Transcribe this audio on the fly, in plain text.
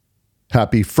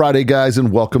Happy Friday, guys,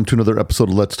 and welcome to another episode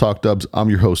of Let's Talk Dubs. I'm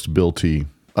your host, Bill T.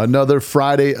 Another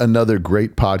Friday, another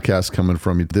great podcast coming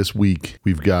from you. This week,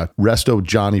 we've got Resto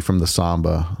Johnny from the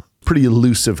Samba. Pretty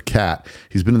elusive cat.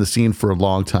 He's been in the scene for a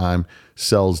long time,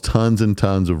 sells tons and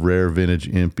tons of rare vintage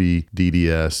Impy,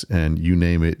 DDS, and you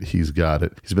name it, he's got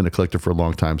it. He's been a collector for a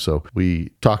long time. So we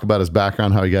talk about his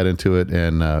background, how he got into it,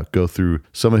 and go through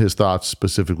some of his thoughts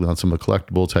specifically on some of the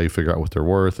collectibles, how you figure out what they're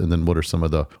worth, and then what are some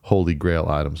of the holy grail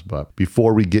items. But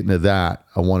before we get into that,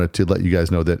 I wanted to let you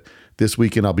guys know that this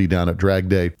weekend, I'll be down at Drag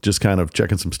Day, just kind of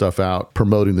checking some stuff out,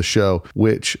 promoting the show,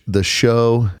 which the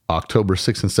show, October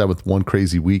 6th and 7th, one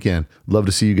crazy weekend. Love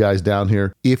to see you guys down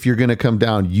here. If you're going to come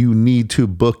down, you need to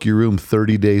book your room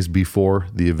 30 days before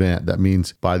the event. That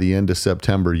means by the end of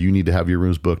September, you need to have your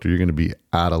rooms booked or you're going to be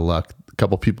out of luck. A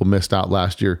couple people missed out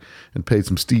last year and paid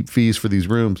some steep fees for these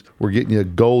rooms. We're getting you a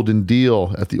golden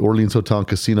deal at the Orleans Hotel and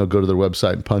Casino. Go to their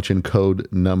website and punch in code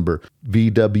number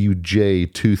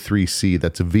VWJ23C.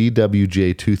 That's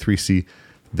VWJ23C.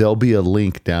 There'll be a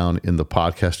link down in the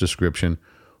podcast description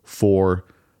for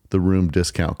the room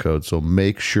discount code. So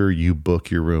make sure you book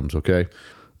your rooms, okay?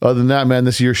 Other than that, man,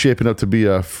 this year's shaping up to be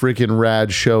a freaking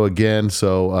rad show again.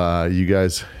 So you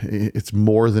guys, it's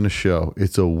more than a show.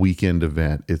 It's a weekend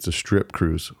event. It's a strip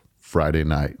cruise Friday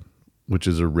night, which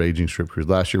is a raging strip cruise.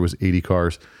 Last year was 80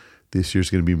 cars. This year's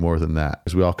going to be more than that.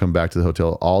 As we all come back to the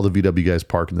hotel, all the VW guys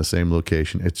park in the same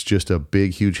location. It's just a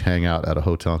big, huge hangout at a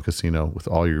hotel and casino with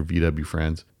all your VW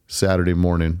friends. Saturday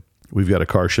morning, we've got a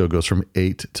car show, goes from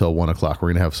 8 till 1 o'clock. We're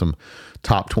going to have some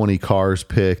top 20 cars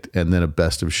picked and then a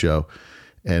best of show.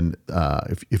 And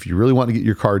if you really want to get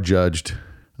your car judged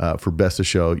for best of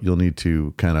show, you'll need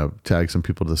to kind of tag some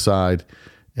people to the side.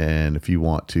 And if you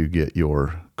want to get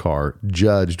your car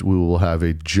judged, we will have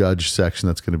a judge section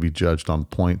that's going to be judged on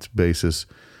points basis,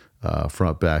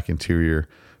 front, back, interior,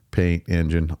 paint,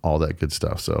 engine, all that good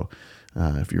stuff. So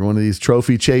if you're one of these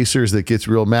trophy chasers that gets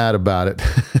real mad about it,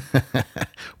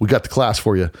 we got the class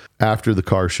for you. After the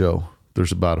car show,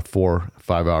 there's about a 4-5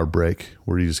 hour break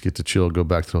where you just get to chill, go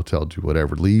back to the hotel, do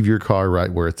whatever. Leave your car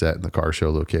right where it's at in the car show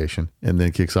location, and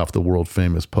then kicks off the world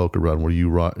famous poker run where you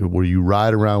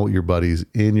ride around with your buddies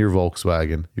in your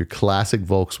Volkswagen, your classic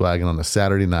Volkswagen on a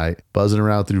Saturday night, buzzing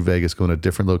around through Vegas, going to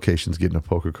different locations, getting a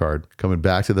poker card, coming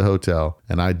back to the hotel,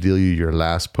 and I deal you your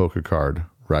last poker card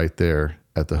right there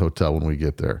at the hotel when we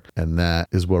get there. And that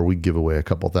is where we give away a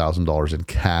couple $1,000s in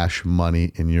cash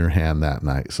money in your hand that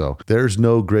night. So there's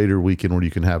no greater weekend where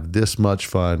you can have this much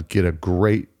fun, get a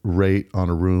great rate on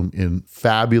a room in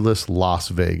fabulous Las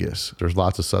Vegas. There's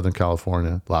lots of Southern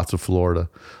California, lots of Florida,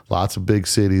 lots of big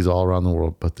cities all around the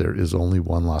world, but there is only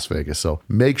one Las Vegas. So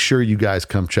make sure you guys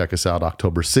come check us out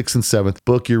October 6th and 7th.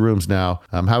 Book your rooms now.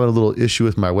 I'm having a little issue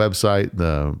with my website.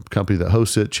 The company that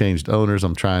hosts it changed owners.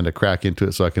 I'm trying to crack into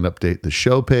it so I can update the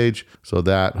show page. So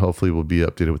that hopefully will be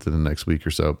updated within the next week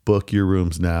or so. Book your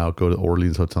rooms now. Go to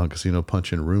Orleans Hotel and Casino,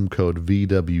 punch in room code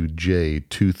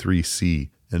VWJ23C.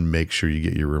 And make sure you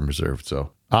get your room reserved.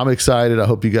 So I'm excited. I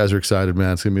hope you guys are excited,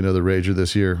 man. It's going to be another rager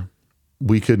this year.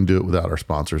 We couldn't do it without our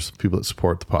sponsors, people that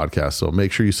support the podcast. So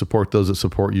make sure you support those that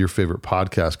support your favorite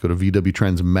podcast. Go to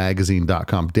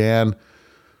VWTrendsMagazine.com. Dan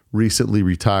recently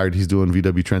retired. He's doing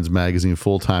VW Trends Magazine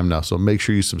full-time now. So make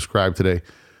sure you subscribe today.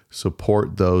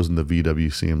 Support those in the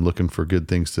VW scene. I'm looking for good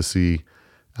things to see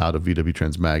out of VW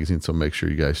Trends Magazine. So make sure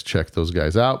you guys check those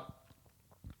guys out,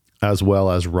 as well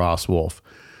as Ross Wolf.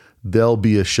 They'll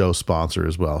be a show sponsor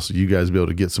as well. So you guys will be able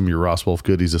to get some of your Ross Wolf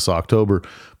goodies this October.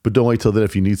 But don't wait till then.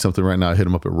 If you need something right now, hit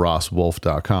them up at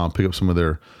rosswolf.com. Pick up some of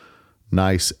their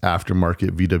nice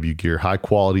aftermarket VW gear, high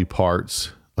quality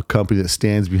parts, a company that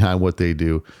stands behind what they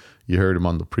do. You heard them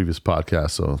on the previous podcast.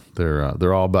 So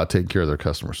they're all about taking care of their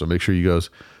customers. So make sure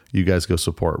you guys go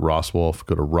support Ross Wolf.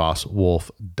 Go to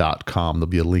rosswolf.com. There'll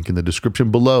be a link in the description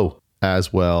below,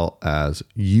 as well as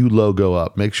You Logo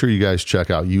Up. Make sure you guys check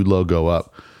out You Logo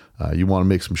Up. You want to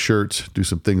make some shirts, do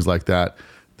some things like that.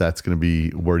 That's going to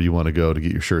be where you want to go to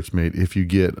get your shirts made. If you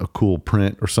get a cool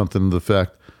print or something to the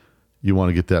effect, you want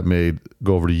to get that made,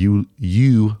 go over to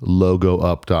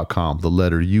youlogoup.com, the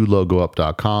letter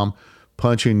youlogoup.com,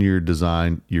 punch in your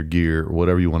design, your gear,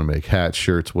 whatever you want to make, hats,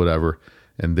 shirts, whatever,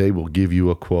 and they will give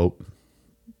you a quote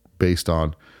based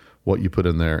on what you put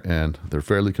in there. And they're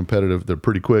fairly competitive. They're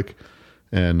pretty quick.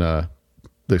 And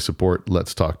they support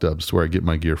Let's Talk Dubs, where I get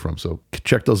my gear from. So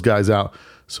check those guys out.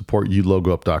 Support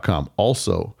youlogoup.com.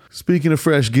 Also, speaking of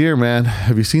fresh gear, man,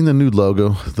 have you seen the new logo?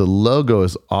 The logo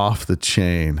is off the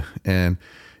chain, and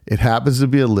it happens to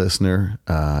be a listener,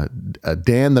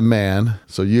 Dan the Man.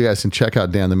 So you guys can check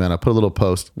out Dan the Man. I put a little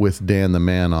post with Dan the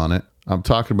Man on it. I'm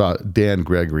talking about Dan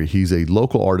Gregory. He's a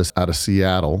local artist out of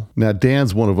Seattle. Now,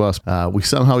 Dan's one of us. We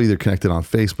somehow either connected on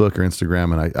Facebook or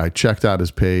Instagram, and I checked out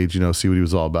his page, see what he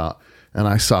was all about. And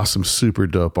I saw some super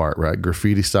dope art, right?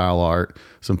 Graffiti style art,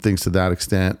 some things to that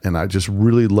extent. And I just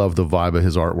really love the vibe of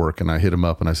his artwork. And I hit him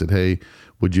up and I said, hey,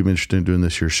 would you be interested in doing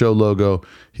this your show logo?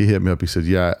 He hit me up. He said,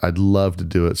 yeah, I'd love to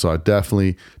do it. So I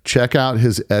definitely check out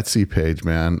his Etsy page,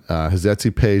 man. His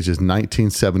Etsy page is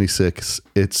 1976.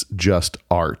 It's just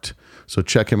art. So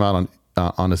check him out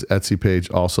on his Etsy page.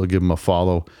 Also give him a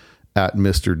follow at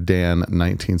Mr. Dan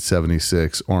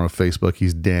 1976, or on Facebook,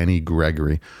 he's Danny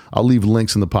Gregory. I'll leave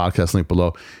links in the podcast link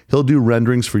below. He'll do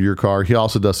renderings for your car. He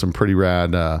also does some pretty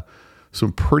rad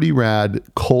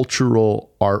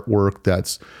cultural artwork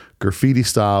that's graffiti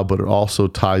style, but it also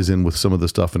ties in with some of the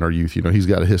stuff in our youth. He's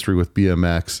got a history with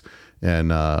BMX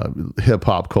and hip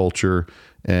hop culture,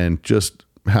 and he's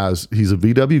a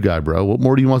VW guy, bro. What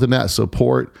more do you want than that?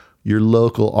 Support your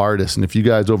local artists. And if you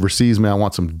guys overseas, man,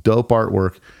 want some dope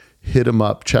artwork, hit him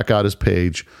up, check out his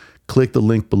page, click the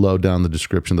link below down in the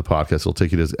description of the podcast. It'll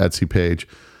take you to his Etsy page.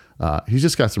 He's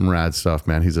just got some rad stuff,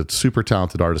 man. He's a super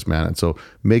talented artist, man. And so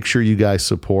make sure you guys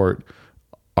support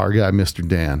our guy, Mr.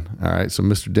 Dan. All right. So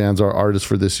Mr. Dan's our artist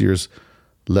for this year's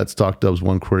Let's Talk Dubs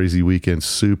One Crazy Weekend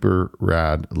super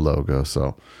rad logo.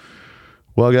 So,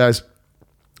 well, guys,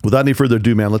 without any further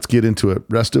ado, man, let's get into it.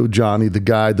 Resto Johnny, the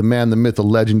guy, the man, the myth, the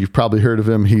legend. You've probably heard of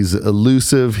him. He's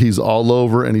elusive. He's all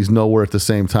over, and he's nowhere at the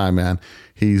same time, man.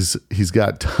 He's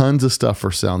got tons of stuff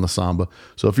for sale in the Samba.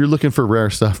 So if you're looking for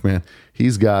rare stuff, man,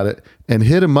 he's got it. And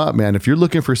hit him up, man. If you're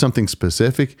looking for something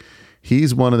specific,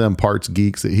 he's one of them parts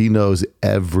geeks that he knows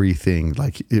everything.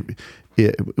 Like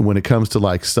when it comes to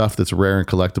like stuff that's rare and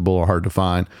collectible or hard to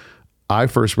find. I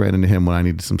first ran into him when I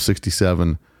needed some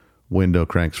 67 window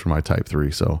cranks for my Type 3.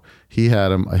 So he had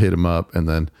them. I hit him up, and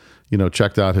then,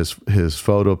 checked out his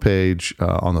photo page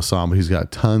on the Samba. He's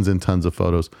got tons and tons of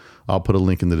photos. I'll put a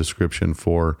link in the description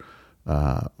for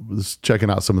checking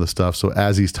out some of the stuff. So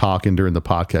as he's talking during the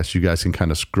podcast, you guys can kind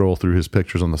of scroll through his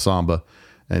pictures on the Samba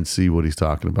and see what he's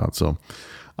talking about. So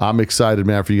I'm excited,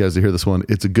 man, for you guys to hear this one.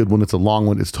 It's a good one. It's a long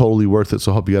one. It's totally worth it.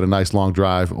 So I hope you got a nice long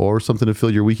drive or something to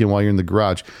fill your weekend while you're in the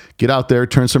garage. Get out there,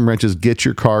 turn some wrenches, get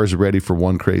your cars ready for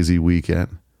one crazy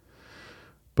weekend.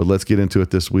 But let's get into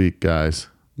it this week, guys,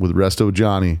 with Resto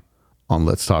Johnny on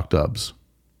Let's Talk Dubs.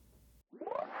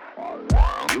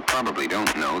 You probably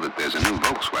don't know that there's a new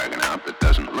Volkswagen out that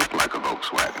doesn't look like a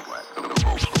Volkswagen.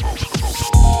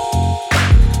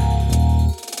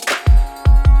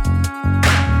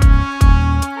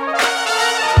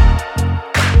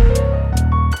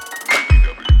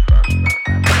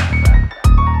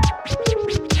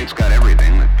 It's got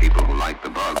everything that people who like the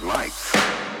bug like.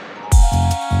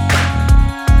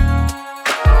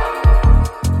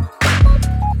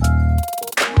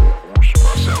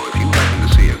 So if you happen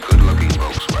to see a good-looking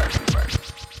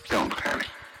Volkswagen, don't panic.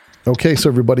 Okay, so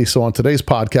everybody, so on today's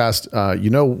podcast,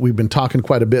 we've been talking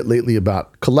quite a bit lately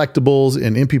about collectibles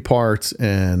and MP parts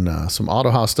and some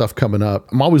Auto House stuff coming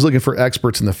up. I'm always looking for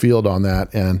experts in the field on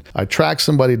that, and I tracked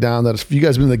somebody down that, if you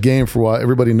guys have been in the game for a while,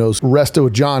 everybody knows who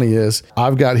Resto Johnny is.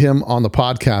 I've got him on the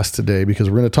podcast today because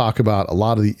we're going to talk about a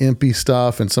lot of the MP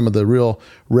stuff and some of the real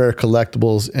rare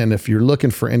collectibles, and if you're looking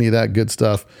for any of that good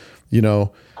stuff,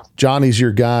 Johnny's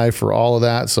your guy for all of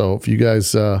that. So if you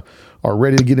guys are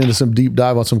ready to get into some deep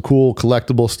dive on some cool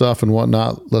collectible stuff and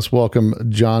whatnot, let's welcome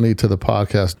Johnny to the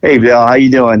podcast. Hey, Bill, how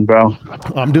you doing, bro?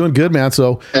 I'm doing good, man.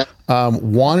 So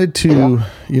wanted to,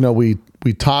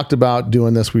 we talked about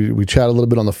doing this. We chatted a little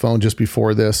bit on the phone just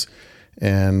before this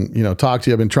and, talked to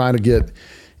you. I've been trying to get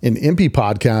an MP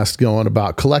podcast going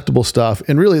about collectible stuff.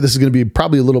 And really, this is going to be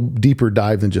probably a little deeper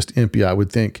dive than just MP, I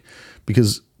would think,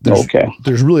 because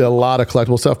there's really a lot of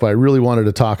collectible stuff, but I really wanted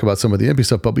to talk about some of the MP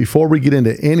stuff. But before we get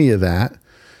into any of that,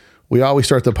 we always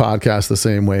start the podcast the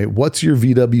same way. What's your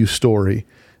VW story,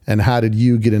 and how did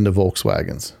you get into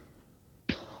Volkswagens?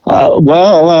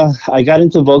 I got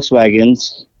into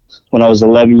Volkswagens when I was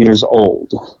 11 years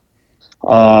old.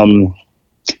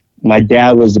 My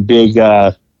dad was a big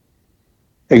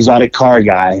exotic car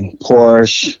guy,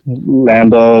 Porsche,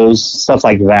 Lambos, stuff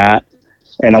like that.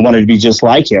 And I wanted to be just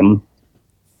like him.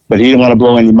 But he didn't want to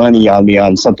blow any money on me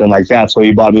on something like that, so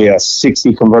he bought me a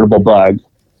 60 convertible Bug.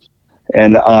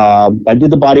 And I did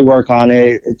the body work on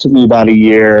it. It took me about a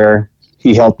year.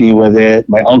 He helped me with it.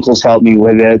 My uncles helped me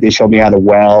with it. They showed me how to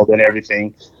weld and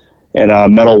everything,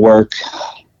 and metal work.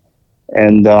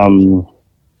 And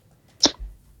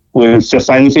we just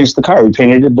finally finished the car. We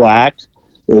painted it black.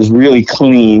 It was really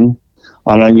clean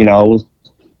on a,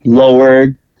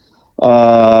 lowered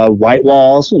white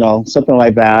walls, something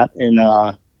like that. And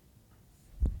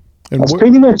And that's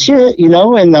pretty much it, you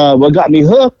know. And what got me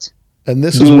hooked. And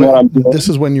this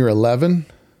is when you're 11.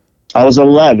 I was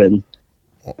 11,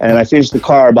 and I finished the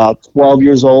car about 12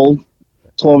 years old,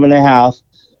 12 and a half,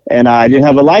 and I didn't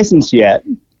have a license yet.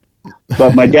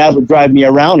 But my dad would drive me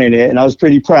around in it, and I was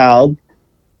pretty proud,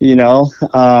 you know.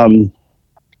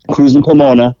 Cruising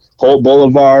Pomona, Holt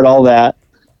Boulevard, all that,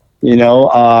 you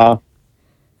know.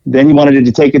 Then he wanted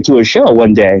to take it to a show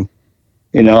one day.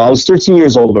 You know, I was 13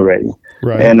 years old already,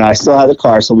 right? And I still had the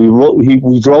car, so we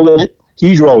drove it.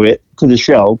 He drove it to the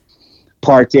show,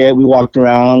 parked it. We walked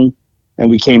around, and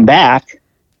we came back,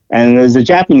 and there's a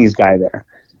Japanese guy there,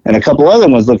 and a couple other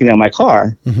ones looking at my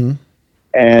car,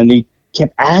 and he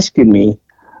kept asking me,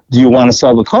 "Do you want to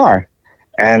sell the car?"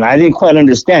 And I didn't quite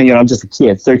understand. You know, I'm just a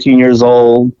kid, 13 years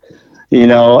old, you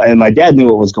know, and my dad knew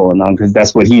what was going on because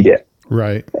that's what he did.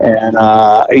 Right. And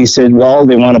he said, well,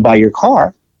 they want to buy your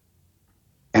car.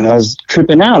 And I was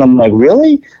tripping out. I'm like,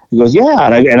 really? He goes,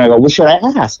 yeah. And I go, what should I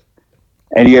ask?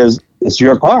 And he goes, it's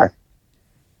your car.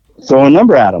 Throw a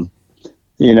number at him,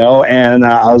 you know. And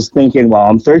I was thinking, well,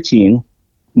 I'm 13.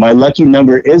 My lucky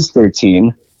number is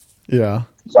 13. Yeah.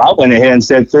 So I went ahead and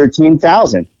said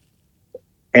 13,000.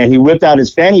 And he whipped out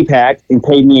his fanny pack and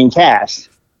paid me in cash.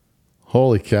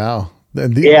 Holy cow.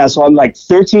 Yeah, so I'm like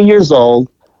 13 years old.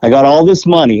 I got all this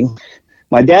money.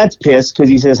 My dad's pissed because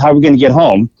he says, how are we going to get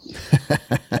home?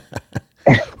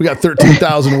 We got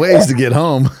 13,000 ways to get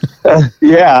home.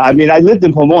 Yeah, I mean, I lived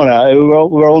in Pomona.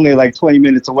 We're only like 20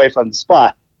 minutes away from the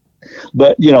spot.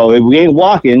 But, you know, we ain't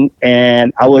walking,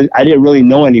 and I didn't really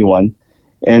know anyone.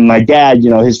 And my dad, you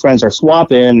know, his friends are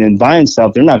swapping and buying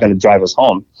stuff. They're not going to drive us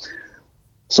home.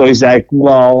 So he's like,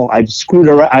 well, I screwed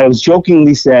around. I was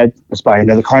jokingly said, let's buy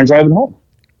another car and drive it home.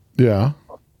 Yeah.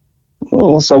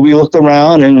 Well, so we looked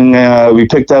around, and we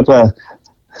picked up a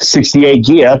 68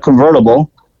 Gia convertible,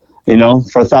 you know,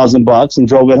 for $1,000 and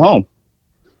drove it home.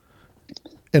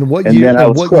 And what And year? then I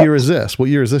was What hooked. year is this? What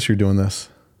year is this? You're doing this?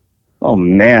 Oh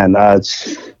man,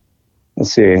 let's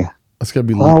see. That's gotta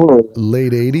be Oh,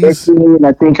 late 80s. 13,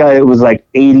 I think it was like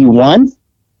 81.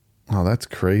 Oh, that's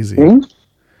crazy.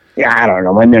 Yeah, I don't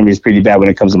know. My memory is pretty bad when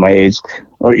it comes to my age,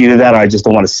 or either that, or I just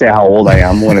don't want to say how old I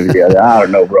am. One or the other. I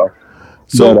don't know, bro.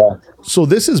 So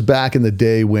this is back in the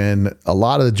day when a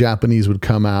lot of the Japanese would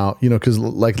come out, you know, because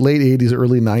like late 80s,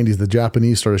 early 90s, the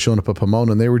Japanese started showing up at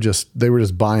Pomona, and they were just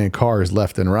buying cars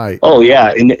left and right. Oh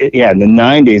yeah, in the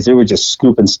 90s, they were just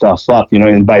scooping stuff up, you know.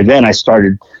 And by then, I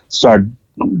started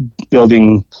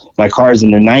building my cars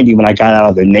in the 90s when I got out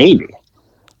of the Navy.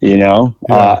 You know,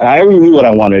 Yeah. I already knew what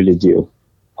I wanted to do.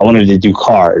 I wanted to do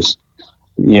cars,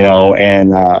 you know,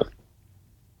 and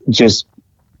just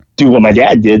do what my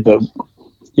dad did, but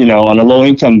you know, on a low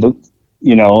income,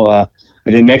 you know, I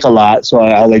didn't make a lot, so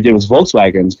all I did was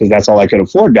Volkswagens because that's all I could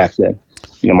afford back then.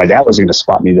 You know, my dad wasn't going to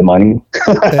spot me the money.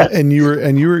 and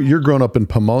you're growing up in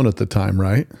Pomona at the time,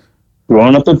 right?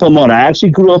 Growing up in Pomona, I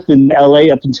actually grew up in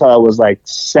LA up until I was like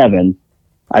 7.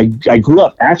 I grew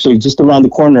up actually just around the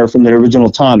corner from the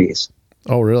original Tommy's.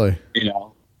 Oh, really? You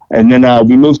know, and then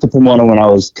we moved to Pomona when I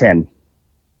was 10.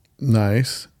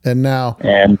 Nice. And now,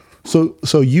 And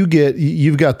so you've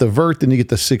got the Vert, then you get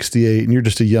the 68, and you're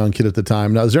just a young kid at the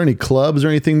time. Now, is there any clubs or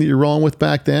anything that you're rolling with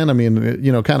back then? I mean,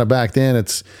 you know, kind of back then,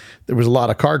 there was a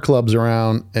lot of car clubs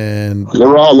around, and they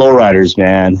were all lowriders,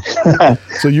 man.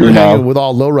 so you were hanging with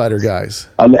all lowrider guys.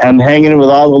 I'm hanging with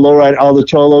all the lowrider, all the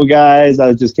Cholo guys. I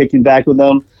was just kicking back with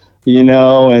them, you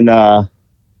know. And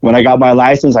when I got my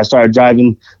license, I started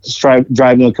driving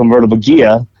a convertible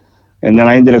Gia, and then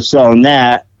I ended up selling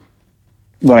that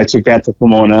when I took that to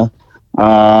Pomona.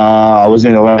 I was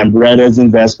in Lambrettas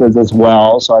and Vespas as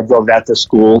well, so I drove that to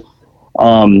school.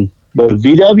 But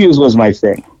VWs was my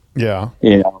thing, Yeah.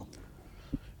 you know.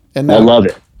 And I now, love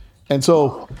it. And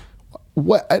so,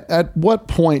 at what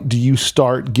point do you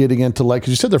start getting into, like,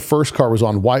 because you said their first car was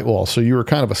on Whitewall, so you were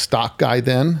kind of a stock guy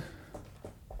then?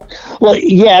 Well,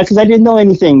 yeah, because I didn't know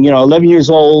anything. You know, 11 years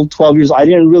old, 12 years old, I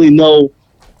didn't really know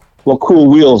what cool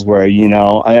wheels were, you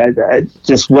know. I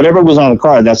just, whatever was on the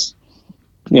car, that's,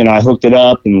 you know, I hooked it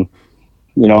up and,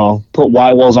 you know, put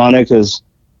white walls on it because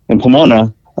in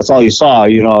Pomona, that's all you saw,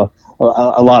 you know,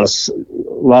 a lot of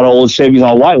old Chevys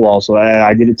on white walls. So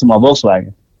I did it to my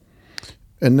Volkswagen.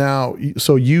 And now,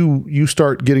 so you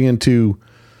start getting into,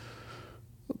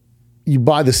 you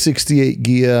buy the 68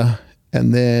 Gia,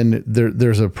 and then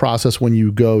there's a process when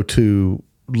you go to,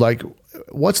 like,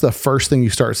 what's the first thing you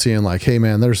start seeing? Like, hey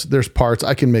man, there's parts,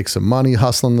 I can make some money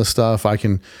hustling this stuff. I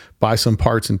can buy some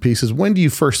parts and pieces. When do you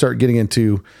first start getting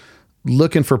into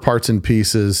looking for parts and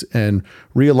pieces and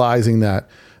realizing that,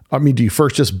 I mean, do you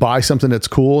first just buy something that's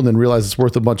cool and then realize it's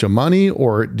worth a bunch of money?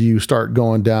 Or do you start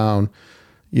going down,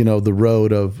 the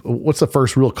road of what's the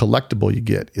first real collectible you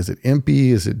get? Is it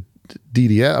Impy? Is it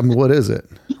DDF? I mean, what is it?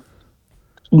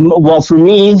 Well, for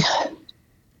me,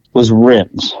 was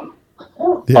rims.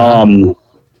 Yeah.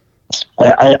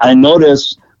 I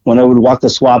noticed when I would walk the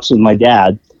swaps with my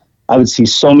dad, I would see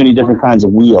so many different kinds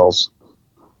of wheels.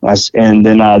 And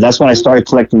then that's when I started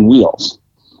collecting wheels.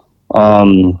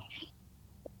 My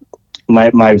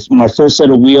first set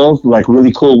of wheels, like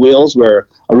really cool wheels, were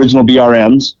original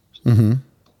BRMs. Mm-hmm.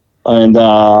 And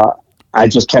I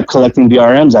just kept collecting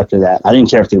BRMs after that. I didn't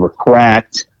care if they were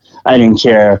cracked. I didn't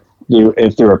care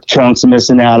if there were chunks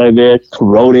missing out of it,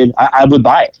 corroded. I would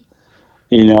buy it,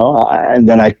 and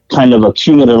then I kind of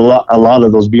accumulated a lot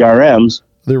of those BRMs.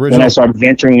 The original. Then I started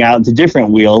venturing out into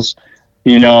different wheels,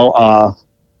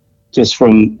 just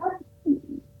from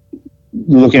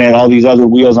looking at all these other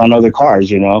wheels on other cars,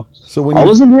 So when I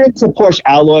wasn't really into Porsche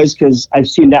alloys because I've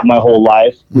seen that my whole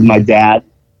life with my dad.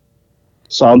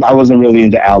 So I wasn't really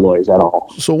into alloys at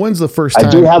all. So when's the first time?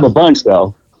 I do have a bunch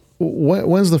though.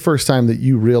 When's the first time that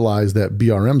you realized that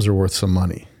BRMs are worth some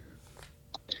money?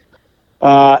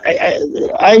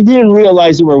 I didn't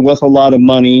realize they were worth a lot of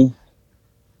money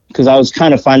because I was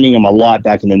kind of finding them a lot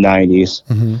back in the 90s.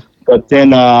 Mm-hmm. But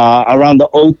then around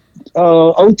the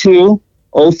 02,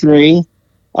 03,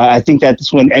 I think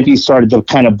that's when Impy started to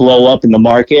kind of blow up in the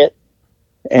market.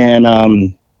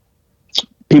 And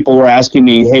people were asking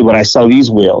me, hey, would I sell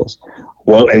these wheels?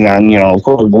 Well, and then,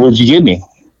 what would you give me?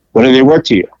 What are they worth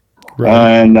to you?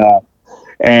 Right.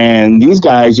 And these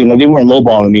guys, they weren't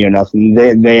lowballing me or nothing.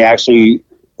 They actually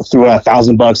threw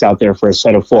 $1,000 out there for a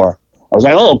set of 4. I was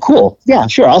like, oh, cool. Yeah,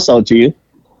 sure. I'll sell it to you.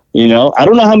 I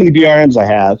don't know how many BRMs I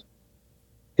have.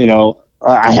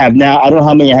 I have now. I don't know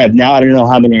how many I have now. I don't know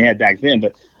how many I had back then.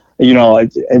 But,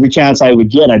 every chance I would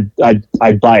get,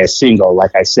 I'd buy a single,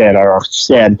 like I said, or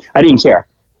said, I didn't care.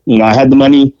 I had the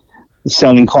money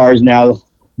selling cars now,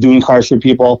 doing cars for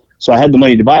people. So I had the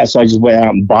money to buy it. So I just went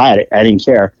out and bought it. I didn't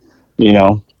care,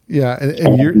 Yeah.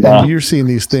 And you're seeing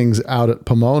these things out at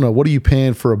Pomona. What are you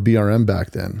paying for a BRM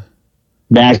back then?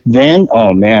 Back then,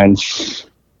 oh man,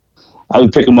 I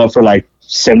would pick them up for like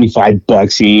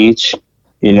 $75 each,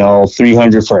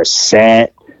 $300 for a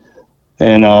set,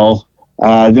 then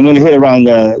when it hit around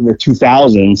the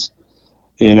 2000s,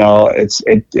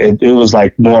 it was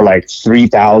like more like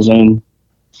 3,000,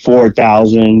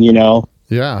 4,000,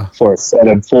 Yeah. for a set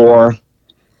of 4.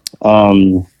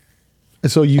 And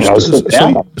so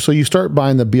so you start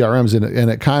buying the BRMs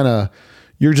and it kind of,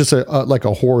 you're just like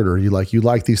a hoarder. You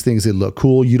like these things. They look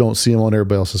cool. You don't see them on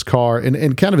everybody else's car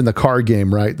and kind of in the car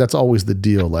game, right? That's always the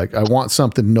deal. Like I want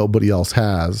something nobody else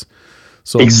has.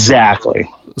 So exactly.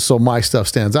 So my stuff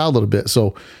stands out a little bit.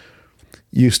 So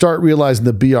you start realizing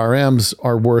the BRMs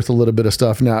are worth a little bit of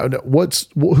stuff. Now,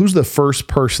 who's the first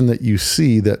person that you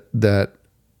see that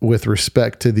with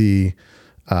respect to the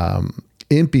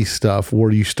Impy stuff, where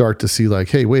you start to see like,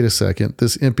 hey, wait a second,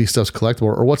 this Impy stuff's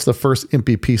collectible, or what's the first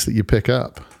Impy piece that you pick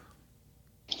up?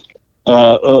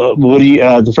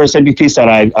 The first Impy piece that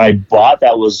I bought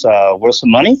that was worth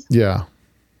some money? Yeah.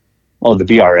 Oh, the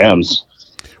BRMs.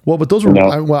 Well, but those were,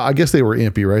 I guess they were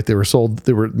Impy, right? They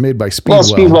were made by Speedwell. Well,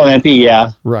 Speedwell Impy,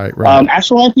 yeah. Right.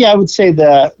 Actual Impy, I would say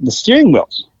the steering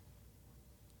wheels.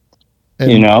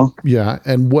 And, yeah.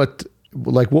 And what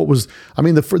was, I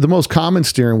mean, the most common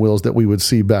steering wheels that we would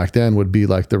see back then would be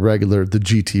like the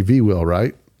GTV wheel,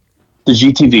 right? The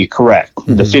GTV, correct.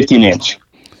 Mm-hmm. The 15-inch,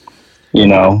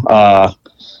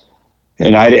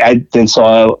 and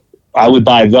I would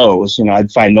buy those,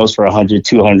 I'd find those for $100,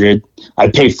 $200.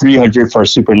 I'd pay $300 for a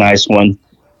super nice one.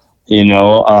 It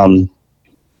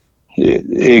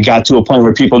got to a point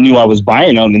where people knew I was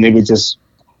buying them and they would just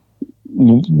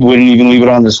wouldn't even leave it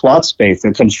on the SWAT space.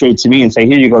 They'd come straight to me and say,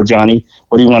 here you go, Johnny.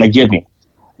 What do you want to give me?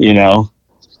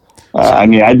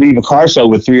 I'd leave a car show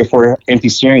with 3 or 4 Impy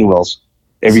steering wheels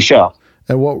every show.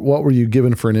 And what were you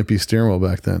given for an Impy steering wheel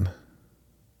back then?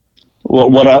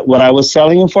 What I was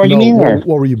selling them for? You mean? What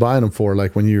were you buying them for?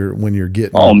 Like when you're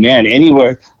getting? Oh man,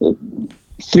 anywhere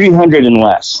 $300 and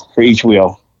less for each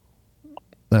wheel.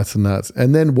 That's nuts.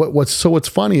 And then what's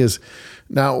funny is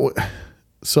now,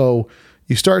 so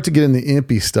you start to get in the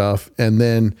Impy stuff, and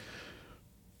then,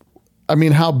 I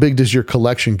mean, how big does your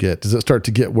collection get? Does it start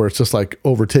to get where it's just like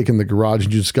overtaking the garage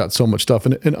and you just got so much stuff?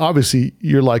 And obviously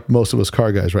you're like most of us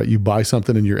car guys, right? You buy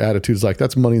something and your attitude is like,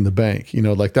 that's money in the bank.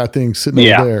 Like that thing sitting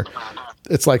over there.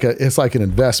 It's like an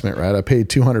investment, right? I paid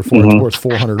 $200 for it. It's worth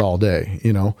 $400 all day,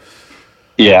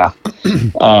 Yeah.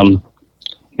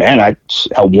 Man, at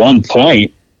one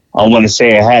point, I want to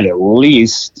say I had at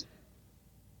least,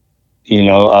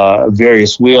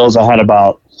 various wheels. I had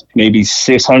about maybe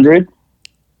 600.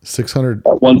 600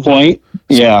 at one point.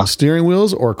 Yeah. steering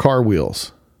wheels or car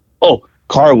wheels? Oh,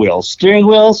 car wheels, steering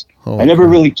wheels. Oh, I never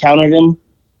okay. really counted them,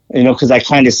 because I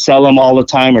kind of sell them all the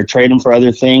time or trade them for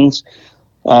other things.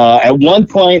 At one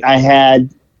point, I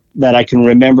had, that I can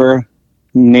remember,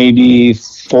 maybe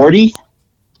 40.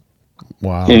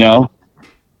 Wow.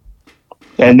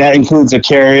 And that includes a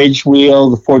carriage wheel,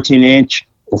 the 14-inch,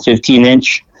 the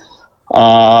 15-inch,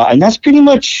 and that's pretty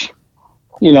much,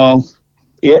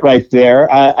 it right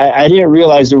there. I didn't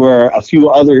realize there were a few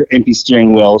other MP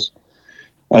steering wheels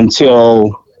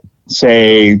until,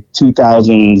 say,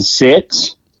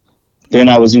 2006. Then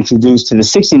I was introduced to the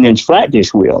 16-inch flat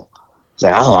dish wheel. It's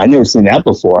like, I never seen that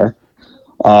before.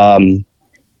 And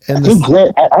I think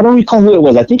Glenn, I don't recall who it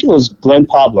was. I think it was Glenn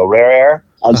Pablo, Rare Air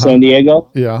out of San Diego.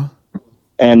 yeah.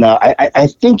 And I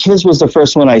think his was the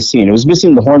first one I seen. It was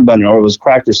missing the horn button, or it was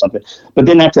cracked or something. But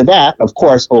then after that, of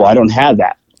course, I don't have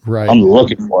that. Right. I'm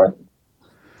looking for it.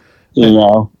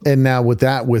 And now with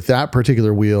that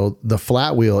particular wheel, the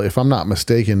flat wheel, if I'm not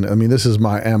mistaken, I mean, this is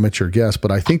my amateur guess,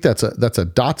 but I think that's a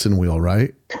Datsun wheel,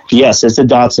 right? Yes, it's a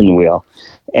Datsun wheel.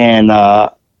 And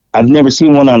I've never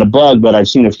seen one on a Bug, but I've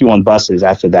seen a few on buses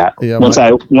after that. Yeah,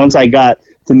 once I got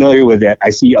familiar with it, I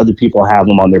see other people have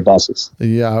them on their buses.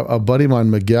 Yeah, a buddy of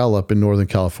mine, Miguel, up in Northern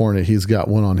California, he's got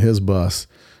one on his bus,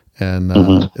 and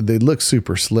they look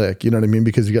super slick. You know what I mean?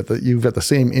 Because you've got the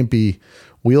same Impy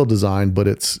wheel design, but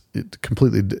it's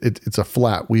a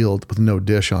flat wheel with no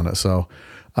dish on it. So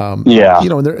and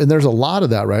there's a lot of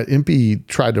that, right? Impy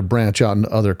tried to branch out into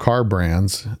other car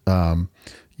brands,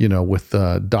 with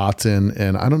Datsun,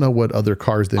 and I don't know what other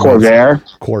cars they made.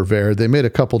 Corvair. They made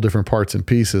a couple different parts and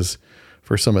pieces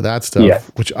for some of that stuff,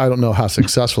 which I don't know how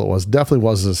successful it was. Definitely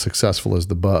wasn't as successful as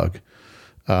the Bug.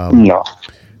 No.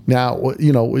 Now,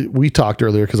 we talked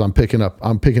earlier because I'm picking up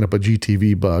a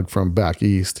GTV Bug from back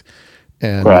east,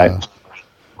 and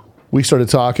we started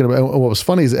talking about. What was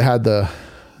funny is it had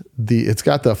it's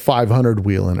got the 500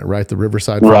 wheel in it, right? The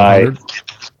Riverside 500. Right.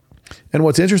 And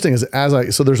what's interesting is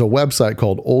so there's a website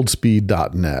called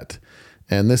oldspeed.net,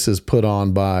 and this is put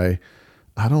on by,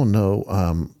 I don't know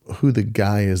who the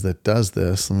guy is that does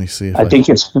this. Let me see if I think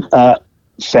it's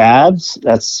Fabs.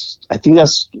 I think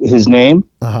that's his name.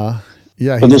 Yeah,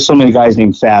 but there's so many guys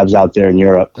named Fabs out there in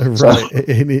Europe. Right. So.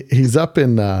 He's up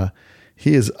in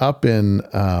he is up in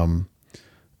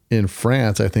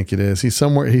France, I think it is. He's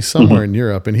somewhere in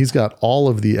Europe, and he's got all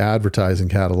of the advertising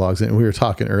catalogs. And we were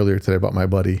talking earlier today about my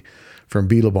buddy from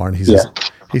Beetle Barn. He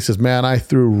says, man, I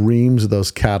threw reams of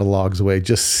those catalogs away,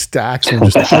 just stacks of them,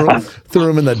 just threw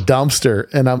them in the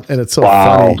dumpster. And it's so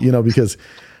funny, because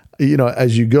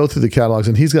as you go through the catalogs,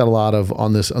 and he's got a lot of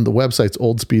on the website's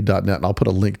oldspeed.net, and I'll put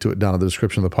a link to it down in the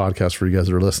description of the podcast for you guys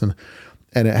that are listening.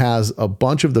 And it has a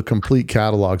bunch of the complete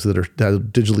catalogs that are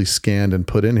digitally scanned and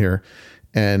put in here.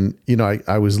 And,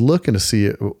 I was looking to see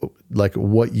it, like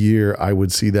what year I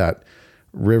would see that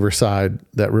Riverside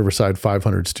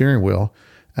 500 steering wheel.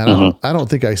 And I don't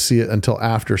think I see it until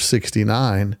after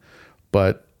 69,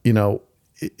 but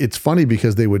it's funny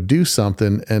because they would do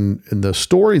something. And the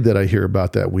story that I hear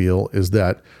about that wheel is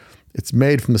that it's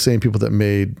made from the same people that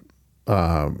made,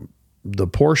 the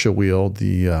Porsche wheel,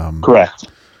 correct.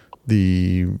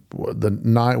 The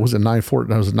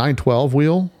 912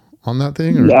 wheel on that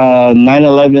thing? Or?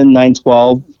 911,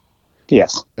 912.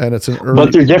 Yes. And it's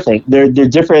but they're different. They're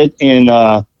different in,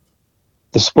 the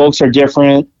spokes are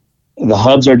different. The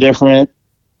hubs are different.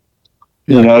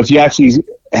 Yeah. If you actually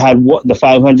had the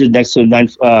 500 next to a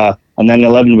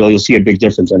 911 wheel, you'll see a big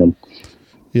difference in them.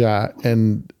 Yeah.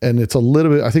 And it's a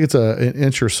little bit, I think it's an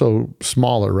inch or so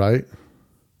smaller, right?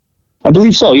 I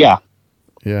believe so. Yeah.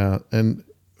 Yeah. And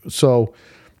so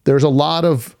there's a lot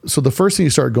of, so the first thing you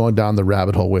start going down the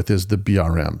rabbit hole with is the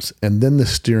BRMs and then the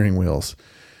steering wheels.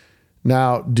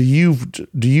 Now, do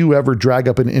you ever drag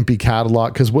up an Impy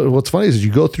catalog? Because what's funny is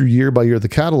you go through year by year, the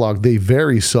catalog, they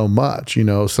vary so much.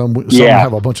 Some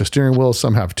have a bunch of steering wheels,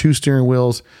 some have 2 steering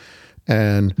wheels,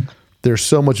 and there's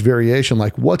so much variation.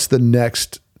 Like, what's the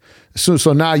next?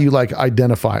 So now you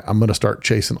identify, I'm going to start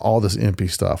chasing all this Impy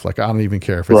stuff. Like, I don't even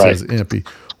care if it says Impy.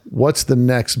 What's the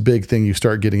next big thing you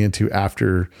start getting into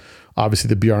after,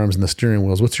 obviously, the BRMs and the steering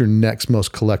wheels? What's your next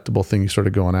most collectible thing you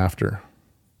started going after?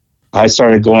 I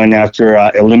started going after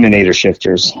eliminator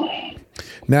shifters.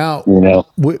 Now,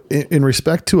 in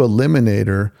respect to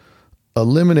eliminator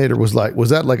was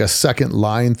that like a second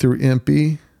line through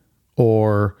Impy,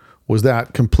 or was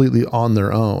that completely on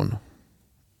their own?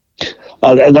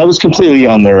 That was completely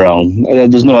on their own.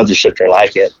 There's no other shifter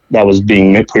like it that was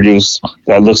being produced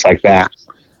that looks like that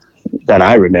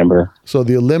I remember. So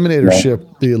the eliminator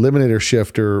the eliminator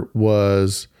shifter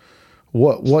was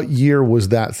What year was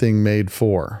that thing made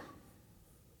for?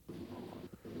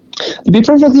 To be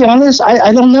perfectly honest,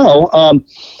 I don't know.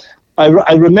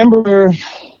 I remember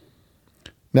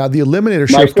Now the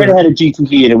Eliminator my shifter, friend had a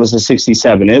GTV and it was a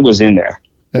 67. It was in there.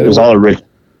 And It was all original.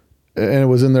 and it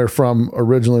was in there from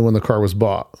originally when the car was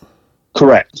bought.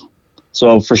 Correct.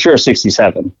 So for sure,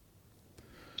 67.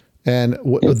 And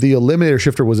the Eliminator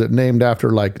shifter, was it named after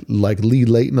like Lee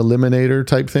Layton Eliminator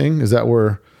type thing? Is that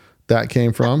where that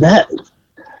came from?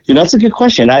 That's a good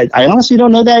question. I honestly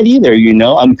don't know that either.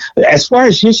 As far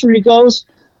as history goes,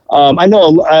 I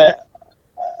know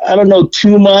I don't know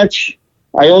too much.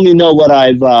 I only know what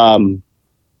I've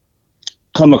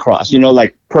come across.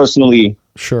 Like personally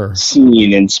Sure.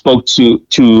 seen and spoke to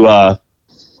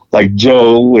like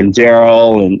Joe and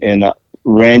Daryl and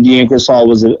Randy Ingersoll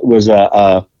was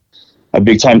a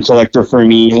big time collector for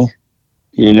me.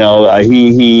 He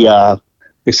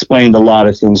explained a lot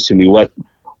of things to me. What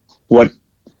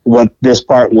this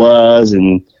part was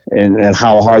and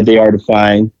how hard they are to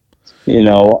find.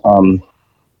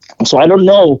 So I don't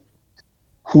know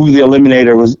who the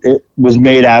Eliminator was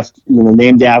made after,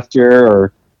 named after,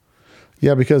 or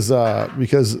Yeah, because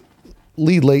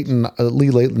Lee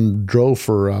Layton drove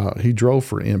for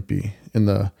Impy in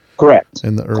the correct.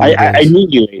 in the early I days. knew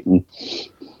you, Leighton.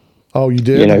 Oh, you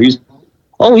did? He's.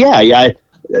 Oh yeah.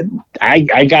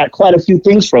 I got quite a few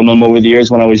things from him over the years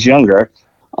when I was younger.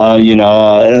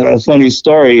 A funny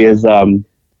story is when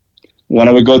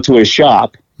I would go to his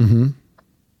shop, Mm-hmm.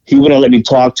 he wouldn't let me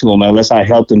talk to him unless I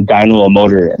helped him dyno a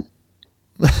motor in.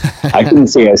 I couldn't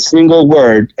say a single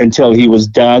word until he was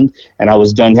done and I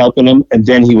was done helping him. And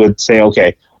then he would say,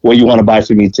 okay, what do you want to buy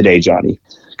for me today, Johnny?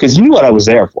 Because he knew what I was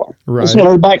there for. Right. Just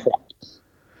wanted to buy crap.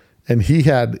 And he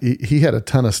had a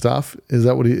ton of stuff. Is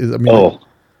that what he is? I mean, Oh.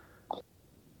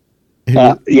 he-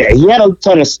 Yeah, he had a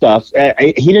ton of stuff.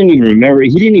 He didn't even remember.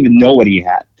 He didn't even know what he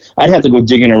had. I'd have to go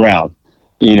digging around,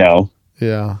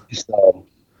 yeah. So,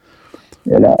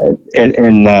 and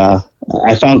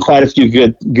I found quite a few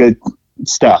good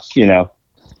stuff. A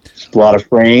lot of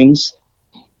frames,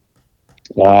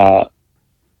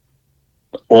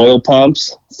 oil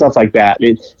pumps, stuff like that.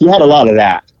 He had a lot of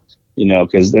that,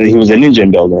 because he was an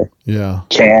engine builder. Yeah.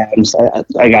 Cams.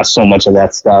 I got so much of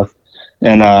that stuff,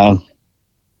 and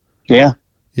yeah.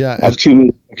 Yeah. I've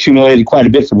accumulated quite a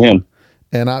bit from him.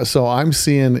 And I'm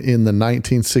seeing in the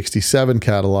 1967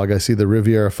 catalog, I see the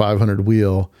Riviera 500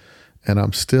 wheel, and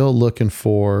I'm still looking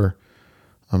for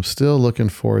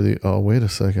the, oh, wait a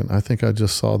second. I think I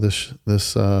just saw this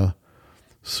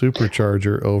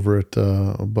supercharger over at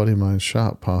a buddy of mine's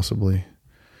shop, possibly.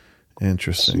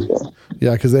 Interesting.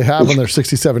 Yeah, because they have on their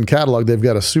 67 catalog, they've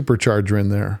got a supercharger in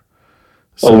there.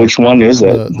 So which one is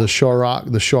it? The Shorrock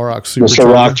supercharger. The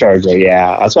Ciroc Charger.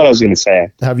 Yeah, that's what I was going to say.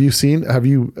 Have you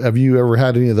ever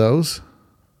had any of those?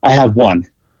 I have one.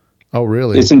 Oh,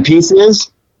 really? It's in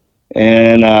pieces,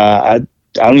 and I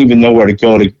don't even know where to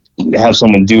go to have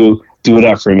someone do it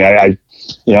up for me.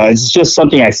 It's just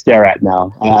something I stare at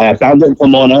now. I found it in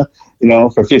Pomona,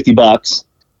 for $50,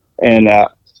 and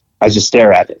I just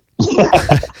stare at it.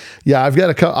 Yeah, I've got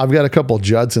a couple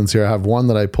Judsons here. I have one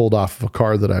that I pulled off of a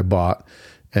car that I bought,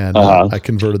 and I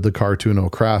converted the car to an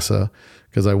Okrasa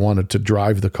because I wanted to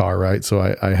drive the car, right? So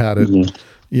I had it,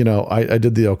 I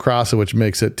did the Okrasa, which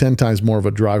makes it 10 times more of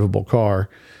a drivable car.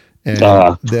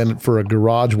 And then for a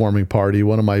garage warming party,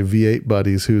 one of my V8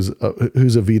 buddies, who's a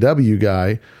VW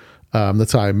guy,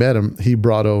 that's how I met him. He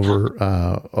brought over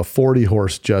a 40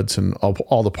 horse Judson,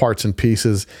 all the parts and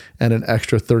pieces, and an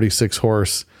extra 36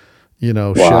 horse,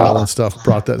 shell and stuff.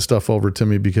 Brought that stuff over to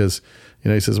me because,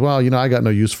 he says, well, I got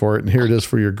no use for it, and here it is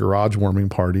for your garage warming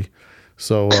party.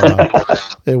 So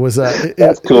it was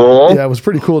that's cool. Yeah, it was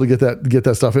pretty cool to get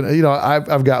that stuff. And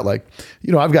I've got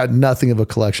I've got nothing of a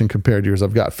collection compared to yours.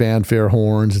 I've got fanfare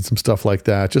horns and some stuff like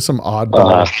that, just some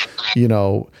oddball,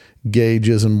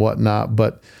 gauges and whatnot.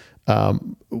 But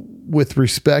with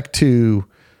respect to,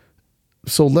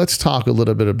 so let's talk a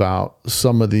little bit about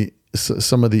some of the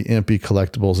Impy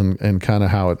collectibles and kind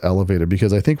of how it elevated,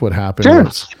 because I think what happened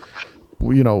was,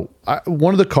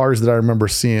 one of the cars that I remember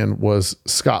seeing was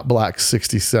Scott Black's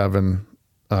 67,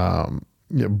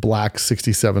 black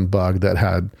 67 Bug that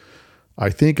had,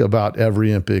 I think, about every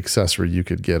Impy accessory you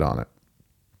could get on it.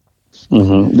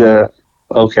 Mm-hmm.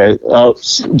 Okay.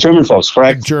 German folks,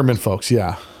 correct? German folks.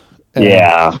 Yeah.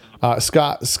 And,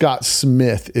 Scott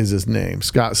Smith is his name.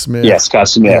 Scott Smith. Yeah, Scott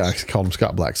Smith. Yeah, I called him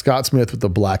Scott Black. Scott Smith with the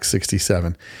black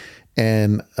 67.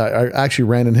 And I actually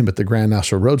ran into him at the Grand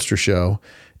National Roadster show,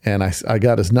 and I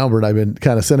got his number, and I've been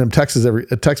kind of sending him text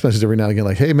messages every now and again,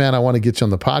 like, hey man, I want to get you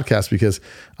on the podcast because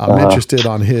I'm interested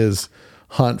on his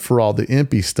hunt for all the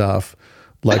Impy stuff.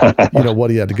 like, what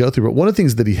he had to go through. But one of the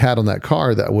things that he had on that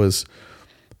car that was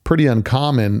pretty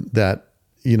uncommon that,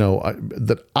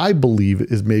 that I believe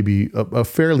is maybe a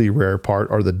fairly rare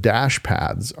part are the dash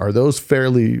pads. Are those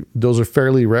fairly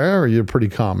rare, or are you pretty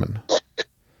common?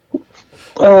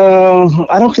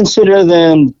 I don't consider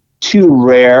them too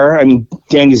rare. I mean,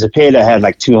 Danny Zepeda had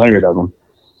like 200 of them.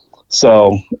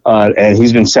 So, and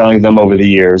he's been selling them over the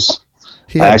years.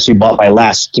 I actually bought my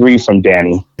last 3 from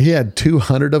Danny. He had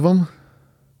 200 of them?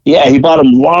 Yeah, he bought them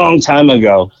a long time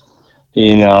ago.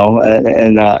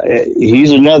 And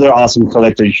he's another awesome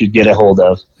collector you should get a hold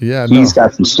of. Yeah, he's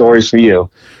got some stories for you.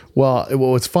 Well,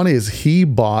 what's funny is he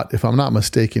bought, if I'm not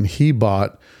mistaken,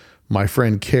 my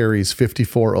friend Carrie's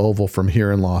 54 oval from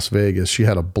here in Las Vegas. She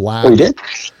had a black. Oh, you did?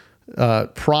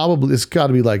 Probably, it's got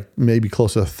to be like maybe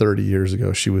close to 30 years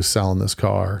ago. She was selling this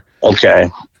car. Okay.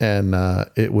 And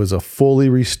it was a fully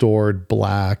restored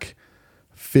black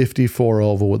 54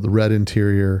 oval with the red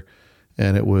interior,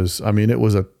 and it was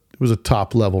a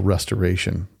top level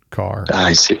restoration car.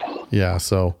 I see. Yeah,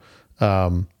 so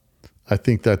I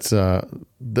think that's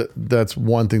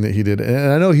one thing that he did,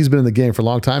 and I know he's been in the game for a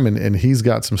long time, and he's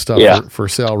got some stuff for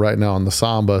sale right now on the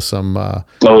Samba. Some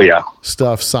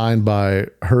stuff signed by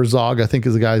Herzog, I think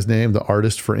is the guy's name, the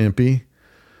artist for Impy.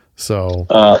 So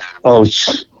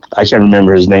I can't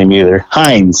remember his name either.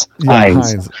 Hines.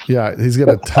 Yeah, he's got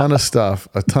a ton of stuff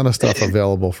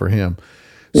available for him.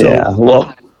 So, yeah,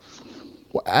 well.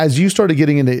 As you started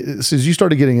getting into the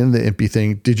Impy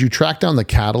thing, did you track down the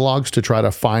catalogs to try to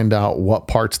find out what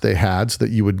parts they had so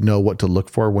that you would know what to look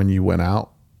for when you went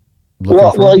out?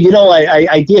 Well,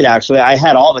 I did actually. I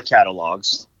had all the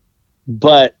catalogs,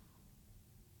 but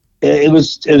it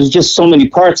was just so many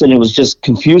parts, and it was just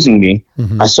confusing me.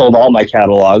 Mm-hmm. I sold all my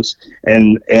catalogs,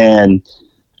 and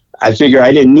I figure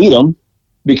I didn't need them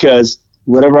because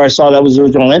whatever I saw that was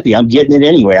original Impy, I'm getting it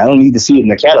anyway. I don't need to see it in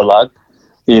the catalog,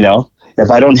 If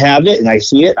I don't have it and I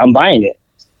see it, I'm buying it.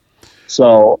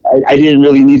 So I didn't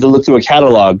really need to look through a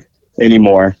catalog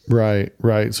anymore. Right.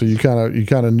 So you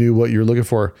kind of knew what you were looking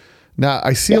for. Now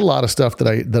I see a lot of stuff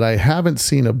that I haven't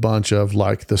seen a bunch of,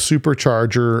 like the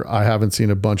Supercharger. I haven't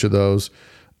seen a bunch of those.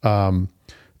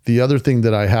 The other thing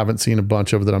that I haven't seen a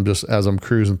bunch of that I'm just, as I'm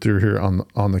cruising through here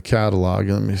on the catalog,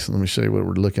 let me show you what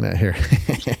we're looking at here.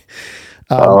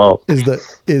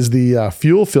 Is the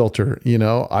fuel filter.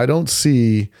 I don't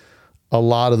see a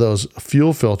lot of those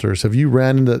fuel filters. Have you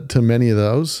ran into many of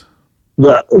those?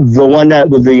 The one that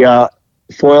with the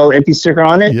foil Impy sticker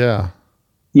on it? Yeah.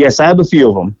 Yes, I have a few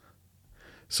of them.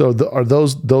 So are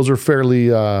those fairly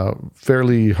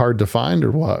hard to find,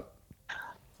 or what?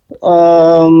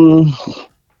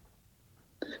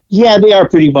 Yeah, they are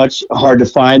pretty much hard to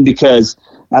find because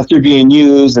after being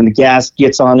used and the gas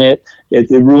gets on it, it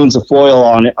ruins the foil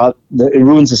on it. It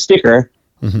ruins the sticker.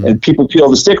 Mm-hmm. And people peel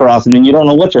the sticker off, and then you don't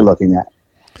know what you're looking at.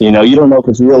 You don't know if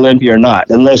it's real Impy or not,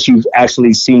 unless you've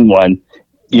actually seen one.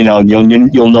 You'll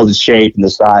know the shape and the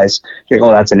size. You're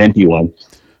like, oh, that's an Impy one.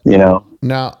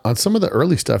 Now, on some of the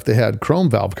early stuff, they had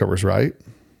chrome valve covers, right?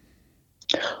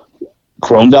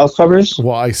 Chrome valve covers?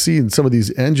 Well, I see in some of these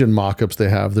engine mock-ups they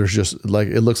have, there's just like,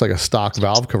 it looks like a stock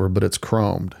valve cover, but it's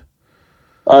chromed.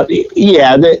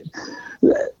 Yeah.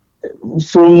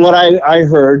 From what I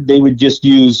heard, they would just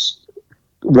use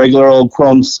regular old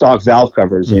chrome stock valve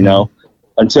covers, mm-hmm.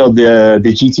 Until the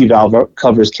GT valve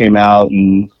covers came out,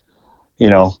 and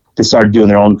they started doing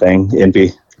their own thing,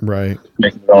 Impy, right,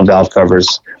 making their own valve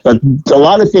covers. But a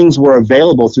lot of things were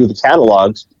available through the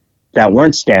catalogs that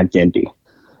weren't stamped Impy,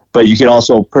 but you could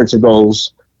also purchase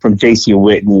those from JC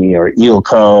Whitney or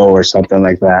Eelco or something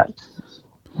like that.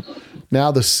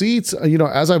 Now the seats,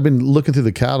 as I've been looking through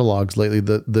the catalogs lately,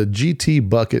 the GT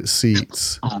bucket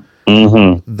seats,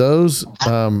 mm-hmm.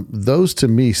 Those to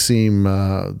me seem,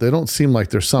 they don't seem like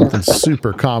there's something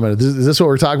super common. Is this what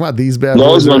we're talking about? These bad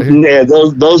boys right here? Yeah,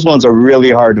 those ones are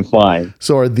really hard to find.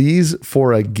 So are these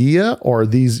for a Ghia, or are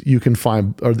these you can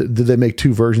find, or did they make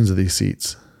 2 versions of these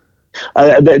seats?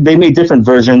 They made different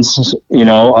versions,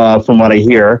 from what I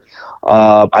hear.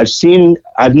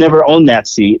 I've never owned that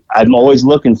seat. I'm always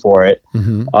looking for it.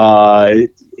 Mm-hmm.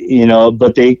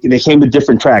 But they came with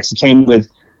different tracks. They came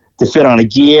to fit on a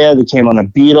Ghia. They came on a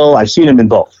Beetle. I've seen them in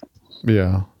both.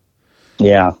 Yeah.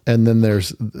 Yeah. And then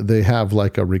they have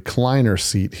like a recliner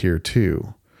seat here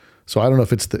too. So I don't know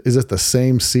if is it the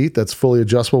same seat that's fully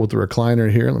adjustable with the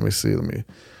recliner here? Let me see. Let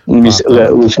me see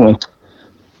which one.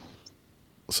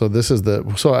 So this is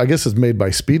so I guess it's made by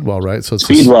Speedwell, right? So it's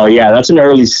Speedwell, yeah, that's an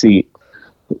early seat.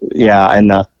 Yeah,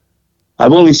 and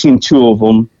I've only seen 2 of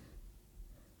them.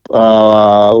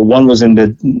 One was in the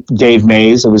Dave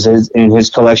Mays. It was in his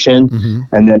collection,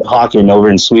 mm-hmm. and then Hawken over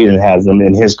in Sweden has them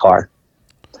in his car.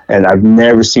 and I've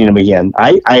never seen them again.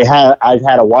 I've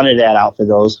had a wanted ad out for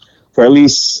those for at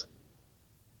least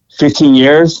 15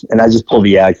 years, and I just pulled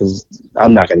the ad because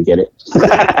I'm not going to get it.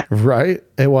 Right.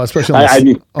 And well, especially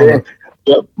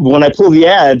when I pull the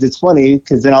ads, it's funny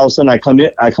because then all of a sudden I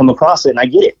come across it and I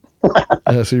get it.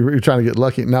 Yeah, so you're trying to get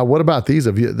lucky. Now, what about these?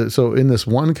 So in this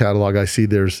one catalog, I see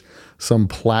there's some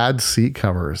plaid seat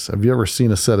covers. Have you ever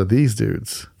seen a set of these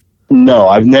dudes? No,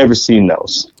 I've never seen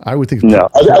those. I would think no,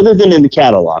 other than in the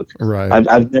catalog. Right.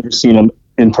 I've never seen them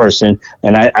in person,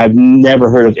 and I've never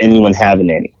heard of anyone having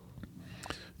any.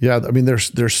 Yeah, I mean,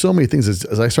 there's so many things.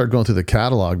 As I start going through the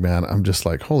catalog, man, I'm just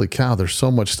like, holy cow! There's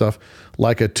so much stuff.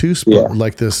 Like like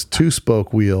this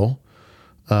 2-spoke wheel.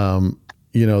 And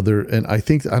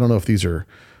I don't know if these are,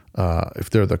 if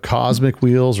they're the Cosmic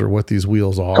wheels or what these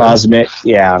wheels are. Cosmic,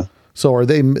 yeah. So are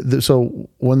they? So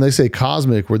when they say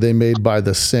Cosmic, were they made by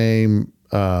the same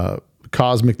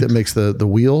Cosmic that makes the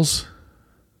wheels?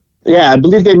 Yeah, I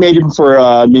believe they made them for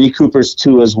Mini Coopers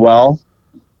too as well.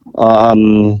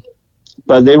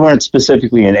 But they weren't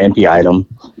specifically an MP item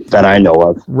that I know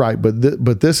of. Right,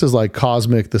 but this is like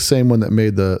Cosmic, the same one that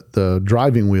made the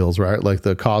driving wheels, right? Like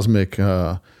the Cosmic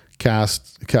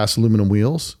cast aluminum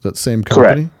wheels. That same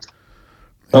company.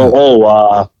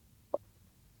 Correct.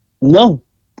 No,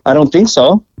 I don't think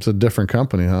so. It's a different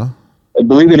company, huh? I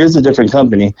believe it is a different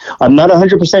company. I'm not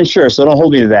 100% sure, so don't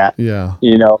hold me to that. Yeah.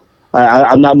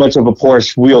 I'm not much of a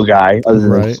Porsche wheel guy, other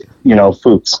than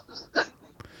Fuchs.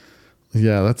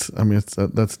 Yeah,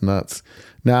 that's nuts.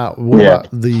 Now, what about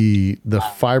the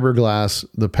fiberglass,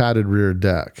 the padded rear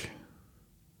deck?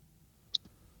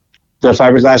 The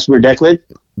fiberglass rear deck lid?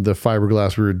 The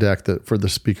fiberglass rear deck that for the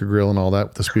speaker grill and all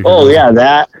that. The speaker. Oh yeah,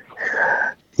 that.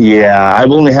 Yeah,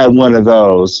 I've only had one of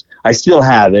those. I still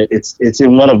have it. It's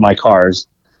in one of my cars.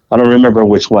 I don't remember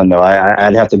which one though.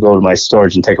 I'd have to go to my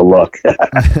storage and take a look.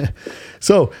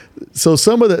 So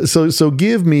some of so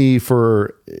give me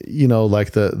for,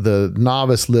 like the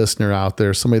novice listener out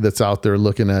there, somebody that's out there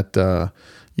looking at, the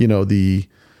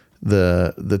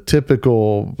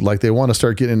typical, like they want to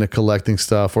start getting into collecting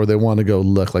stuff, or they want to go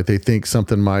look, like they think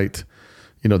something might,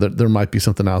 that there might be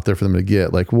something out there for them to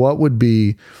get. Like what would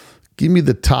be, give me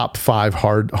the top 5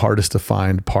 hardest to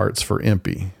find parts for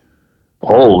Impy.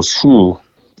 Oh, shoot.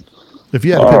 If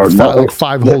you had to pick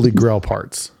 5 holy grail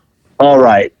parts. All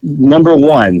right. Number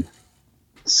 1,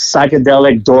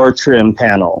 psychedelic door trim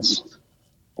panels.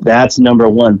 That's number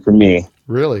 1 for me.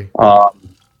 Really? I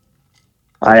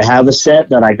have a set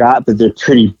that I got, but they're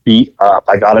pretty beat up.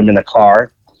 I got them in a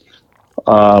car.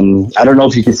 I don't know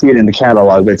if you can see it in the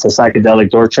catalog, but it's a psychedelic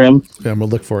door trim. Yeah, I'm going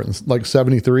to look for it. It's like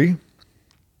 73?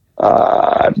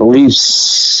 I believe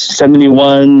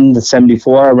 71 to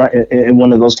 74 in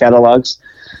one of those catalogs.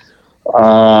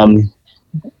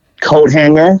 Coat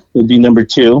hanger would be number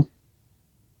 2.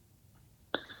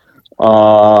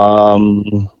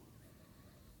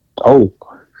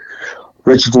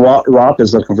 Richard Roth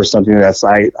is looking for something that's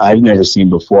I've never seen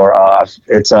before.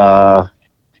 It's a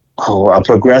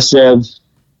progressive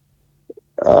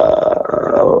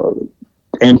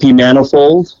MP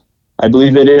manifold, I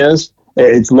believe it is.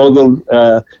 It's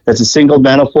logo. It's a single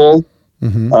manifold.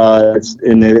 Mm-hmm.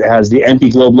 And it has the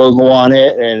MP Globe logo on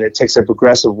it, and it takes a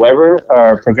progressive Weber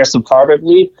or progressive carb, I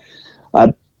believe.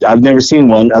 I've never seen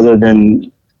one other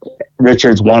than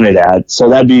Richard's wanted ad, so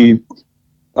that'd be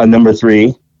a number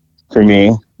 3 for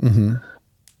me. Mm-hmm.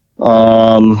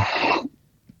 Let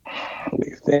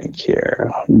me think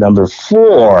here. Number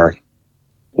 4.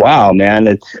 Wow, man,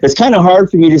 it's kind of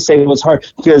hard for me to say what's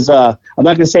hard because I'm not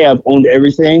going to say I've owned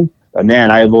everything. But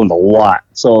man, I've owned a lot.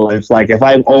 So if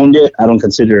I've owned it, I don't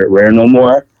consider it rare no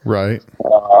more. Right.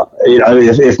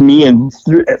 If me and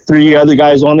 3 other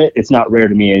guys own it, it's not rare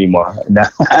to me anymore.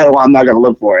 I'm not going to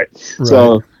look for it. Right.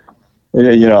 So,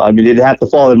 it'd have to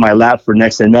fall in my lap for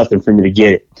next to nothing for me to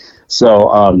get it. So,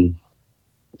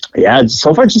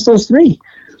 so far just those 3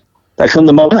 that come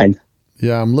to mind.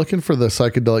 Yeah, I'm looking for the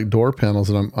psychedelic door panels,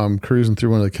 and I'm cruising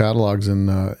through one of the catalogs in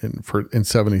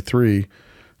 73.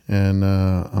 And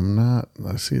I'm not.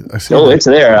 I see. Oh, it's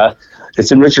there.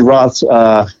 It's in Richard Roth's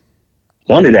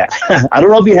wanted ad. I don't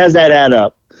know if he has that ad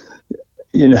up.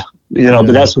 But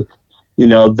that's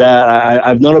that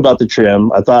I've known about the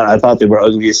trim. I thought they were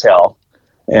ugly as hell,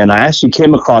 and I actually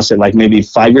came across it like maybe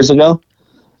 5 years ago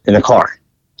in a car.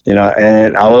 And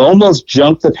I almost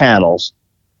jumped the panels,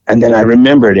 and then I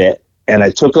remembered it, and I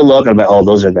took a look. And I'm like, oh,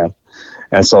 those are them,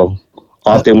 and so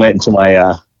off they went into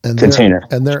my. Container.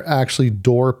 They're actually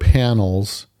door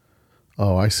panels.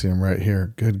 Oh, I see them right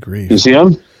here. Good grief. You see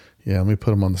them? Yeah, let me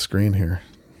put them on the screen here.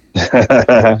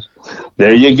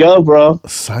 There you go, bro.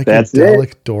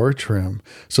 Psychedelic door trim.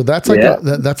 So that's like Yeah.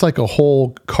 that's like a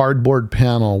whole cardboard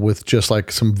panel with just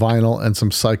like some vinyl and some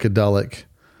psychedelic.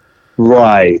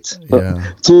 Right.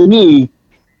 Yeah. To me,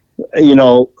 you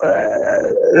know,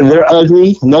 they're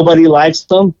ugly. Nobody likes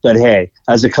them. But hey,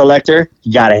 as a collector,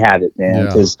 you got to have it, man. Yeah.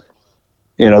 Because,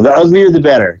 you know, the uglier, the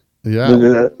better. Yeah.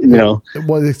 You know,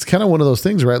 Well, it's kind of one of those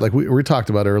things, right? Like we talked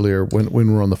about earlier when we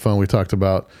were on the phone, we talked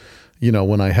about, you know,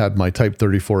 when I had my Type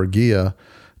 34 Ghia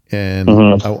and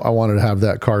I wanted to have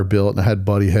that car built, and I had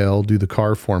Buddy Hale do the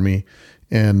car for me.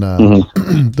 And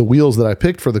the wheels that I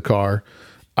picked for the car,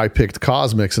 I picked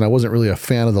Cosmics, and I wasn't really a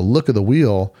fan of the look of the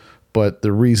wheel, but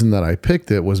the reason that I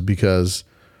picked it was because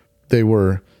they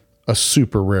were a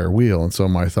super rare wheel. And so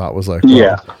my thought was like, well,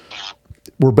 yeah.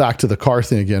 we're back to the car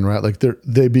thing again, right? Like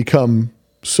they become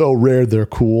so rare, they're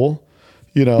cool,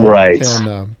 you know? Right.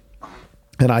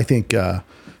 And I think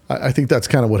that's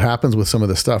kind of what happens with some of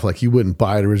the stuff. Like you wouldn't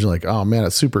buy it originally, like, oh man,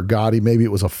 it's super gaudy. Maybe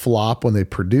it was a flop when they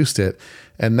produced it,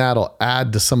 and that'll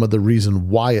add to some of the reason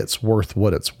why it's worth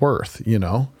what it's worth, you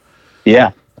know?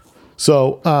 Yeah.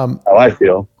 So, How I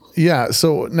feel. yeah.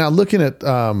 So now looking at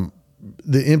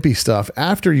the Impy stuff,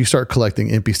 after you start collecting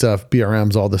Impy stuff,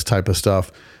 BRMs, all this type of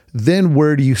stuff, then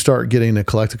where do you start getting to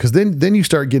collect it? Because then you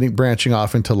start getting branching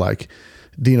off into like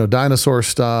Dino Dinosaur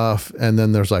stuff, and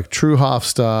then there's like Truhoff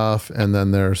stuff, and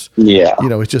then there's you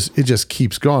know, it just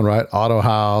keeps going, right? Auto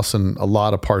House and a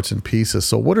lot of parts and pieces.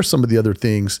 So what are some of the other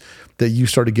things that you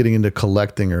started getting into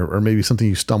collecting, or maybe something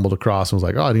you stumbled across and was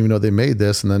like, oh, I didn't even know they made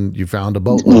this, and then you found a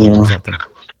boatload or something?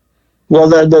 Well,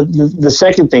 the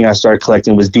second thing I started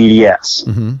collecting was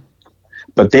DDS,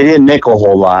 but they didn't make a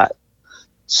whole lot,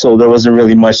 so there wasn't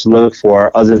really much to look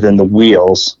for other than the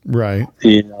wheels. Right.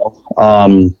 You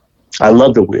know, I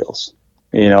love the wheels.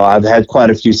 You know, I've had quite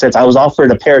a few sets. I was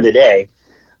offered a pair today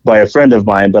by a friend of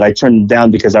mine, but I turned them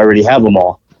down because I already have them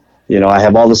all. You know, I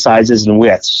have all the sizes and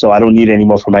widths, so I don't need any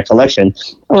more for my collection,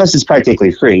 unless it's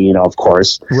practically free, you know, of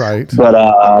course. Right.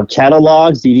 But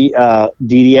catalogs,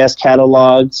 DDS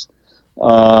catalogs.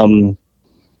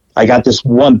 I got this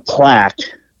one plaque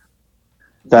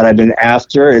that I've been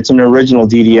after. It's an original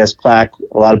DDS plaque.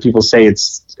 A lot of people say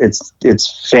it's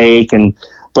fake,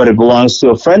 but it belongs to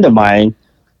a friend of mine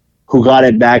who got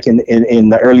it back in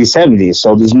the early 70s.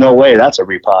 So there's no way that's a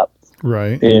repop.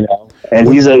 Right. You know,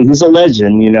 and he's a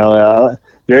legend, you know,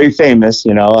 very famous,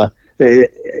 you know,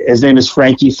 his name is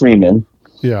Frankie Freeman.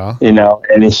 Yeah. You know,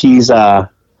 and he's, I've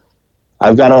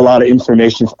got a lot of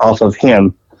information off of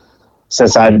him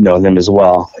since I've known him as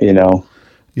well, you know.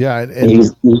 Yeah.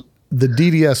 And the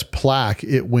DDS plaque,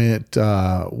 it went,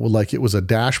 like it was a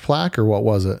dash plaque, or what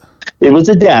was it? It was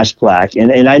a dash plaque,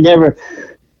 and I never.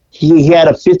 He had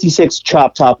a 56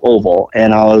 chop top oval,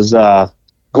 and I was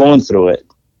going through it,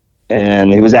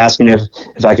 and he was asking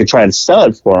if I could try to sell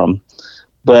it for him,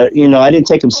 but you know, I didn't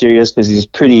take him serious because he's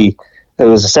pretty. It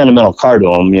was a sentimental car to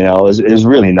him, you know. It was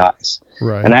really nice,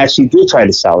 Right. and I actually did try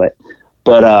to sell it,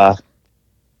 but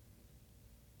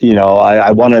you know,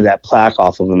 I wanted that plaque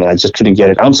off of him, and I just couldn't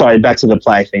get it. I'm sorry, back to the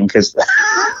plaque thing, because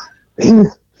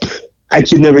I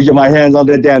could never get my hands on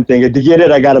that damn thing. And to get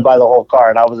it, I got to buy the whole car,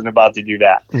 and I wasn't about to do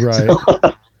that.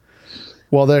 Right.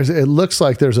 Well, it looks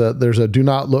like there's a do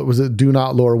not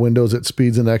lower windows at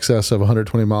speeds in excess of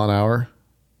 120 mile an hour.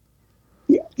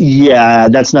 Yeah,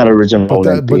 that's not original.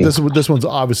 But this one's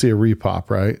obviously a repop,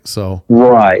 right? So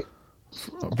right.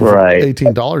 for Right.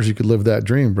 $18, you could live that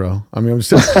dream, bro. I mean, I'm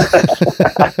just.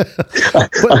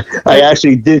 I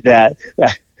actually did that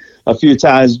a few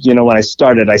times. You know, when I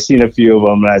started, I seen a few of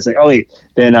them, and I was like, "Oh wait."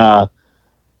 Then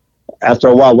after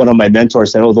a while, one of my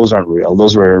mentors said, "Oh, those aren't real.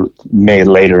 Those were made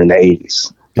later in the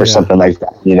 '80s or something like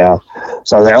that." You know,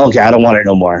 so I was like, "Okay, I don't want it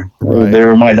no more. Right.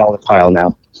 They're in my dollar pile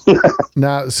now."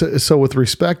 Now, so with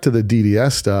respect to the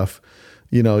DDS stuff,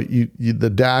 you know, the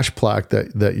dash plaque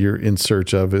that you're in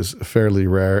search of is fairly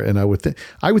rare, and I would think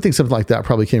something like that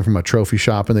probably came from a trophy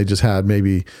shop, and they just had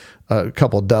maybe a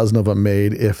couple dozen of them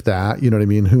made, if that. You know what I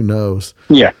mean? Who knows?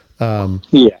 Yeah.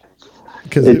 Yeah.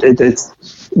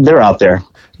 Because they're out there.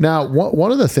 Now,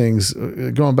 one of the things,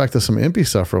 going back to some Impy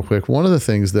stuff real quick, one of the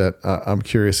things that I'm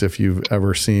curious if you've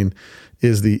ever seen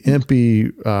is the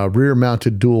Impy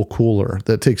rear-mounted dual cooler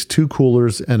that takes two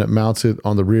coolers and it mounts it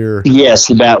on the rear. Yes,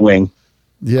 the Batwing.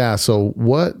 Yeah. So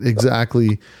what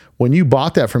exactly, when you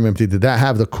bought that from Impy, did that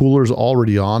have the coolers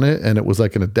already on it, and it was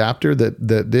like an adapter that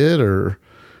did, or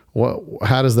what?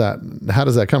 How does that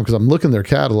come? Because I'm looking their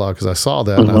catalog, because I saw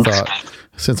that and I thought,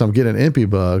 since I'm getting an Impy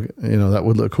bug, you know, that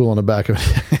would look cool on the back of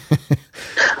it.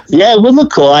 Yeah, it would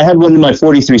look cool. I had one in my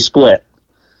 43 split.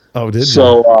 Oh, did you?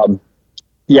 So,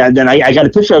 Yeah, then I got a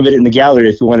picture of it in the gallery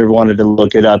if you ever wanted to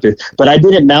look it up. But I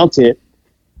didn't mount it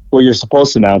where you're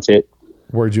supposed to mount it.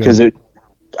 Where'd you? Because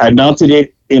I mounted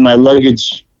it in my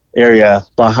luggage area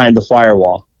behind the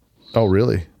firewall. Oh,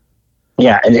 really?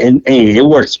 Yeah, and hey, it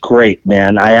works great,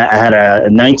 man. I had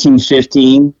a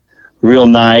 1915, real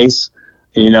nice,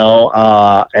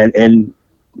 and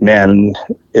man,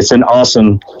 it's an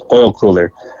awesome oil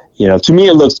cooler. To me,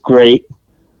 it looks great.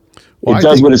 Well, it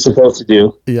does what it's supposed to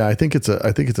do. Yeah, I think it's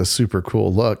a super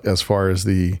cool look as far as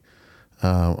the.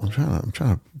 I'm trying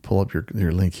to pull up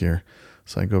your link here,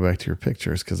 so I can go back to your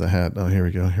pictures because I had. Oh, here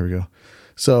we go.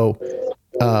 So,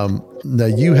 now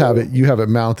you have it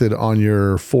mounted on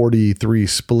your 43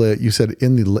 split. You said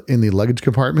in the luggage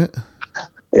compartment.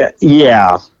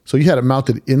 Yeah. So you had it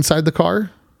mounted inside the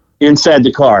car. Inside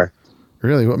the car.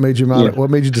 Really? What made you mount it? What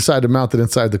made you decide to mount it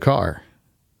inside the car?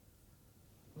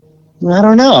 I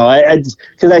don't know.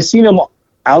 Because I seen them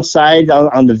outside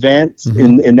on the vents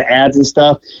in the ads and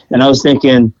stuff, and I was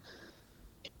thinking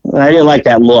I didn't like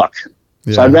that look,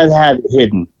 so I'd rather have it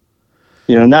hidden.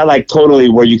 Not like totally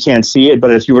where you can't see it,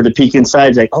 but if you were to peek inside,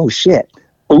 it's like, oh shit,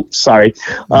 oops, sorry.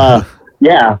 Yeah.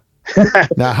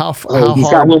 Now, how he's hard?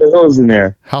 Got one of those in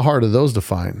there. How hard are those to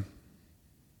find?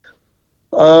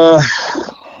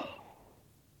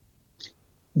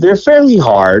 They're fairly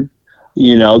hard.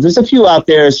 There's a few out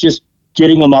there. It's just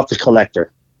getting them off the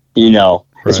collector.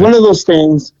 It's one of those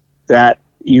things that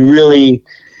you really,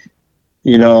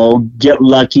 get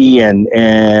lucky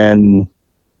and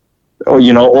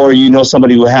or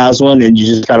somebody who has one and you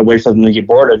just got to wait for them to get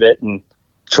bored of it and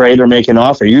trade or make an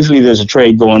offer. Usually there's a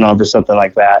trade going on for something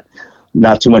like that.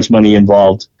 Not too much money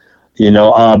involved. The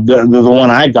one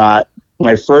I got,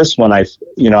 my first one I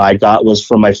got was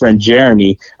from my friend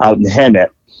Jeremy out in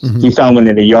Hemet. Mm-hmm. He found one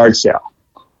at a yard sale.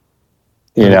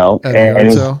 At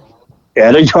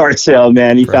a yard sale,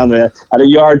 man. He found it at a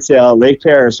yard sale, Lake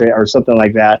Paris or something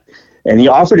like that. And he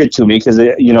offered it to me because,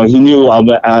 he knew I'm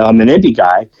an MP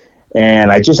guy.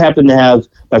 And I just happened to have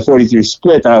my 43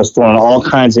 split that I was throwing all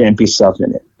kinds of MP stuff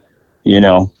in it,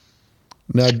 Now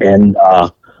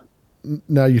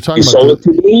you're talking about... He sold it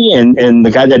to me, and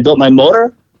the guy that built my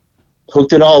motor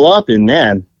hooked it all up, and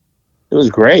man, it was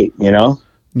great, Now,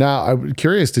 I'm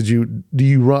curious, do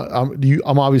you run,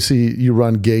 obviously you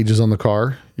run gauges on the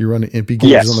car. You run MP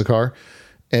gauges on the car.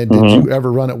 And did you ever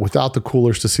run it without the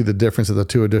coolers to see the difference of the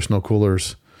two additional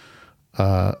coolers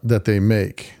that they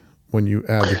make when you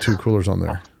add the two coolers on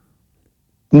there?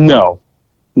 No,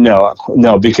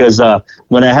 because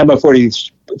when I had my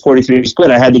 43 split,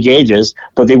 I had the gauges,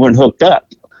 but they weren't hooked up.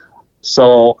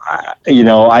 So,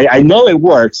 I know it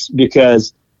works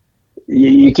because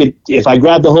you could, if I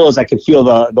grab the hose, I could feel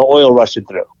the oil rushing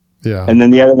through. Yeah. And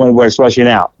then the other one where it's rushing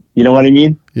out. You know what I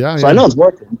mean? Yeah. So I know it's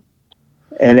working.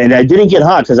 And I didn't get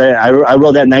hot because I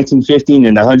rode that 1915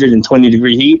 in 120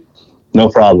 degree heat. No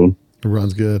problem. It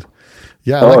runs good.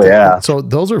 Yeah. Yeah. So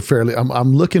those are fairly,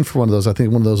 I'm looking for one of those. I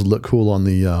think one of those would look cool on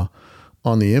the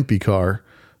MP car.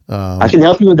 I can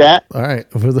help you with that. All right.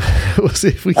 We'll see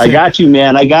if we can. I got you,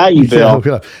 man. I got you,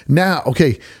 Bill. Now,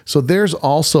 okay. So there's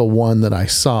also one that I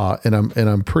saw, and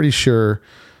I'm pretty sure,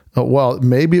 well,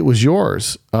 maybe it was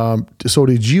yours. So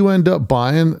did you end up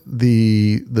buying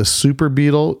the Super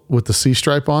Beetle with the C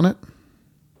stripe on it?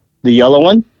 The yellow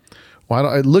one?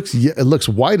 Well, it looks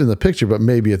white in the picture, but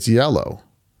maybe it's yellow.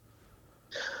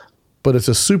 But it's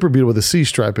a Super Beetle with a C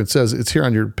stripe. It says it's here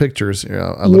on your pictures.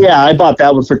 I bought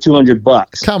that one for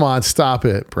 $200. Come on, stop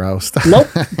it, bro. Stop. Nope.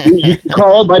 You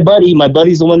call my buddy. My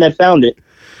buddy's the one that found it.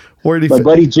 Where did my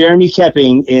buddy Jeremy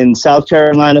Kepping in South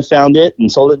Carolina found it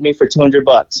and sold it to me for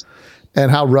 $200.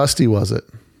 And how rusty was it?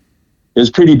 It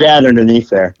was pretty bad underneath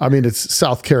there. I mean, it's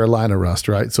South Carolina rust,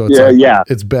 right? So it's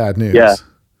it's bad news. Yeah.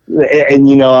 And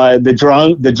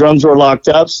the drums were locked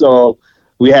up, so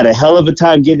we had a hell of a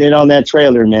time getting it on that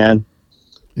trailer, man.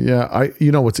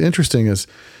 Yeah, what's interesting is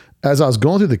as I was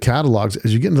going through the catalogs,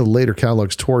 as you get into the later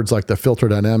catalogs towards like the Filter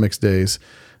Dynamics days,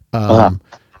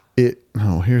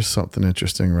 here's something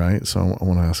interesting, right? So I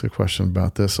want to ask a question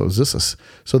about this. So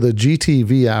so the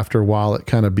GTV after a while it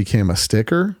kind of became a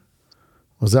sticker?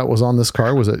 Was on this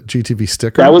car? Was it GTV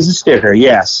sticker? That was a sticker,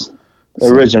 yes.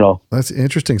 Original. So that's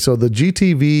interesting. So the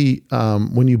GTV,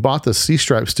 when you bought the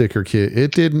C-stripe sticker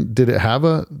kit, did it have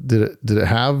a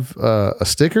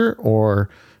sticker, or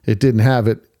it didn't have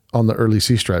it on the early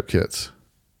C-stripe kits?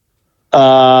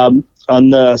 On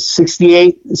the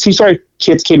 68 C-stripe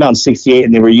kits came out in 68,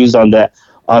 and they were used on the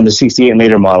 68 and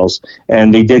later models,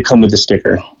 and they did come with the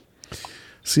sticker.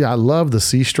 See, I love the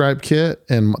C-stripe kit,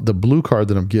 and the blue card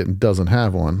that I'm getting doesn't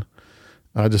have one.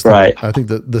 I think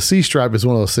the C stripe is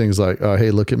one of those things like,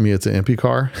 hey, look at me, it's an MP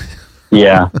car.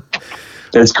 Yeah.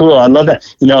 That's cool. I love that.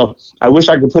 I wish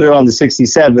I could put it on the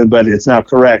 67, but it's not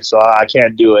correct, so I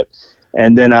can't do it.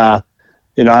 And then,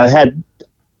 I had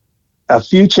a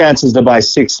few chances to buy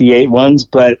 68 ones,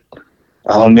 but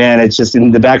oh man, it's just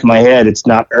in the back of my head. It's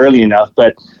not early enough,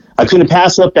 but I couldn't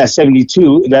pass up that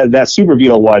 72, that Super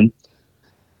Beetle one.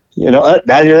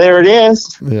 There it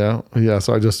is. Yeah.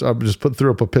 So I just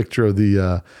threw up a picture of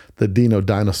the Dino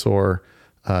Dinosaur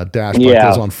dash bike that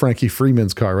was on Frankie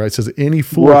Freeman's car, right? It says any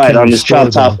fool right can on this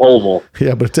chop top oval.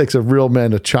 Yeah, but it takes a real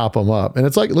man to chop them up, and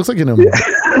it looks like it looks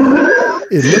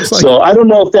like. So I don't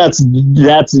know if that's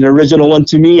an original one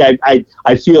to me.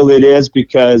 I feel it is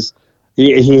because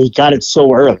he got it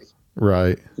so early,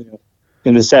 right?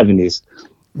 In the 70s.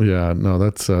 Yeah, no,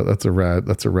 that's a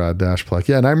rad dash plaque.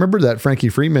 Yeah, and I remember that Frankie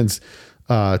Freeman's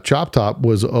chop top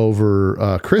was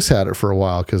over. Chris had it for a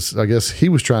while because I guess he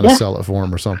was trying to sell it for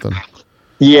him or something.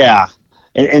 Yeah,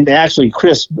 and actually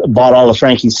Chris bought all of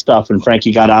Frankie's stuff, and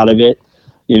Frankie got out of it.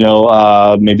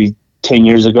 Maybe 10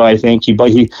 years ago, I think he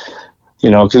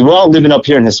because we're all living up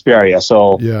here in Hesperia,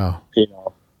 so yeah,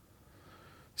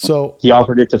 So he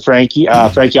offered it to Frankie.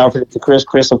 Frankie offered it to Chris.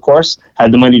 Chris, of course,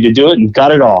 had the money to do it and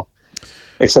got it all,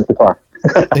 except the car.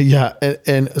 Yeah,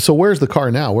 and so where's the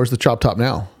car now? Where's the chop top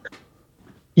now?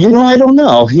 I don't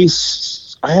know.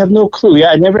 I have no clue. Yeah,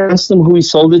 I never asked him who he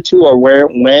sold it to or where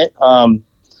it went.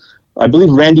 I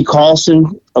believe Randy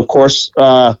Carlson, of course,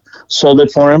 sold it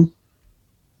for him.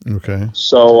 Okay.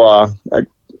 So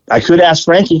I could ask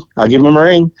Frankie. I'll give him a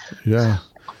ring. Yeah.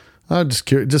 I'm just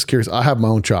curious. I have my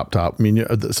own chop top. I mean,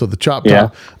 so the chop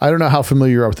top, I don't know how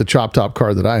familiar you are with the chop top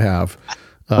car that I have,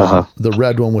 the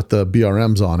red one with the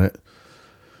BRMs on it.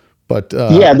 But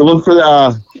yeah, the one for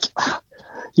the,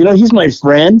 he's my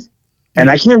friend, and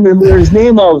I can't remember his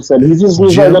name all of a sudden. He just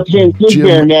lives right up here in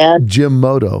Fishburne, man. Jim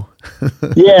Moto.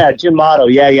 Yeah, Jim Moto.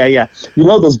 Yeah.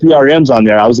 Those BRMs on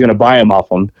there. I was going to buy them off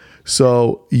him.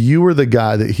 So you were the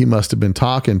guy that he must have been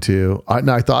talking to.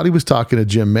 I thought he was talking to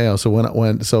Jim Mayo.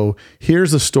 So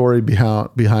here's the story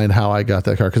behind how I got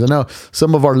that car. Because I know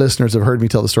some of our listeners have heard me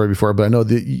tell the story before, but I know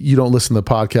that you don't listen to the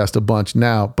podcast a bunch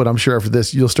now. But I'm sure after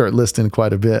this you'll start listening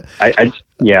quite a bit.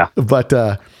 Yeah.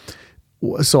 But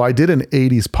so I did an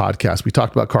 80s podcast. We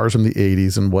talked about cars from the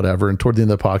 80s and whatever. And toward the end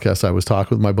of the podcast, I was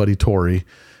talking with my buddy Tori,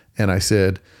 and I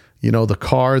said, the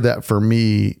car that for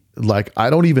me, like, I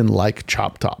don't even like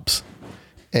chop tops.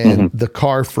 And the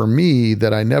car for me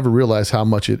that I never realized how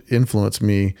much it influenced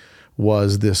me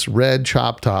was this red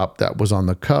chop top that was on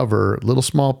the cover, little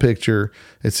small picture.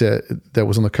 It said that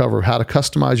was on the cover of How to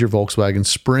Customize Your Volkswagen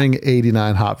Spring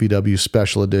 89 Hot VW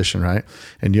Special Edition, right?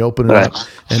 And you open it up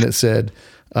and it said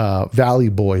Valley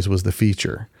Boys was the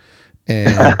feature.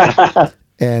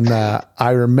 And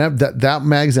I remember that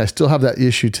magazine, I still have that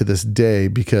issue to this day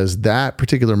because that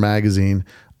particular magazine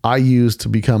I used to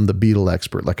become the Beetle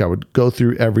expert. Like I would go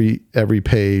through every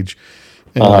page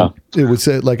and it would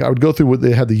say, like, I would go through what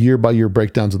they had the year by year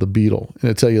breakdowns of the Beetle, and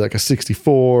it'd tell you like a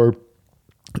 64,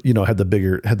 had the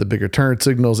bigger turn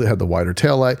signals. It had the wider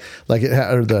tail light, like it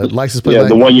had, or the license plate. Yeah,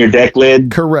 the 1 year deck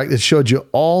lid. Correct. It showed you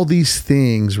all these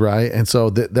things, right? And so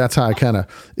that's how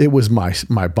it was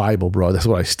my Bible, bro. That's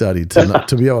what I studied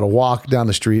to be able to walk down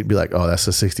the street and be like, oh, that's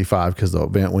a 65 because the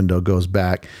vent window goes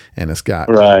back and it's got,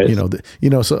 right.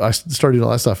 So I started doing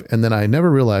all that stuff. And then I never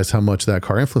realized how much that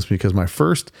car influenced me because my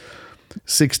first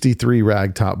 63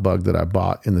 ragtop bug that I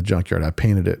bought in the junkyard, I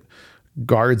painted it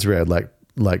guards red, like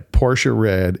Porsche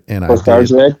red, and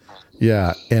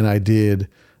I did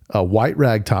a white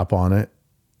rag top on it,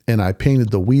 and I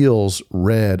painted the wheels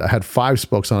red. I had 5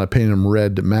 spokes on it, I painted them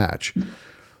red to match.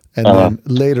 And then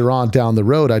later on down the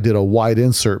road, I did a white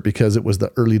insert because it was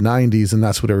the early 90s, and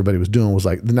that's what everybody was doing. Was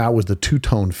like, now was the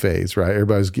two-tone phase, right?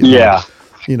 Everybody's getting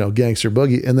gangster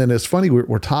boogie. And then it's funny,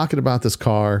 we're talking about this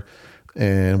car,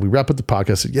 and we wrap up the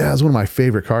podcast. Said, yeah, it's one of my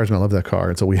favorite cars, and I love that car.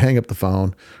 And so we hang up the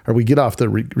phone, or we get off the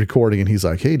recording, and he's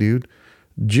like, hey, dude,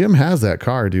 Jim has that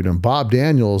car, dude. And Bob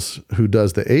Daniels, who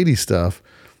does the 80s stuff,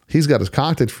 he's got his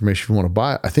contact information if you want to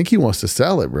buy it. I think he wants to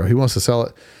sell it, bro. He wants to sell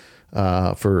it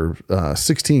for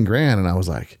 $16,000. And I was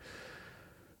like,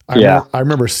 I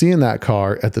remember seeing that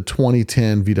car at the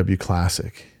 2010 VW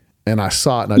Classic. And I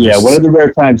saw it. And one of the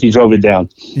rare times he drove it down.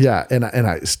 Yeah. And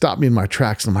I stopped me in my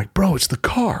tracks and I'm like, bro, it's the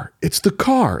car. It's the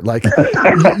car. Like,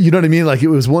 you know what I mean? Like, it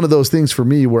was one of those things for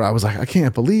me where I was like, I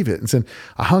can't believe it. And so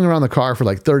I hung around the car for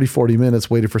like 30, 40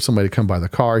 minutes, waited for somebody to come by the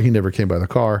car. He never came by the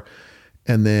car.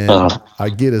 And then I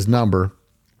get his number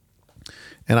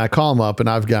and I call him up, and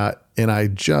I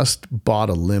just bought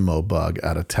a limo bug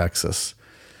out of Texas.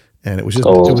 And it was it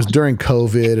was during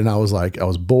COVID, and I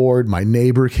was bored. My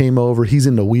neighbor came over. He's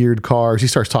into weird cars. He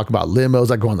starts talking about limos.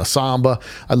 I go on the Samba.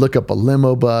 I look up a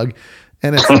limo bug,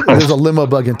 And there's a limo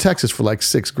bug in Texas for like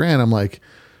 $6,000. I'm like,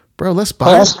 bro, let's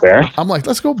buy that's fair. I'm like,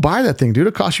 let's go buy that thing, dude.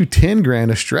 It costs you $10,000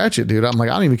 to stretch it, dude. I'm like,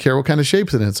 I don't even care what kind of shape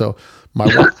it's in. So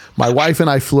my wife and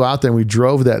I flew out there and we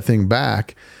drove that thing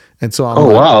back. And so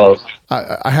I'm wow.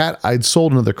 I'd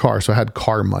sold another car. So I had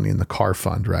car money in the car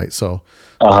fund. Right. So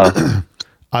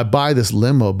I buy this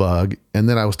limo bug, and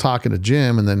then I was talking to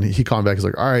Jim, and then he called me back. He's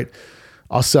like, all right,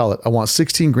 I'll sell it. I want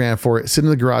 $16,000 for it. Sitting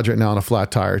in the garage right now on a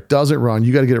flat tire. It doesn't run.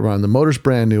 You got to get it running. The motor's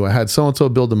brand new. I had so-and-so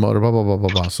build the motor, blah, blah, blah, blah,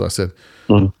 blah. So I said,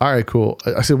 all right, cool.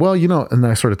 I said, well, and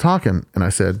then I started talking, and I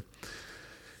said,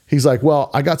 he's like, well,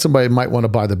 I got somebody that might want to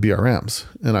buy the BRMs.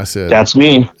 And I said, that's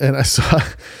me. And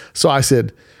so I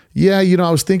said, yeah,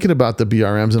 I was thinking about the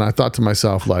BRMs, and I thought to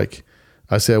myself, like,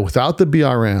 I said, without the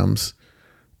BRMs,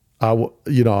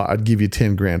 I'd give you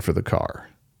 $10,000 for the car.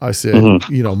 I said,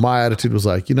 my attitude was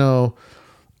like,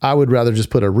 I would rather just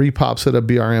put a repop set of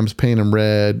BRMs, paint them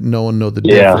red, no one know the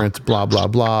difference, blah, blah,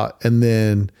 blah. And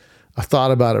then I thought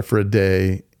about it for a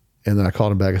day, and then I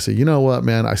called him back. I said, you know what,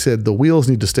 man? I said, the wheels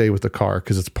need to stay with the car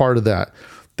because it's part of that.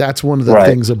 That's one of the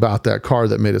things about that car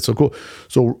that made it so cool.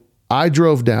 So I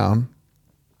drove down,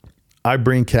 I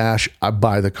bring cash, I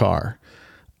buy the car.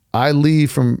 I leave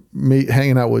from me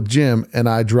hanging out with Jim, and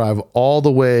I drive all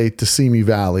the way to Simi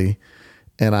Valley,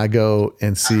 and I go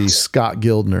and see Scott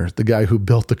Gildner, the guy who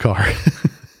built the car.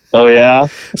 Oh yeah.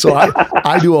 So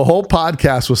I do a whole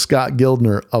podcast with Scott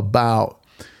Gildner about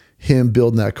him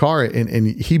building that car, and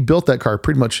he built that car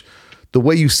pretty much the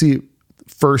way you see it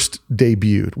first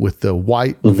debuted, with the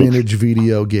white vintage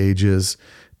VDO gauges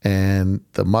and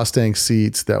the Mustang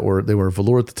seats they were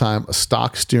velour at the time, a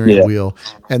stock steering wheel.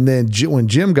 And then when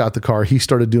Jim got the car, he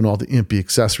started doing all the impy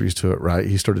accessories to it, right?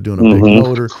 He started doing a big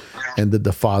motor and did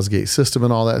the Fosgate system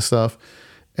and all that stuff.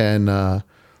 And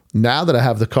now that I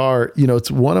have the car, it's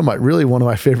one of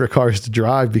my favorite cars to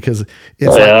drive because it's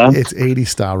it's 80s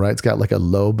style, right? It's got like a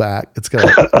low back. It's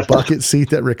got a bucket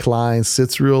seat that reclines,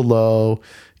 sits real low.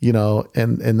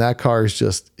 And that car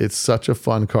is it's such a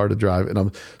fun car to drive. And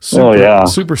I'm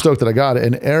super stoked that I got it.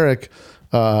 And Eric,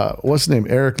 what's his name?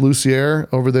 Eric Lucier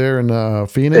over there in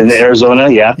Phoenix. In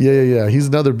Arizona, yeah. Yeah. He's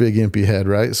another big impy head,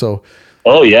 right? So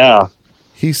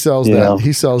he sells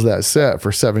that set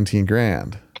for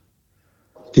 $17,000.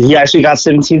 He actually got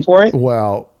 17 for it?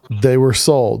 Well, they were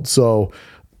sold. So,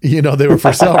 they were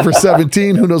for sale for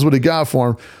 17. Who knows what he got for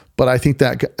them? But I think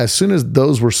that as soon as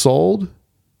those were sold,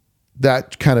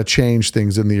 that kind of changed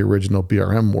things in the original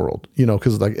BRM world,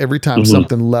 because like every time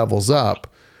something levels up,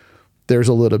 there's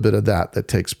a little bit of that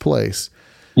takes place.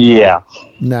 Yeah.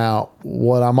 Now,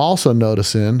 what I'm also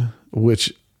noticing,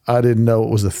 which I didn't know it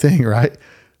was a thing, right?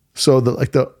 So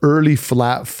the early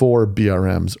flat 4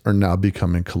 BRMs are now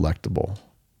becoming collectible.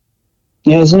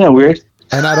 Yeah, isn't that weird?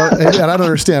 And I don't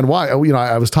understand why. I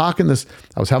was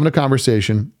having a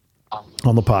conversation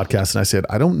on the podcast, and I said,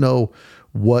 I don't know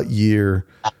what year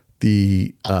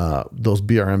those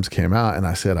BRMs came out. And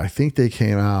I said, I think they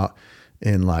came out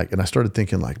in and I started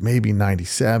thinking maybe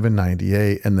 97,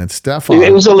 98. And then Stefan.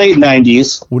 It was the late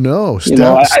 90s. Well, no,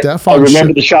 Stefan. I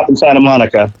remember the shop in Santa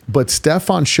Monica. But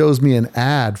Stefan shows me an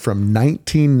ad from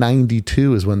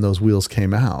 1992 is when those wheels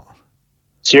came out.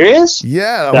 Serious?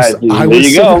 Yeah. I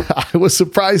was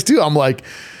surprised too. I'm like,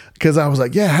 because I was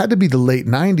like, yeah, it had to be the late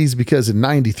 90s because in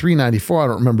 93, 94, I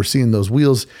don't remember seeing those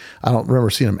wheels. I don't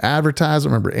remember seeing them advertised. I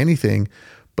don't remember anything,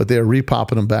 but they were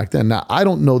repopping them back then. Now, I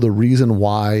don't know the reason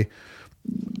why.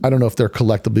 I don't know if they're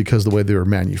collectible because of the way they were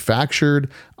manufactured.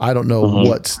 I don't know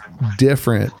what's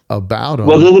different about them.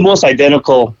 Well, they're the most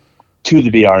identical to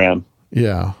the BRM.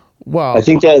 Yeah. Well, I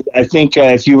think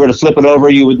if you were to flip it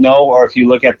over, you would know, or if you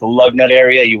look at the lug nut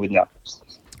area, you would know.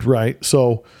 Right.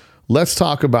 So let's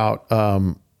talk about,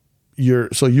 you're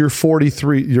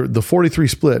 43, the 43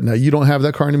 split. Now you don't have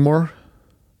that car anymore?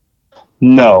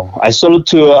 No, I sold it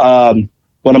to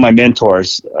one of my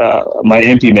mentors, my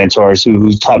MP mentors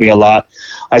who taught me a lot.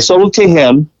 I sold it to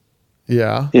him.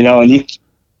 Yeah.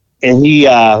 And he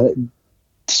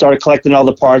started collecting all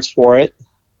the parts for it.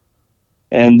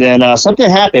 And then something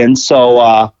happened.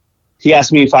 So he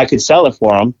asked me if I could sell it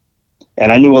for him.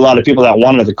 And I knew a lot of people that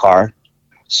wanted the car.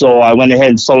 So I went ahead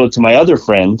and sold it to my other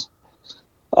friend,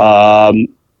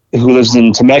 who lives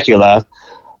in Temecula,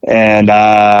 and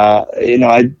I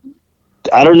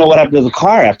don't know what happened to the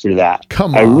car after that.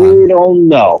 Come on. I really don't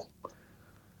know.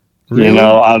 Really?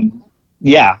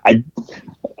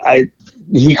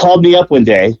 He called me up one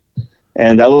day,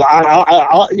 and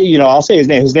I'll say his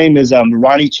name. His name is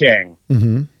Ronnie Chang.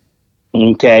 Mm-hmm.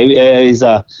 Okay, he's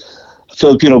a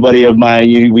Filipino buddy of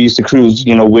mine. We used to cruise,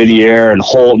 Whittier and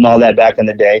Holt and all that back in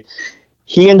the day.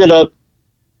 He ended up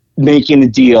making a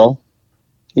deal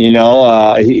He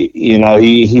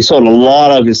sold a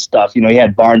lot of his stuff. He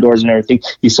had barn doors and everything.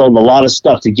 He sold a lot of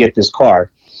stuff to get this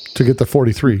car. To get the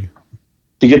 43.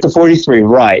 To get the 43,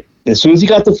 right. As soon as he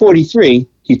got the 43,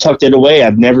 he tucked it away.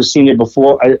 I've never seen it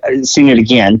before. I've seen it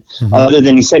again, other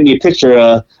than he sent me a picture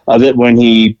of it when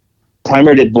he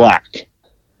primered it black,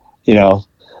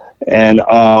 And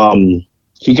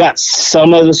he got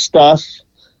some of the stuff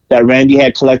that Randy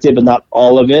had collected, but not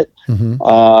all of it.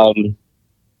 Mm-hmm.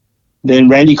 Then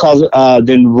Ronnie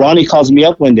calls me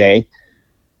up one day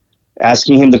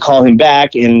asking him to call him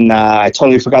back. And I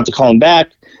totally forgot to call him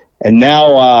back. And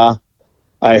now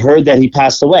I heard that he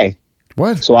passed away.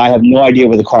 What? So I have no idea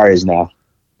where the car is now.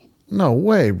 No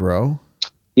way, bro.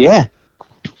 Yeah.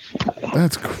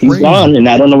 That's crazy. He's gone, and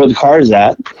I don't know where the car is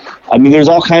at. I mean, there's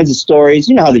all kinds of stories.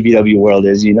 You know how the VW world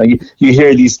is. You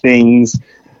hear these things,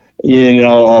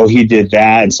 oh, he did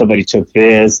that, and somebody took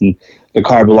this, and the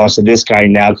car belongs to this guy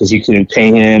now because he couldn't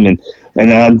pay him. And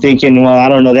I'm thinking, well, I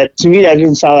don't know. That to me, that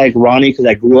didn't sound like Ronnie because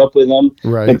I grew up with him.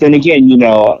 Right. But then again,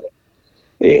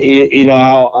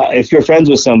 if you're friends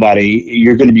with somebody,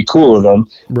 you're going to be cool with them.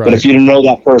 Right. But if you don't know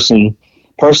that person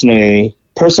personally,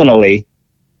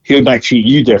 he might treat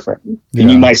you different,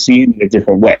 and you might see it in a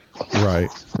different way. Right.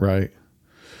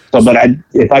 So, but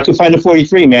if I could find a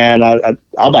 43, man,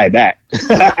 I'll buy it back.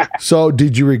 So,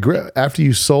 did you regret after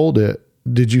you sold it?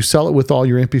 Did you sell it with all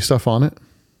your empty stuff on it?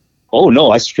 Oh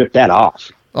no, I stripped that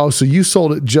off. Oh, so you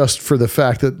sold it just for the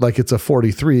fact that like it's a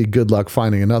 43. Good luck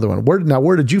finding another one. Where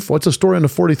did you? What's the story on the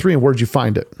 43, and where did you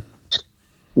find it?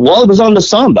 Well, it was on the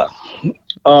Samba.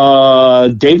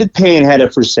 David Payne had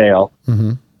it for sale.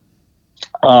 Mm-hmm.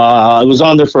 It was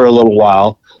on there for a little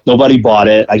while. Nobody bought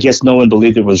it. I guess no one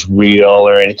believed it was real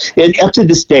or anything. And up to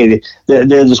this day,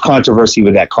 there's controversy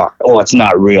with that car. Oh, it's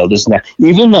not real. This and that.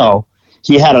 Even though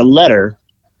he had a letter,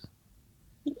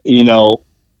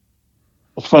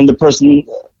 from the person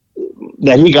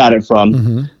that he got it from,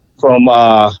 mm-hmm.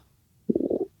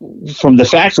 from the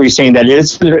factory, saying that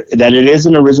it is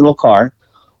an original car.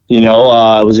 It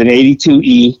was an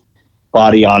 82E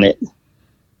body on it,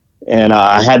 and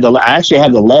I actually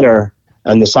have the letter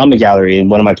in the Samba gallery in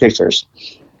one of my pictures,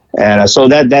 and so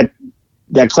that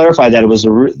clarified that it was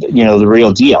the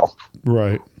real deal,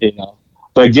 right?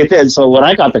 But get that. So when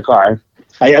I got the car,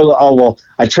 I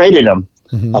traded him.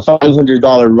 Mm-hmm. A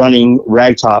 $500 running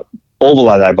ragtop oval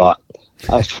that I bought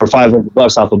for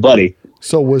 $500 off a buddy.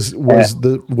 So was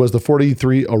the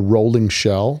 43 a rolling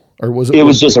shell, or was it? It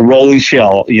was just a rolling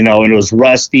shell, and it was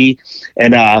rusty.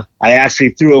 And I actually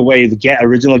threw away the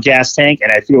original gas tank,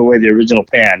 and I threw away the original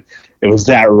pan. It was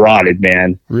that rotted,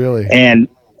 man. Really? And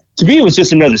to me, it was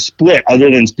just another split.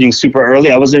 Other than being super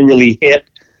early, I wasn't really hip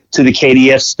to the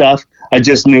KDF stuff. I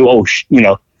just knew,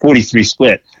 43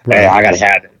 split. Right. Hey, I gotta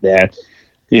have it, man.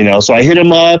 So I hit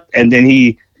him up, and then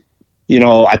he,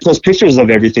 I post pictures of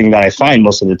everything that I find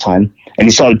most of the time. And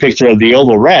he saw the picture of the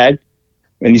oval rag,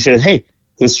 and he said, "Hey,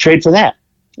 let's trade for that."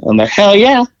 I'm like, "Hell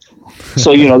yeah!"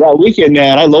 So that weekend,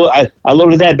 man, I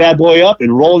loaded that bad boy up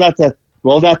and rolled out the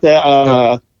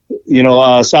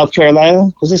South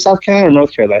Carolina. Was it South Carolina or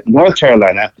North Carolina? North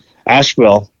Carolina,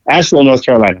 Asheville, North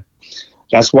Carolina.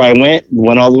 That's where I went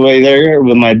all the way there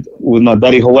with my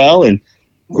buddy Joel, and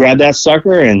grabbed that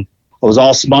sucker, and I was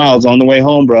all smiles on the way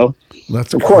home, bro.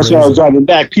 That's of course, when I was driving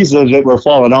back, pieces of it were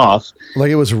falling off. Like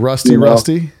it was rusty. It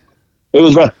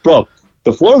was rough, bro.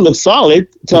 The floor looked solid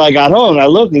until I got home, and I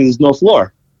looked, and there's no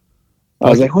floor. I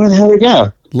was like, where the hell did it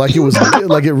go? Like it was,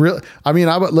 like it really. I mean,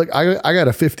 I got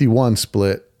a 51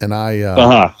 split, and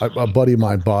a buddy of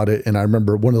mine bought it, and I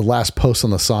remember one of the last posts on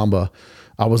the Samba.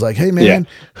 I was like, hey man,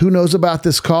 who knows about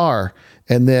this car?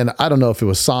 And then I don't know if it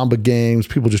was Samba games,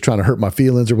 people just trying to hurt my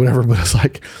feelings or whatever, but it's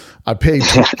like I paid.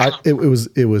 It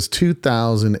was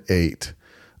 2008.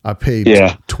 I paid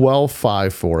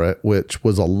 $12,500 for it, which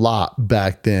was a lot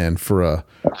back then for a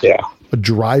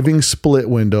driving split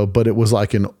window. But it was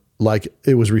like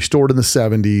it was restored in the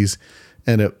 70s,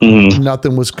 and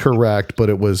nothing was correct, but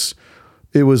it was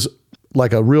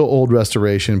like a real old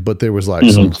restoration. But there was like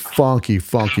some funky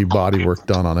bodywork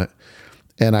done on it,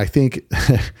 and I think.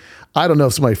 I don't know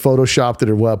if somebody photoshopped it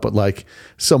or what, but like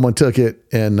someone took it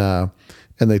and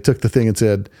they took the thing and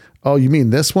said, "Oh, you mean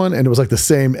this one?" And it was like the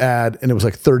same ad, and it was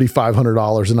like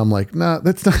 $3,500. And I'm like, "Nah,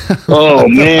 that's not." Oh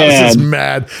man, I was just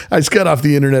mad. I just got off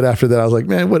the internet after that. I was like,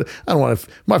 "Man, what? I don't want to.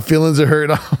 My feelings are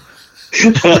hurt."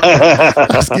 I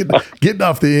was getting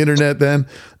off the internet then,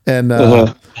 And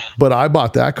but I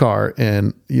bought that car,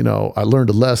 and I learned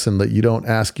a lesson that you don't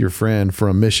ask your friend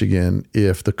from Michigan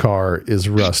if the car is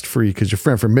rust free, because your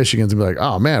friend from Michigan's gonna be like,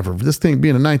 oh man, for this thing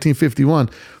being a 1951,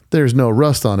 there's no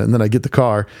rust on it. And then I get the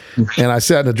car, and I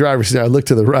sat in the driver's seat. I looked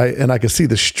to the right, and I could see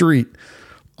the street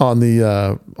on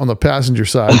the passenger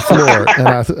side floor,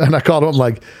 and I called him. I'm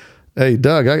like, hey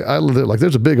Doug, I like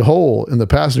there's a big hole in the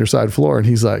passenger side floor, and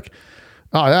he's like,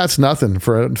 oh, that's nothing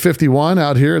for a 51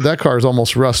 out here. That car is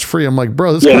almost rust free. I'm like,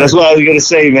 bro, that's what I was gonna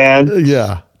say, man.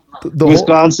 Yeah,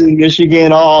 Wisconsin,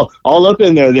 Michigan, all up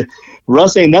in there. The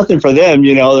rust ain't nothing for them.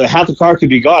 Half the car could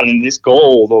be gone, and it's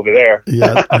gold over there.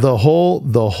 Yeah, the whole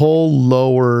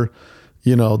lower,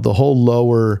 the whole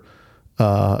lower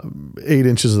 8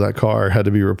 inches of that car had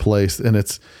to be replaced, and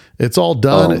it's all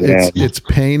done. It's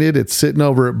painted. It's sitting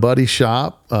over at Buddy's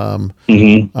shop. I'm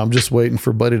just waiting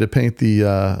for Buddy to paint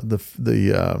the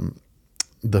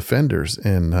fenders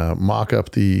and mock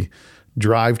up the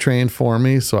drivetrain for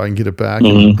me, so I can get it back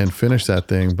and finish that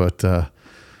thing. But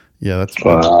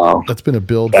that's been a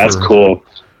build. That's cool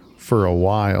for a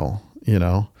while.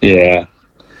 Yeah.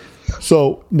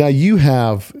 So now you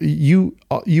have an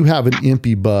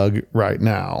Impy Bug right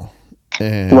now.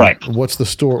 And what's the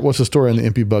story on the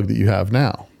Impy Bug that you have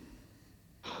now?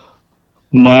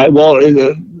 I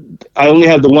only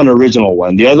have the one original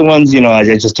one. The other ones, I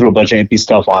just threw a bunch of Impy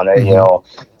stuff on it,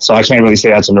 so I can't really say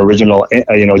that's an original,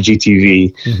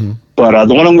 GTV. Mm-hmm. But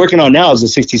the one I'm working on now is a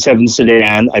 67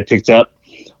 sedan I picked up.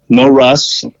 No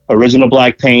rust, original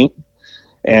black paint.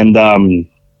 And I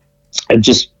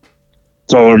just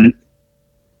thrown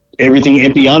everything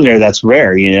Impy on there that's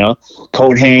rare,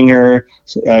 coat hanger.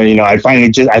 I finally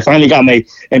got my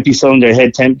Impy cylinder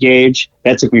head temp gauge.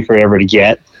 That took me forever to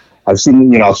get. I've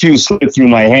seen, a few slip through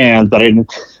my hands, but I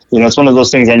didn't, it's one of those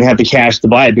things I didn't have the cash to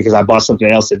buy it because I bought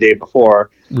something else the day before.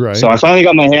 Right. So I finally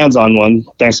got my hands on one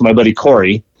thanks to my buddy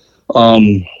Corey.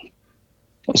 I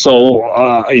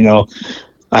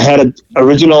had an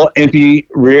original Impy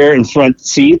rear and front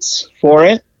seats for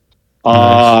it.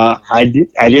 Nice. I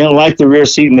didn't like the rear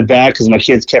seat in the back because my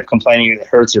kids kept complaining it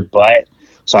hurts their butt.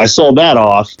 So I sold that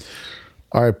off.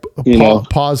 All right.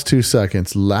 Pause 2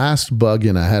 seconds. Last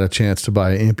Bug-In, I had a chance to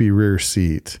buy an Impy rear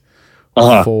seat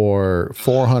for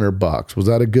 $400. Was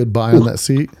that a good buy on that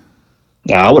seat?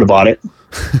 Yeah, I would have bought it.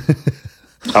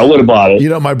 I would have bought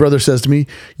it. My brother says to me,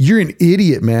 you're an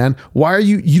idiot, man. Why are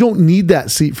you don't need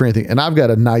that seat for anything. And I've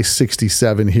got a nice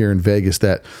 67 here in Vegas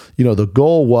that, the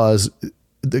goal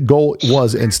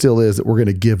was and still is that we're going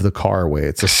to give the car away.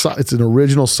 It's an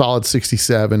original solid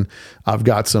 67. I've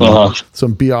got some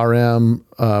BRM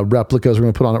replicas we're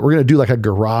going to put on it. We're going to do like a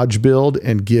garage build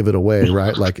and give it away,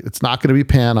 right? Like it's not going to be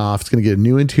pan off. It's going to get a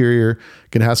new interior.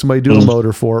 Going to have somebody do a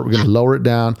motor for it. We're going to lower it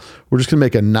down. We're just going to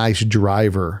make a nice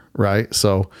driver, right?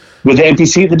 So with the empty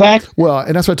seat in the back. Well,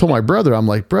 and that's what I told my brother. I'm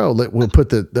like, bro, we'll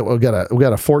put we got a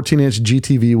 14-inch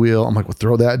GTV wheel. I'm like, we'll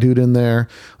throw that dude in there.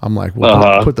 I'm like,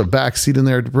 we'll put the back seat in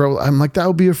there, bro. I'm like, that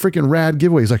would be a freaking rad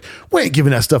giveaway. He's like, we ain't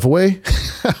giving that stuff away.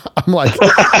 I'm like,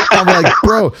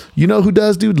 bro, you know who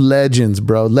does, dude? Legends,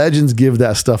 bro. Legends give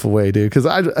that stuff away, dude. Because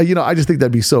I just think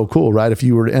that'd be so cool, right? If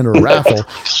you were to enter a raffle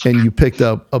and you picked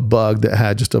up a Bug that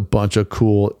had just a bunch of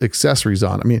cool accessories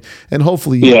on. I mean, and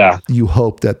hopefully, you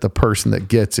hope that the person that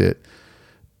gets it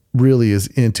really is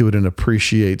into it and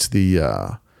appreciates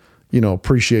the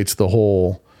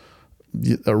whole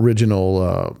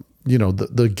original.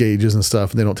 The gauges and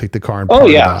stuff, and they don't take the car and part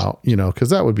it out.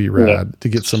 Because that would be rad to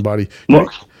get somebody.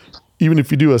 Even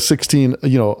if you do a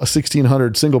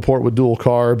 1600 single port with dual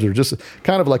carbs, or just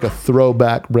kind of like a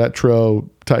throwback retro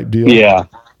type deal. Yeah.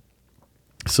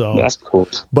 So that's cool.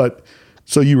 But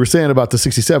so you were saying about the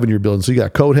 67 you're building. So you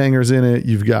got coat hangers in it.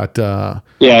 You've got I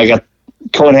got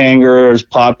coat hangers,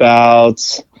 pop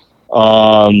outs.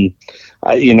 I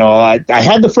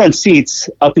had the front seats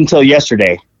up until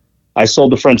yesterday. I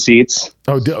sold the front seats.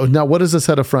 Oh, now what does a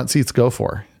set of front seats go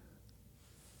for?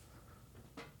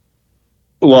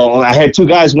 Well, I had two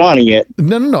guys wanting it.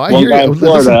 No. I One hear guy you. in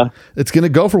Florida. Listen, it's going to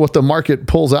go for what the market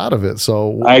pulls out of it.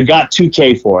 So I got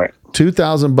 $2,000 for it.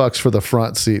 $2,000 for the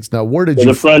front seats. Now,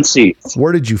 the front seats?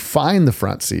 Where did you find the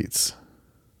front seats?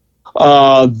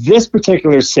 This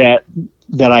particular set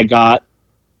that I got,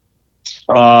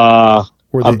 I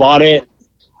bought it.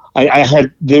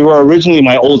 They were originally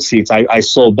my old seats. I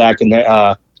sold back in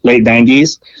the late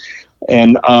 90s,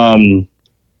 and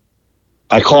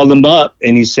I called him up,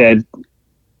 and he said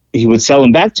he would sell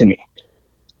them back to me.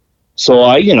 So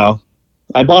I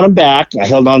bought them back. I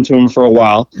held on to them for a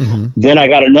while. Mm-hmm. Then I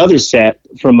got another set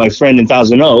from my friend in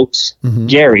Thousand Oaks,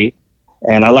 Gary,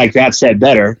 and I like that set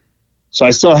better. So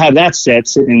I still have that set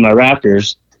sitting in my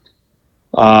rafters.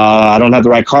 I don't have the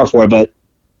right car for it, but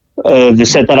the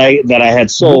set that I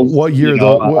had sold. What year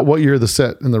what year the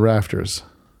set in the rafters?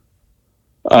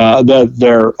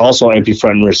 They're also MP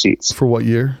front and rear seats. For what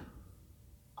year?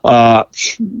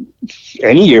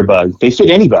 Any year bug. They fit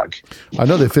any bug. I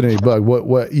know they fit any bug.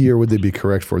 What year would they be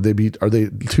correct for? Are they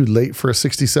too late for a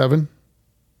 67?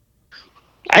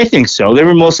 I think so. They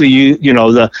were mostly,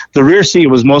 the rear seat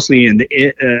was mostly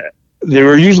they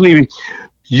were usually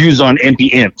used on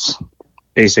MP imps,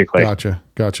 basically. Gotcha.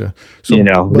 So,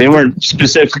 they weren't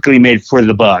specifically made for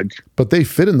the bug. But they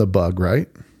fit in the bug, right?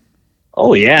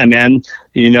 Oh yeah, man.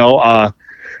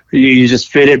 You just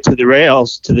fit it to the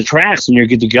rails, to the tracks, and you're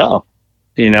good to go.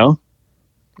 I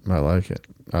like it.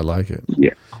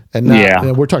 Yeah. And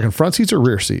now we're talking front seats or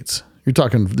rear seats? You're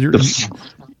talking the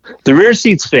rear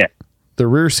seats fit. The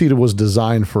rear seat was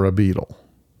designed for a Beetle.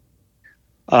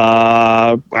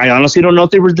 I honestly don't know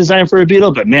if they were designed for a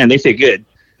Beetle, but man, they fit good.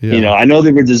 Yeah. I know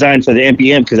they were designed for the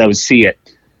MPM because I would see it.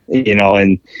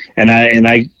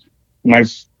 My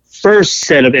first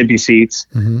set of MP seats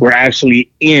were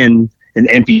actually in an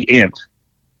MP imp,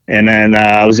 and then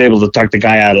I was able to talk the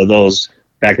guy out of those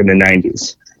back in the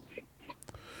 90s.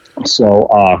 So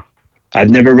I've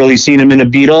never really seen him in a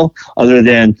Beetle other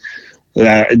than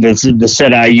the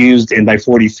set I used in my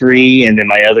 43 and in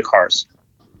my other cars.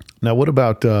 Now, what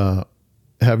about,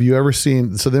 have you ever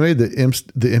seen, so they made the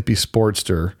MP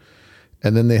Sportster,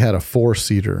 and then they had a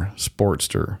 4-seater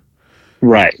Sportster.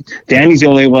 Right. Danny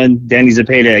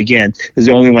Zepeda, again, is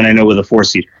the only one I know with a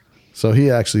 4-seater. So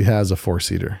he actually has a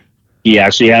 4-seater. He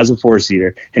actually has a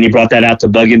 4-seater, and he brought that out to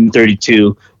Bug-In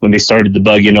 32 when they started the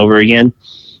Bug-In over again.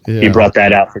 Yeah. He brought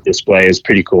that out for display. It's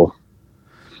pretty cool.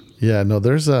 Yeah, no,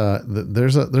 there's a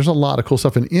lot of cool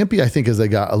stuff. And Impy, I think, as they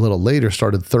got a little later,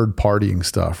 started third-partying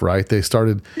stuff, right?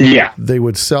 They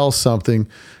would sell something,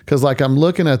 because like I'm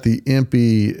looking at the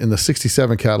Impy in the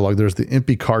 67 catalog, there's the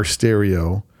Impy car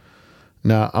stereo.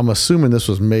 Now, I'm assuming this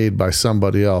was made by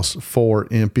somebody else for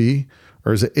Impy,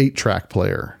 or is it 8-track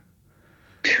player?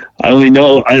 I only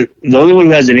know, the only one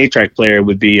who has an 8-track player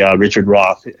would be Richard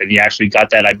Roth, and he actually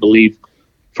got that, I believe,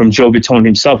 from Joe Bitone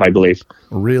himself, I believe.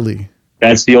 Really?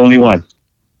 That's the only one.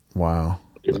 Wow.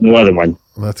 There's no other one.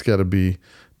 That's got to be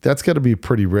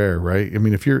pretty rare, right? I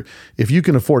mean, if you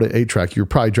can afford an 8-track, you're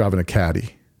probably driving a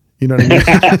Caddy. You know what I mean?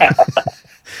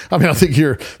 I mean, I think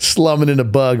you're slumming in a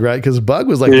Bug, right? Because Bug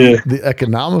was like the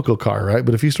economical car, right?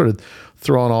 But if you started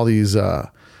throwing all these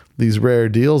rare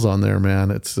deals on there, man,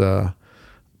 it's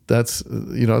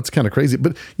it's kind of crazy.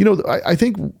 But I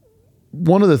think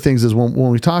one of the things is when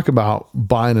we talk about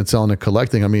buying and selling and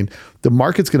collecting, I mean, the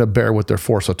market's going to bear what they're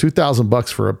for. So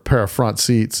 $2,000 for a pair of front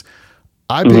seats.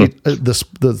 I paid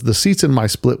the seats in my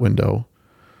split window.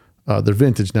 They're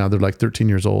vintage now. They're like 13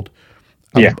 years old.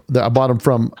 Yeah. I bought them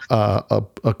from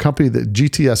a company that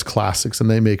GTS Classics, and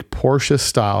they make Porsche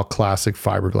style classic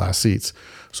fiberglass seats.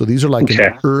 So these are like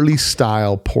an early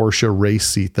style Porsche race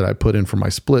seat that I put in for my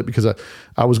split, because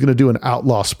I was going to do an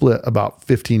outlaw split about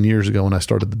 15 years ago when I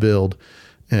started the build,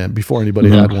 and before anybody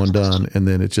had one done, and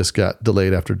then it just got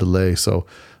delayed after delay. So,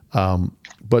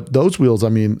 but those wheels,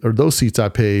 those seats, I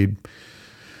paid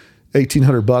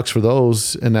 $1,800 for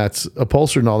those, and that's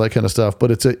upholstered and all that kind of stuff.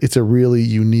 But it's a really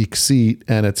unique seat,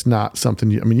 and it's not something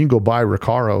you can go buy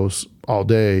Recaros all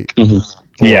day. Or,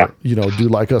 do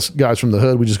like us guys from the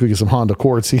hood. We just go get some Honda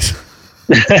Accord seats.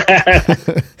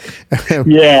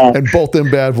 and bolt them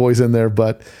bad boys in there.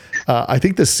 But I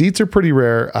think the seats are pretty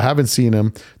rare. I haven't seen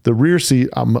them. The rear seat,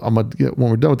 when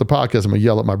we're done with the podcast, I'm gonna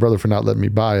yell at my brother for not letting me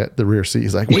buy it. The rear seat,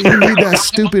 he's like, "What do you need that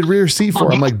stupid rear seat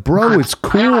for?" I'm like, "Bro, it's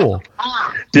cool."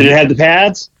 Did it have the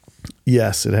pads?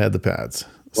 Yes, it had the pads.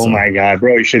 Oh my God,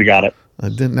 bro, you should have got it. I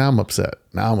didn't. Now I'm upset.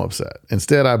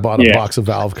 Instead, I bought a box of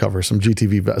valve covers, some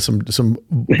GTV, some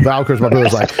valve covers. My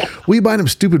brother's like, "What are you buying them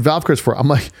stupid valve covers for?" I'm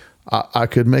like, I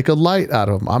could make a light out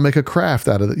of them. I'll make a craft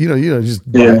out of it. You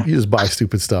just buy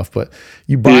stupid stuff, but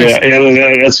you buy.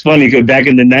 Yeah, that's funny. Because back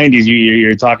in the 90s,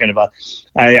 you're talking about.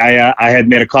 I had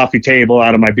made a coffee table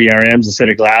out of my BRMs instead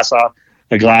of glass off.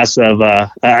 A glass of,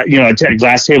 a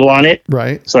glass table on it.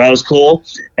 Right. So that was cool.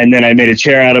 And then I made a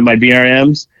chair out of my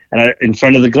BRMs and in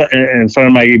front of my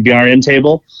BRM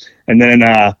table. And then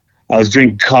I was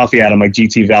drinking coffee out of my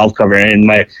GT valve cover, and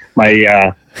my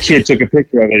kid took a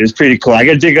picture of it. It's pretty cool. I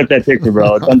got to dig up that picture,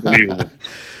 bro. It's unbelievable.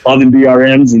 All the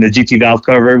BRMs and the GT valve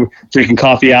cover, drinking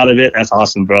coffee out of it. That's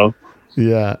awesome, bro.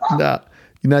 Yeah.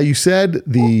 Now you said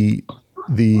the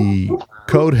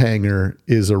coat hanger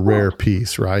is a rare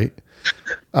piece, right?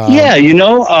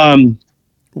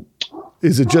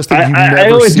 Is it just that you never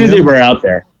I always see knew them? they were out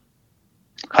there.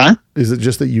 Huh? Is it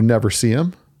just that you never see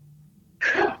them?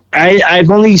 I've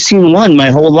only seen one my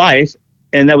whole life,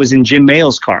 and that was in Jim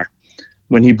Mayo's car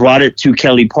when he brought it to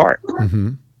Kelly Park.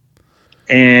 Mm-hmm.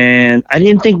 And I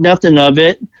didn't think nothing of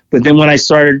it. But then when I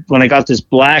got this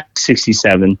black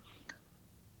 67,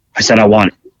 I said, I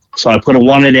want it. So I put a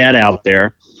wanted ad out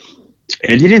there.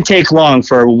 It didn't take long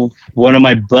for one of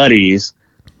my buddies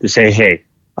to say, hey,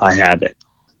 I have it.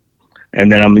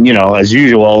 And then I'm, as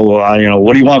usual,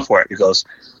 what do you want for it? He goes,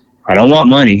 I don't want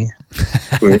money.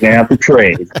 We're going to have to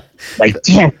trade. Like,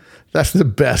 damn. That's the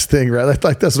best thing, right?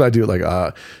 Like that's what I do. Like,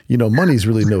 money's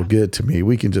really no good to me.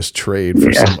 We can just trade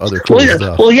for some other cool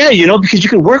stuff. Well, yeah, because you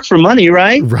can work for money,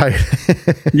 right? Right.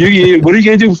 What are you going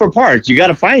to do for parts? You got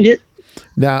to find it.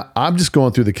 Now, I'm just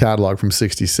going through the catalog from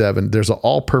 67. There's an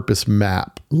all-purpose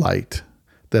map light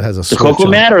that has a switch. The Coco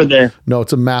mat or the? No,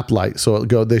 it's a map light. So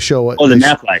they show it. Oh, the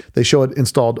map light. They show it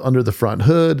installed under the front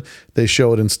hood. They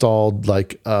show it installed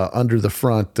like under the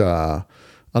front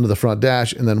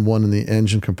dash, and then one in the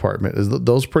engine compartment. Is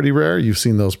those pretty rare? You've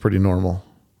seen those pretty normal.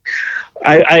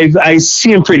 I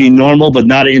see them pretty normal, but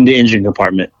not in the engine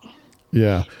compartment.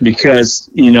 Yeah, because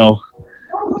in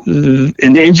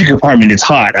the engine compartment it's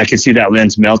hot. I can see that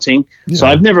lens melting. Yeah. So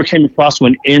I've never came across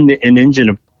one in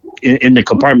the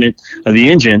compartment of the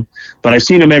engine, but I've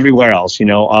seen them everywhere else.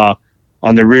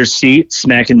 On the rear seat,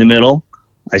 smack in the middle.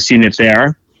 I've seen it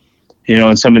there.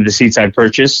 In some of the seats I've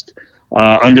purchased.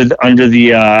 Under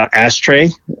the ashtray,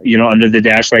 under the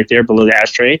dash right there below the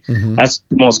ashtray. Mm-hmm. That's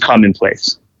the most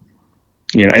commonplace.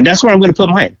 And that's where I'm going to put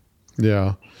mine.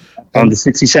 Yeah. On the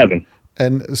 67.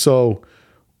 And so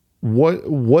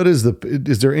what is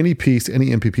there any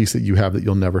MP piece that you have that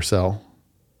you'll never sell?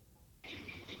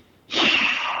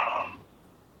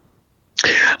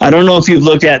 I don't know if you've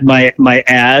looked at my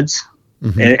ads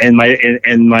mm-hmm.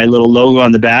 and my little logo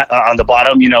on the on the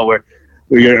bottom,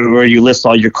 where you list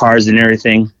all your cars and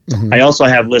everything. Mm-hmm. I also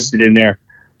have listed in there,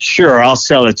 sure, I'll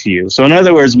sell it to you. So in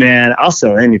other words, man, I'll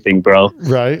sell anything, bro.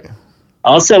 Right.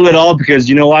 I'll sell it all because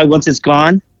you know why? Once it's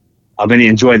gone, I'm going to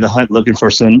enjoy the hunt looking for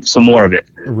some more of it.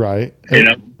 Right.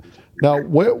 Now,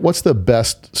 what's the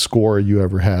best score you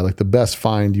ever had? Like the best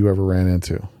find you ever ran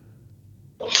into?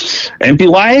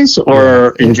 MP-wise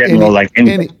or in general?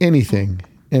 Anything.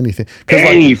 Anything.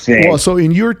 So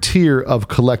in your tier of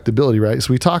collectability, right?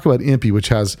 So we talk about Impy, which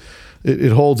has,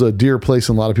 it holds a dear place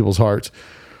in a lot of people's hearts.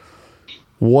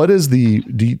 What is do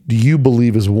you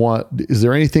believe is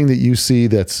there anything that you see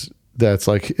that's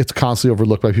like, it's constantly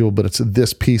overlooked by people, but it's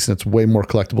this piece and it's way more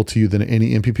collectible to you than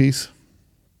any Impy piece?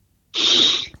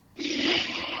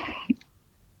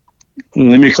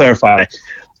 Let me clarify.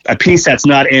 A piece that's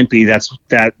not Impy,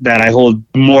 that I hold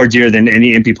more dear than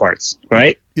any Impy parts,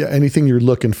 right? Yeah, anything you're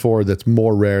looking for that's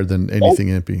more rare than anything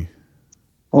Impy.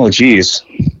 Oh, geez.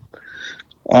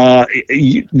 There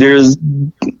is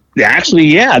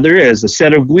a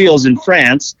set of wheels in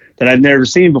France that I've never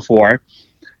seen before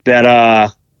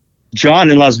that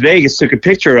John in Las Vegas took a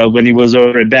picture of when he was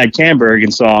over at Bad Camberg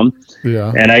and saw him.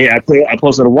 Yeah. And I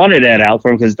posted a wanted ad out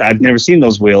for him because I've never seen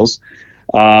those wheels.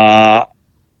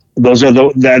 Those are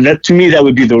that to me, that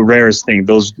would be the rarest thing.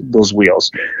 Those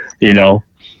wheels,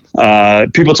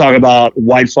 people talk about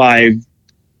wide five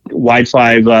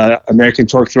American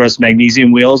Torque Thrust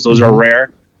magnesium wheels. Those are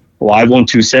rare. Well, I've owned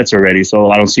 2 sets already,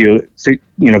 so I don't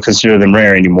consider them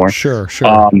rare anymore. Sure.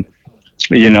 It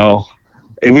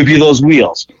would be those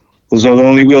wheels. Those are the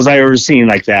only wheels I've ever seen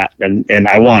like that, and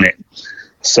I want it.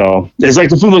 So it's like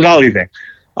the Fumagalli thing.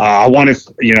 I wanted,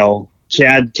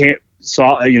 Chad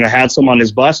had some on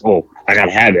his bus. Oh, I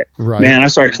gotta have it. Right. Man, I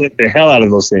started clicking the hell out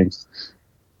of those things.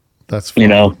 That's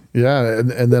fun. Yeah,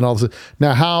 and then also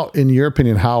now, how, in your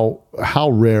opinion, how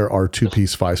rare are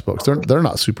 2-piece 5-spokes? They're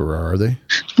not super rare, are they?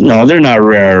 No, they're not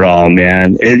rare at all,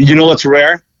 man. You know what's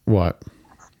rare? What?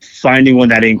 Finding one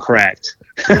that ain't cracked.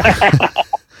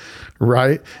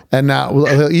 Right. And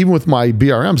now, even with my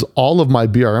BRMs, all of my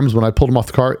BRMs, when I pulled them off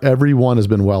the car, every one has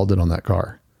been welded on that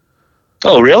car.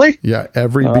 Oh, really? Yeah,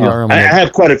 every BRM. I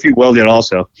have quite a few welded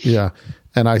also. Yeah,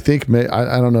 and I think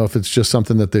I don't know if it's just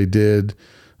something that they did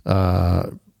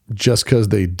just because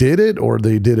they did it, or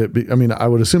they did it. I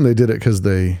would assume they did it because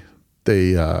they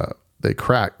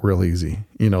crack real easy.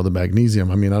 The magnesium.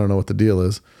 I don't know what the deal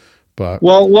is, but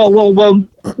well,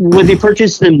 when they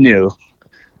purchased them new,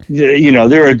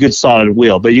 they're a good solid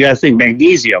wheel, but you got to think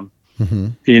magnesium. Mm-hmm.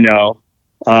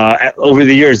 Over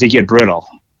the years they get brittle.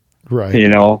 Right.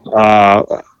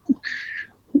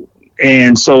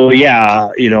 And so,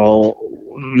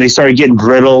 they started getting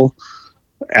brittle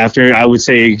after, I would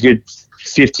say, a good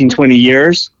 15, 20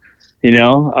 years,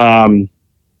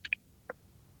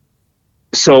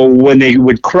 So when they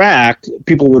would crack,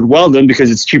 people would weld them because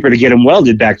it's cheaper to get them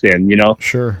welded back then,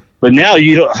 Sure. But now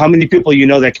how many people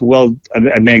that can weld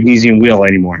a magnesium wheel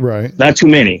anymore? Right. Not too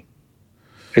many.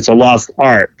 It's a lost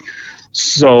art.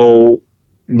 So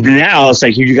now it's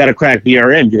like you got to crack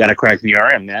VRM. You got to crack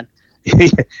VRM, man.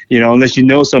 Unless you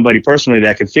know somebody personally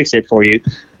that can fix it for you.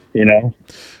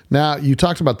 Now you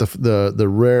talked about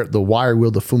the wire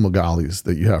wheel, the Fumagallis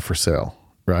that you have for sale,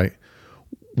 right?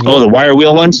 Oh, the wire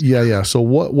wheel ones? Yeah. So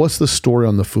what's the story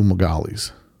on the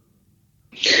Fumagallis?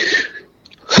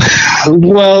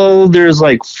 Well, there's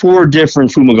like 4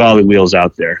 different Fumagalli wheels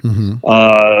out there. Mm-hmm.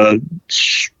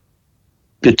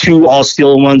 The 2 all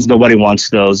steel ones, nobody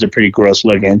wants those. They're pretty gross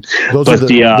looking. Those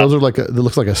are like it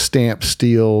looks like a stamped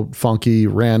steel, funky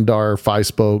Randar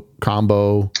 5-spoke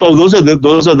combo. Oh, those are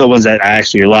the ones that I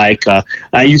actually like.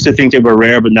 I used to think they were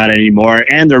rare, but not anymore.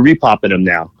 And they're repopping them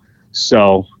now.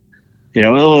 So,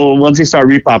 once they start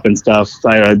repopping stuff,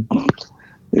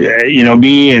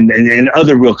 me and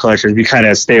other wheel collectors, we kind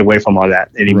of stay away from all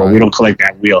that anymore. Right. We don't collect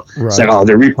that wheel. Right. It's like, oh,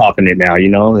 they're repopping it now.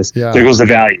 There goes the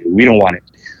value. We don't want it.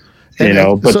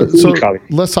 So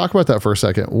let's talk about that for a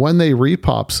second. When they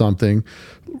repop something,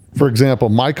 for example,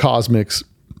 my Cosmics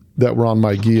that were on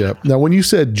my Gia. Now, when you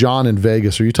said John in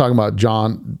Vegas, are you talking about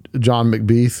John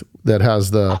McBeath that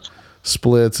has the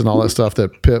splits and all that stuff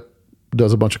that Pip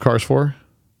does a bunch of cars for?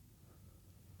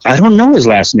 I don't know his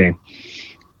last name.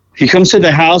 He comes to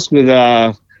the house with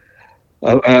a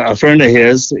friend of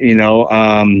his,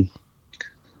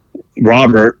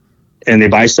 Robert, and they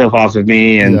buy stuff off of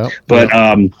me.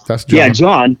 That's John. Yeah,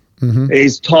 John. Mm-hmm.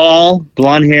 He's tall,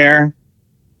 blonde hair.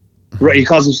 He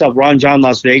calls himself Ron John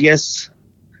Las Vegas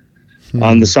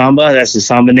on the Samba. That's his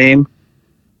Samba name.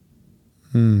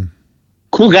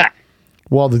 Cool guy.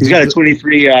 Well, he's got a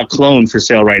 23 clone for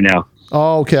sale right now.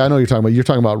 Oh, okay. I know what you're talking about. You're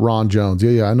talking about Ron Jones.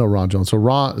 Yeah, I know Ron Jones.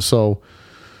 So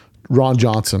Ron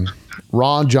Johnson.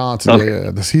 Okay.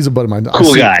 Yeah. He's a buddy of mine.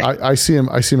 Cool guy. I see him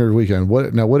every weekend.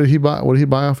 What did he buy? What did he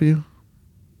buy off of you?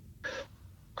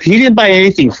 He didn't buy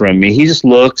anything from me. He just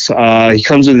looks. He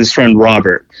comes with his friend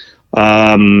Robert.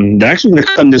 They're actually going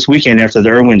to come this weekend after the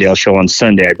Irwindale show on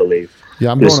Sunday, I believe.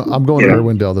 Yeah, I'm going to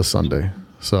Irwindale this Sunday.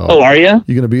 So. Oh, are you?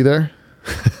 You going to be there?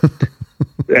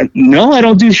 No, I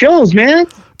don't do shows, man.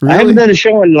 Really? I haven't done a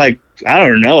show in I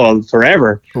don't know,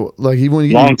 forever. Like even when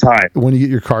you long time. When you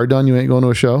get your car done, you ain't going to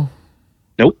a show?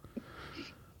 Nope.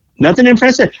 Nothing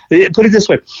impressive. Put it this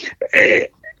way.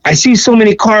 I see so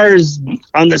many cars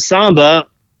on the Samba.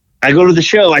 I go to the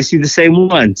show. I see the same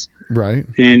ones. Right.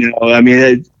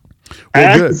 I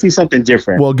have to see something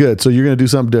different. Well, good. So you're going to do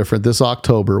something different. This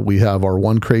October, we have our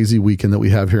One Crazy Weekend that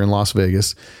we have here in Las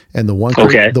Vegas. And the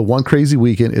One Crazy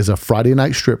Weekend is a Friday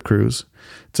night strip cruise.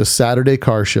 It's a Saturday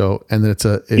car show. And then it's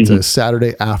a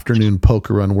Saturday afternoon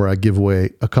poker run where I give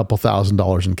away a couple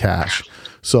 $1,000s in cash.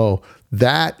 So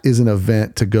that is an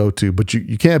event to go to, but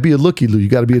you can't be a looky-loo. You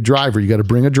got to be a driver. You got to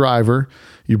bring a driver.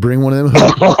 You bring one of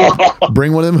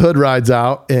them hood rides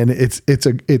out, and it's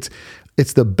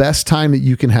the best time that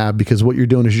you can have because what you're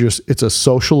doing is it's a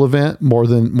social event more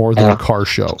than a car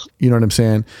show. You know what I'm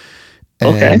saying?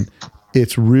 And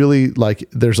it's really like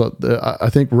I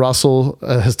think Russell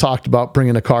has talked about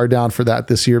bringing a car down for that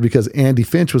this year because Andy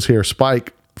Finch was here.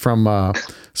 Spike from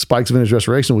Spike's Vintage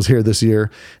Restoration was here this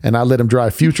year, and I let him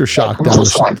drive Future Shock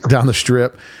down the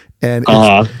strip. And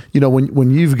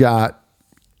when you've got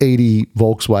 80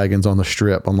 Volkswagens on the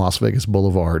strip on Las Vegas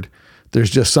Boulevard, there's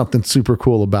just something super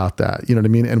cool about that. You know what I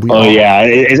mean? And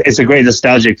it's a great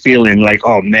nostalgic feeling. Like,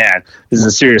 oh man, this is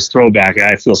a serious throwback.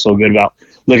 I feel so good about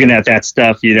looking at that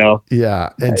stuff. Yeah,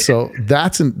 and so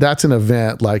that's an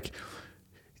event like.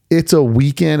 It's a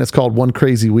weekend. It's called One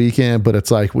Crazy Weekend, but it's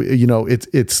like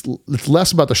it's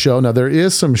less about the show. Now there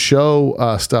is some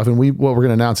show stuff, and what we're going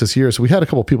to announce this year. So we had a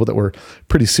couple of people that were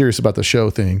pretty serious about the show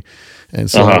thing,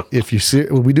 and so if you see,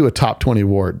 we do a top 20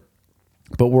 award,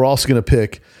 but we're also going to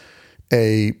pick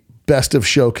a best of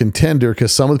show contender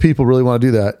because some of the people really want to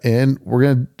do that, and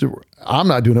I'm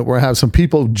not doing it. We're going to have some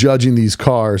people judging these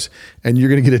cars, and you're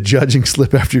going to get a judging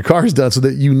slip after your car's done, so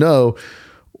that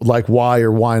like why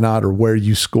or why not or where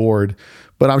you scored.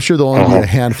 But I'm sure there'll only be a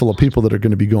handful of people that are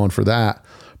going to be going for that.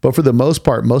 But for the most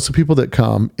part, most of the people that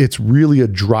come, it's really a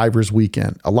driver's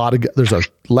weekend.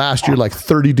 Last year, like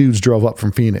 30 dudes drove up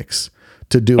from Phoenix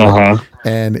to do it.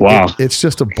 And it's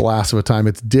just a blast of a time.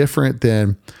 It's different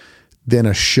than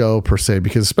a show per se,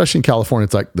 because especially in California,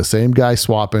 it's like the same guy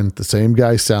swapping, the same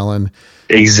guy selling.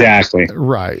 Exactly.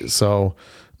 Right. So,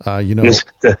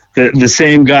 the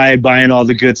same guy buying all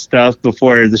the good stuff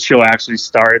before the show actually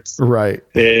starts, right?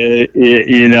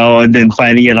 And then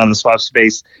finding it on his swap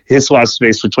space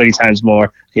for 20 times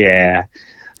more. Yeah,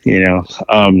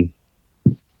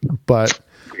 But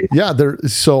Yeah, there.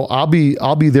 So I'll be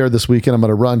there this weekend. I'm going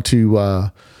to run to.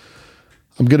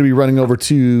 I'm going to be running over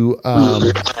to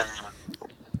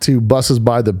Buses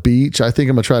by the Beach. I think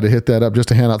I'm going to try to hit that up just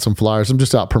to hand out some flyers. I'm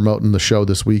just out promoting the show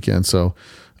this weekend, so.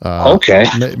 Okay.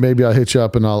 Maybe I'll hit you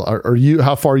up and are you,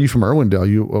 how far are you from Irwindale?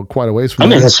 You quite a ways from I'm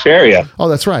there? in Hesperia. Oh,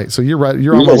 that's right. So you're right.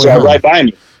 You're on You my guys way are home. right by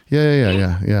me.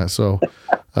 Yeah. So,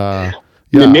 yeah.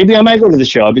 Maybe I might go to the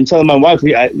show. I've been telling my wife,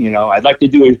 I'd like to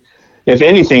do it. If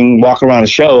anything, walk around a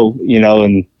show,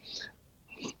 and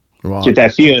Well, get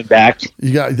that feeling back.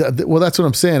 You got, well, that's what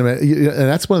I'm saying, man. And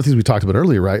that's one of the things we talked about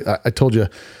earlier, right? I told you,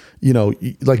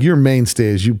 like your mainstay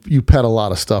is you pet a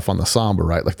lot of stuff on the Samba,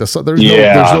 right? Like there's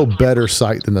no better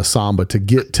site than the Samba to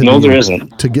get to. There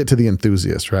isn't. To get to the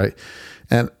enthusiast, right?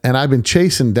 And I've been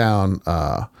chasing down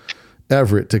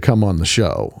Everett to come on the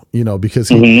show, because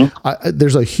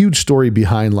there's a huge story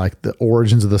behind like the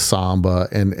origins of the Samba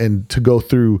and to go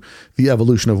through the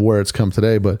evolution of where it's come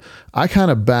today. But I kind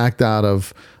of backed out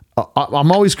of.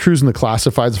 I'm always cruising the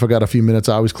classifieds. If I got a few minutes,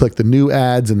 I always click the new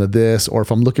ads and the this, or if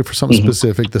I'm looking for something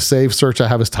specific, the save search I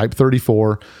have is type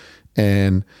 34,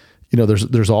 and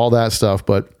there's all that stuff.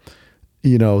 But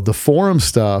the forum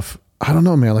stuff, I don't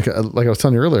know, man. Like I was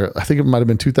telling you earlier, I think it might have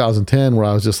been 2010 where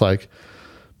I was just like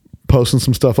posting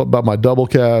some stuff up about my double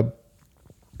cab,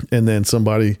 and then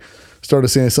somebody started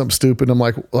saying something stupid. I'm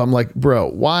like,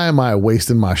 bro, why am I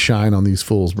wasting my shine on these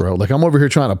fools, bro? Like I'm over here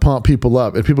trying to pump people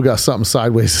up and people got something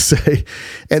sideways to say.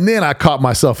 And then I caught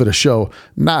myself at a show,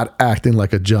 not acting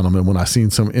like a gentleman when I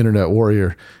seen some internet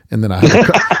warrior. And then I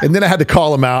had to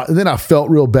call him out. And then I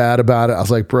felt real bad about it. I was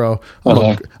like, bro,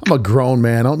 I'm a grown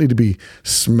man. I don't need to be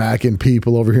smacking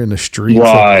people over here in the streets.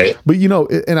 Right. But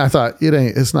and I thought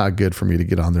it's not good for me to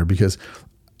get on there because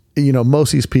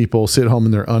most of these people sit home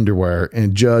in their underwear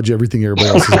and judge everything everybody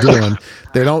else is doing.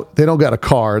 They don't got a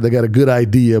car. They got a good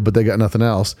idea, but they got nothing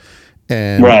else.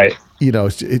 And right.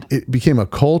 It became a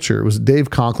culture. It was Dave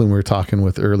Conklin we were talking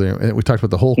with earlier, and we talked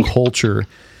about the whole culture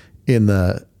in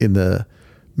the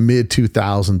mid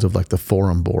 2000s of like the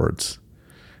forum boards.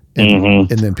 And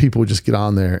then people would just get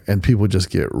on there and people would just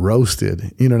get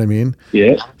roasted. You know what I mean?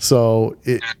 Yeah. So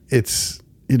it's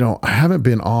I haven't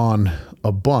been on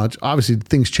a bunch. Obviously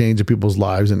things change in people's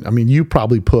lives. And I mean, you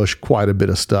probably push quite a bit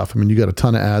of stuff. I mean, you got a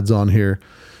ton of ads on here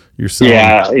yourself.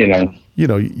 Yeah.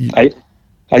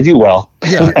 I do well.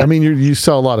 Yeah. I mean, you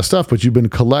sell a lot of stuff, but you've been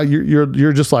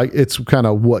you're just like, it's kind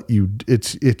of what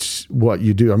it's what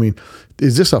you do. I mean,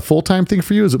 is this a full-time thing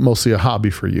for you? Or is it mostly a hobby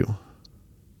for you?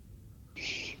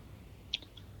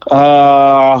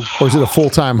 Or is it a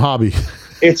full-time hobby?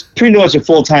 It's pretty much a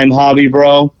full-time hobby,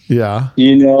 bro. Yeah.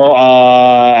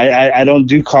 I don't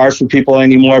do cars for people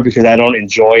anymore because I don't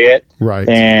enjoy it. Right.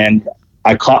 And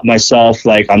I caught myself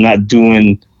like I'm not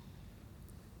doing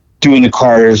the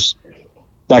cars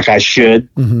like I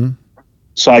should. Mm-hmm.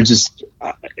 So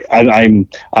I'm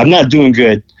not doing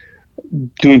good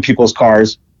doing people's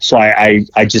cars. So I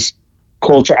just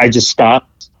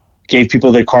stopped, gave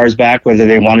people their cars back, whether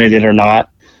they wanted it or not,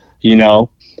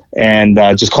 and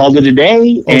just called it a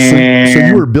day. So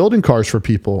you were building cars for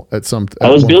people at I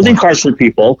was building cars for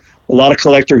people, a lot of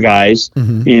collector guys,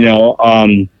 because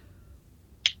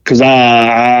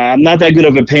I'm not that good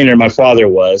of a painter. My father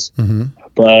was,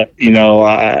 but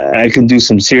I can do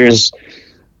some serious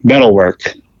metal work.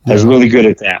 I was really good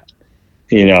at that,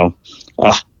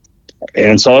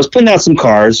 and so I was putting out some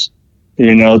cars,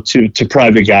 to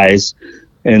private guys,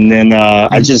 and then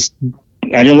I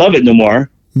didn't love it no more.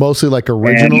 Mostly like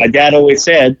original. And my dad always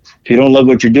said, if you don't love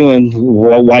what you're doing,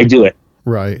 why do it?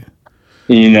 Right.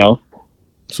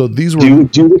 So these were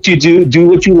do what you do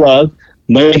what you love.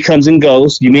 Money comes and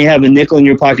goes. You may have a nickel in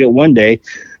your pocket one day,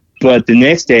 but the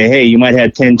next day, hey, you might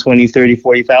have 10, 20, 30,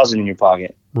 40,000 in your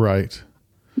pocket. Right.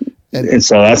 And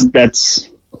so that's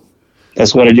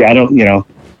what I do. I don't,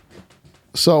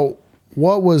 So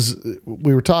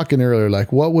we were talking earlier,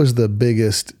 like what was the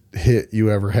biggest hit you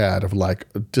ever had of like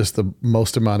just the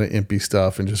most amount of impy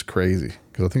stuff and just crazy?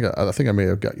 Because I think I may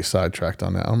have got you sidetracked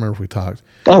on that. I don't remember if we talked.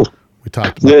 Oh, we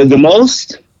talked about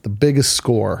the biggest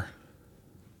score.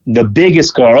 The biggest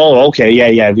score. Oh, okay.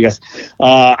 Yeah. Because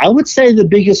I would say the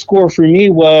biggest score for me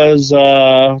was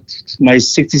my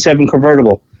 67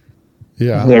 convertible.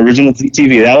 Yeah. The original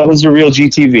GTV. That was the real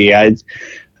GTV. I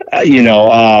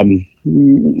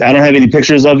don't have any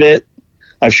pictures of it.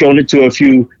 I've shown it to a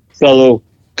few fellow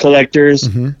collectors.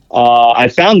 I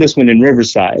found this one in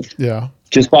Riverside. Yeah.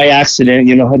 Just by accident,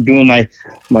 doing my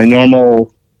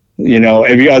normal,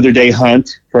 every other day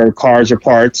hunt for cars or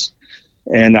parts.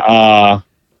 And I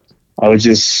was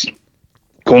just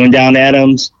going down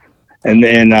Adams, and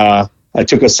then I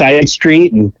took a side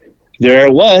street and there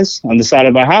it was on the side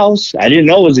of my house. I didn't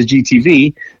know it was a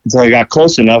GTV until I got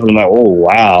close enough, and I'm like, oh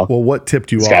wow, Well, what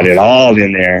tipped you it's off? got it all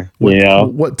in there.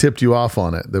 What tipped you off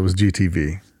on it? That was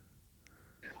GTV.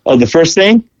 Oh, the first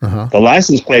thing, Uh-huh. the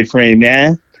license plate frame,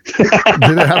 man. Did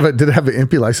it have an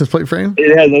empty license plate frame?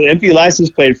 It had an empty license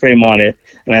plate frame on it,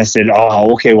 and I said,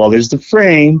 "Oh, okay. Well, there's the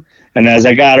frame." And as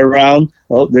I got around,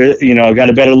 there, I got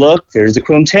a better look. There's the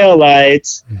chrome tail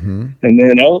lights, and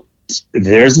then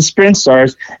there's the Sprint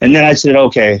Stars. And then I said,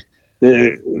 "Okay,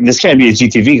 this can't be a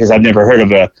GTV because I've never heard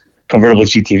of a convertible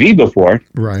GTV before."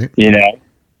 Right.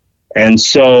 And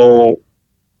so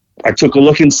I took a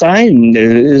look inside, and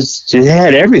it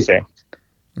had everything.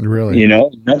 Really?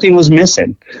 Nothing was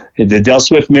missing. The Del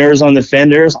Swift mirrors on the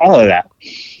fenders, all of that.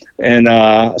 And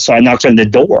so I knocked on the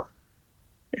door,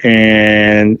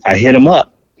 and I hit him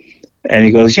up, and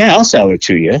he goes, "Yeah, I'll sell it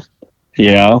to you."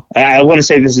 I want to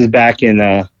say this is back in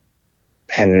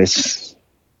it's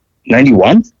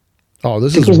 91. Oh,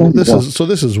 this It was 91.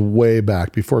 this is way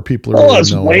back before people are. Oh, really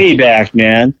it's knowing. way back,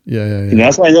 man. Yeah.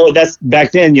 That's why I know that's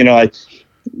back then.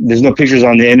 There's no pictures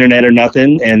on the internet or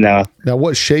nothing, and Now,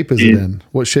 what shape is it in?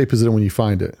 What shape is it in when you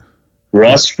find it?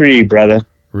 rust free, brother.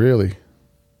 Really?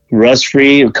 Rust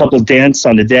free, a couple dents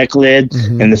on the deck lid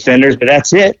and the fenders, but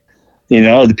that's it.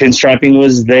 The pinstriping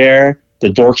was there, the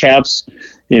door caps,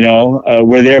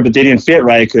 were there, but they didn't fit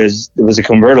right because it was a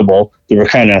convertible. They were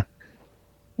kind of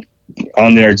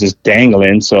on there just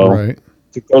dangling. So Right.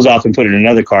 took those off and put it in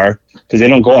another car because they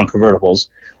don't go on convertibles.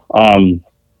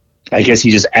 I guess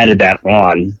he just added that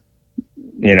on,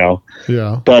 Yeah.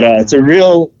 but it's a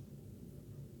real.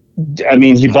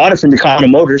 He bought it from Econo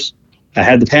Motors. I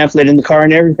had the pamphlet in the car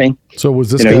and everything. So was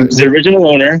this He guy? was the original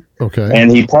owner, Okay. and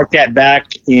he parked that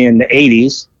back in the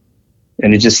 80s,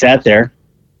 and it just sat there.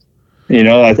 I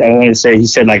want to say he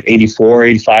said like 84,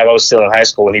 85. I was still in high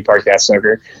school when he parked that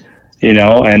sucker,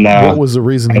 and What was the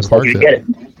reason I he was lucky parked to get it?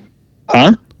 it.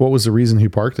 Huh? What was the reason he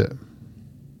parked it?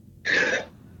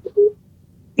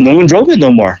 No one drove it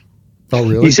no more. Oh,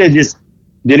 really? He said just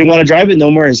didn't want to drive it no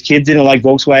more. His kids didn't like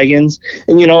Volkswagens,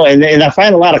 and and I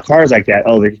find a lot of cars like that.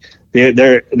 Oh,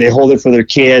 they hold it for their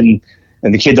kid,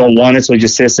 and the kid don't want it, so it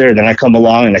just sits there. Then I come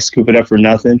along and I scoop it up for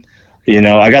nothing.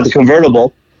 I got the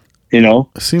convertible.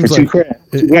 Seems for like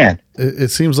 $2 grand.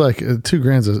 It seems like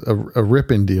 $2,000 is a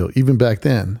ripping deal. Even back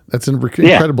then, that's an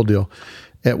incredible deal.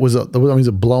 It was it's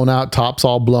a blown out, tops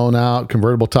all blown out,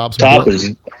 convertible tops.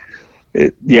 The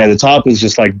top is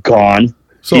just like gone.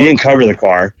 So he didn't cover the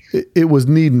car. it was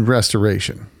needing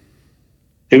restoration.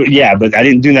 But I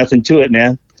didn't do nothing to it,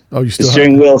 man. Oh, you The still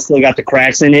steering wheel still got the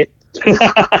cracks in it.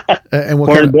 and what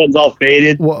Corner kind of buttons all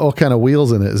faded. what kind of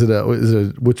wheels in it? Is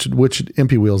it which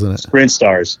MP wheels in it? Sprint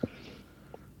Stars.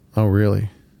 Oh, really?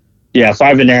 Yeah,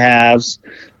 5.5s.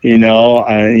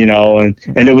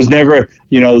 And it was never.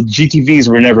 GTVs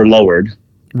were never lowered.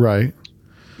 Right.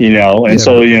 But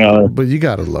you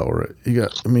got to lower it. You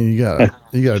got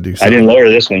to do something. I didn't lower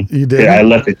this one. You did? Yeah, I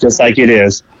left it just like it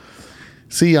is.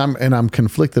 See, I'm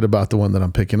conflicted about the one that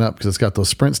I'm picking up because it's got those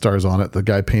Sprint Stars on it. The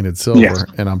guy painted silver, Yes.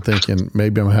 and I'm thinking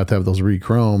maybe I'm gonna have to have those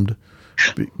re-chromed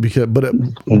because,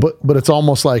 but it's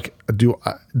almost like do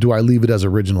I leave it as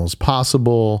original as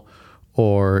possible,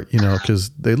 or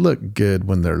because they look good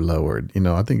when they're lowered.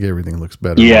 I think everything looks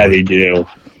better. Yeah, lowered. they do.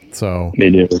 So They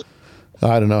do.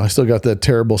 I don't know. I still got that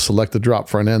terrible selected drop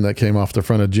front end that came off the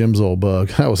front of Jim's old Bug.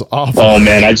 That was awful. Oh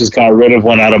man, I just got rid of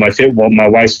one out of my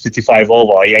wife's 55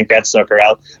 Volvo. I yanked that sucker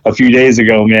out a few days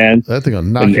ago, man. That thing will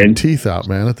knock your teeth out,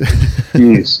 man.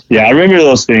 Jeez. Yeah, I remember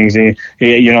those things. And,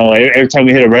 every time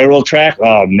we hit a railroad track,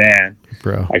 oh man,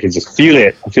 Bro, I could just feel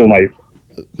it. I feel my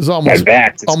it's almost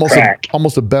back just crack.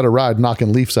 almost a better ride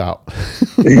knocking leaves out.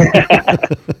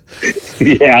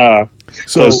 Yeah,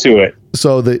 close to it.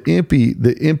 So the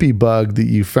Impy Bug that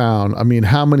you found, I mean,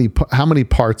 how many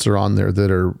parts are on there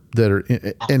that are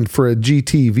and for a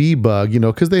GTV Bug,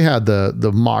 because they had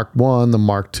the Mark 1, the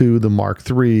Mark 2, the Mark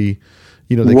 3,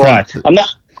 they Right.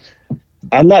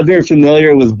 I'm not very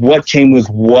familiar with what came with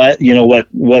what,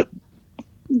 what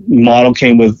model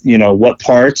came with, what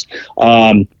parts.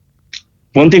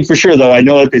 One thing for sure though, I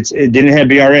know it didn't have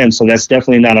BRM, so that's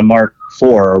definitely not a Mark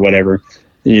 4 or whatever,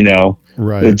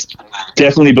 Right. It's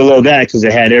definitely below that because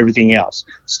it had everything else: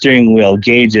 steering wheel,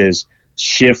 gauges,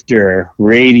 shifter,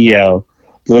 radio,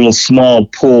 little small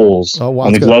pulls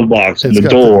on the glove box and the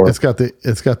door. It's got the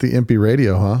Impy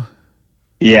radio, huh?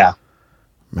 Yeah,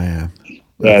 man.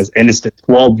 and it's the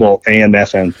 12-volt AM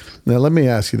FM. Now let me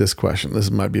ask you this question.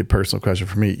 This might be a personal question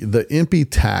for me. The Impy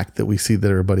tack that we see that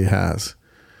everybody has.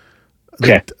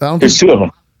 Okay, there's two of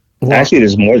them. Well, actually,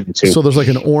 there's more than two. So there's like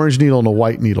an orange needle and a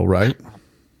white needle, right?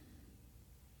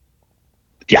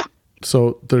 Yeah.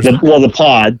 So there's the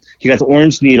pod. You got the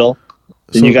orange needle.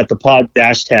 Then you got the pod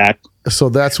dash tack. So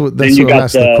that's what Then you I'm got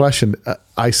asking the question.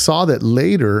 I saw that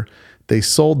later they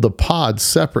sold the pods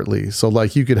separately. So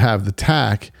like you could have the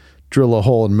tack, drill a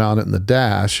hole and mount it in the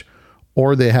dash,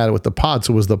 or they had it with the pod.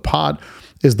 So is the pod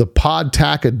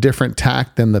tack a different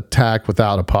tack than the tack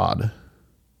without a pod?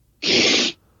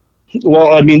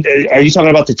 Well, I mean, are you talking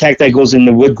about the tack that goes in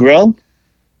the wood grill?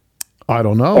 I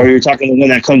don't know. Or you're talking the one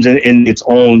that comes in its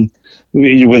own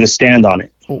with a stand on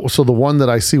it? So the one that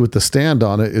I see with the stand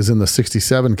on it is in the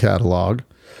 67 catalog.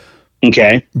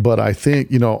 Okay. But I think,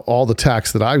 all the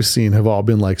tacks that I've seen have all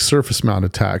been like surface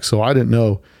mounted tacks. So I didn't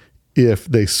know if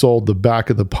they sold the back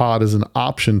of the pod as an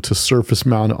option to surface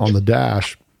mount it on the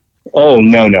dash. Oh,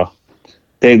 no.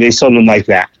 They sold them like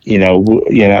that,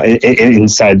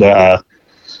 inside the,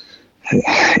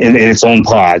 in its own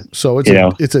pod. So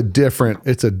it's a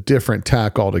different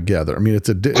tack altogether. I mean,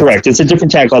 correct. It's a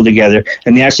different tack altogether.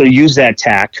 And they actually use that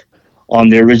tack on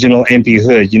the original MP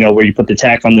hood, where you put the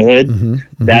tack on the hood. Mm-hmm,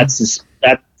 mm-hmm. That's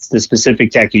the specific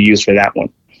tack you use for that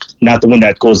one, not the one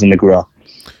that goes in the grill.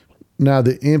 Now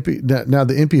the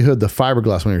MP hood, the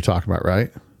fiberglass one you're talking about,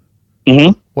 right?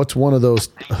 Mm-hmm. What's one of those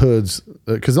hoods?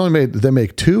 Because they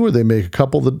make two, or they make a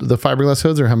couple of the fiberglass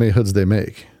hoods, or how many hoods they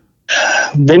make?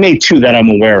 They made two that I'm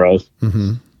aware of.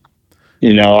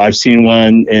 Mm-hmm. I've seen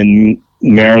one in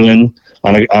Maryland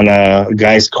on a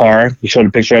guy's car. He showed a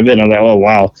picture of it, and I'm like, oh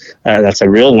wow, that's a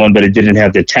real one, but it didn't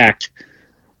have the tack,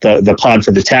 the pod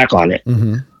for the tack on it.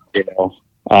 Mm-hmm.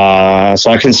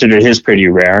 So I consider his pretty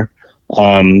rare.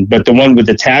 But the one with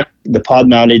the pod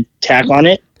mounted tack on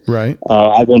it, right?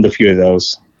 I've owned a few of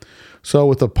those. So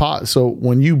with the pod, so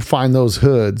when you find those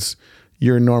hoods,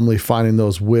 you're normally finding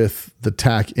those with the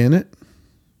tack in it?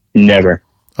 Never.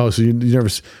 Oh, so you never.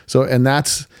 So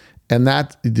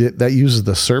that uses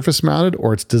the surface mounted,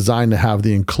 or it's designed to have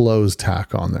the enclosed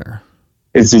tack on there?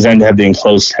 It's designed to have the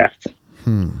enclosed tack.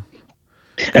 And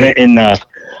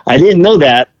I didn't know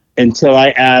that until I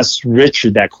asked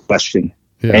Richard that question,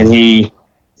 and he,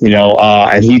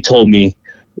 and he told me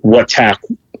what tack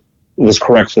was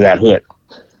correct for that hood.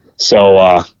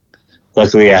 So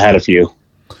luckily, I had a few.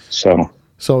 So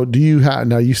do you have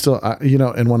now? You still,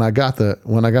 and when I got the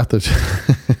when I got the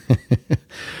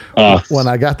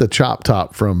chop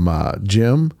top from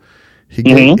Jim, he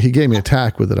gave me a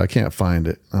tack with it. I can't find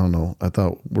it. I don't know. I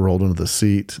thought we rolled into the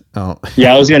seat.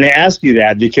 Yeah, I was going to ask you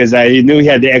that because I knew he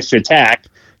had the extra tack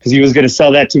because he was going to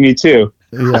sell that to me too.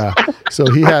 Yeah. So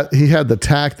he had the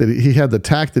tack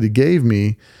that he gave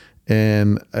me,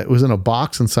 and it was in a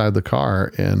box inside the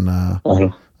car, and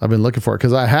I've been looking for it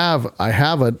because I have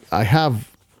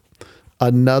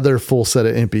another full set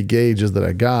of MP gauges that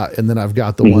I got, and then I've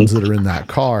got the ones that are in that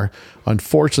car.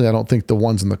 Unfortunately, I don't think the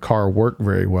ones in the car work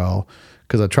very well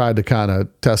because I tried to kind of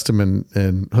test them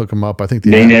and hook them up. I think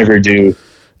they never do.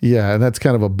 Yeah, and that's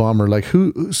kind of a bummer. Like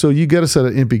so you get a set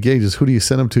of MP gauges. Who do you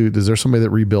send them to? Is there somebody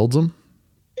that rebuilds them?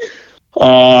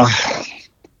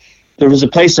 There was a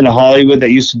place in Hollywood that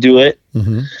used to do it,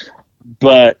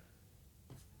 but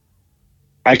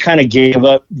I kind of gave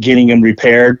up getting them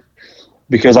repaired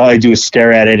because all I do is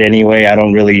stare at it anyway. I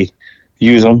don't really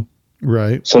use them.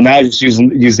 Right. So now I just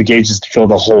use the gauges to fill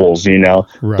the holes, Right.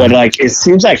 But like, it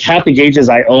seems like half the gauges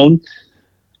I own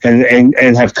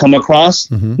and have come across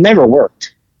never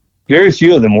worked. Very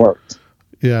few of them worked.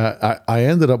 Yeah. I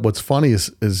ended up, what's funny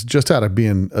is just out of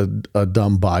being a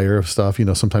dumb buyer of stuff,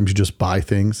 sometimes you just buy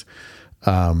things.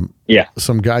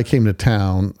 Some guy came to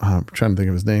town. I'm trying to think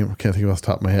of his name. I can't think of it off the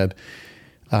top of my head.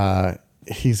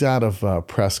 He's out of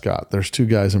Prescott. There's two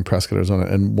guys in Prescott, Arizona,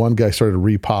 and one guy started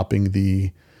repopping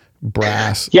the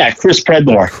brass. Yeah, Chris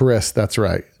Predmore. Chris, that's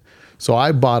right. So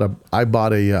I bought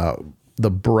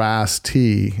the brass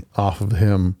tee off of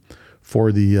him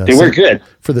for the. They were good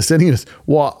for the sending units.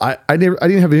 Well, I didn't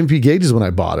have MP gauges when I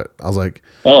bought it. I was like,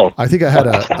 I think I had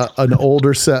an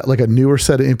older set, like a newer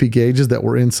set of MP gauges that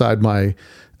were inside my.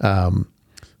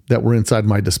 That were inside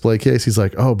my display case. He's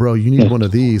like, oh bro, you need one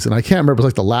of these. And I can't remember, it was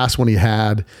like the last one he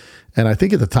had. And I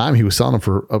think at the time he was selling them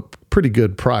for a pretty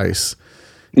good price.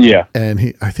 Yeah.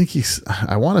 And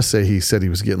I want to say he said he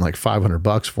was getting like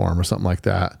 $500 for them or something like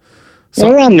that.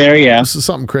 Around there. Yeah.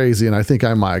 Something crazy. And I think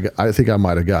I might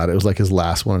have got it. It was like his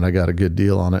last one and I got a good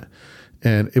deal on it.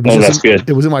 And it was, that's good.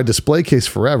 It was in my display case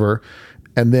forever.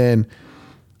 And then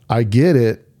I get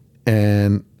it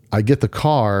and I get the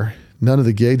car. None of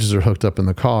the gauges are hooked up in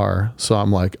the car. So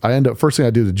I'm like, first thing I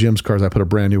do to Jim's car is I put a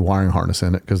brand new wiring harness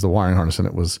in it because the wiring harness in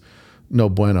it was no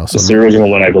bueno. So it's the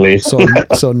original one, I believe.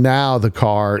 So now the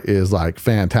car is like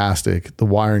fantastic. The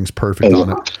wiring's perfect on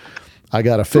it. I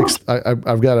got to fix.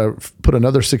 I've got to put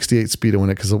another 68 speedo in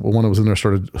it because the one that was in there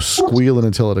started squealing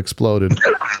until it exploded.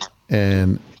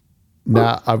 And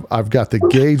now I've got the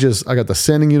gauges. I got the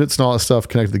sending units and all that stuff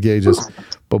connected to the gauges.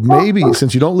 But maybe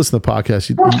since you don't listen to the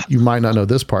podcast, you might not know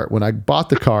this part. When I bought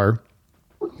the car,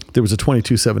 there was a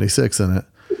 2276 in it.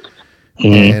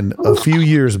 And a few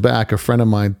years back, a friend of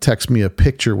mine texted me a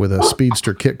picture with a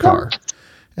Speedster kit car.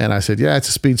 And I said, yeah, it's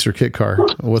a Speedster kit car.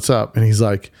 What's up? And he's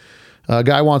like, a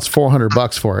guy wants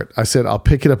 $400 for it. I said, I'll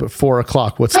pick it up at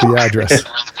 4:00. What's the address?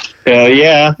 Hell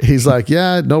yeah. He's like,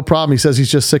 yeah, no problem. He says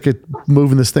he's just sick of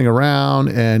moving this thing around,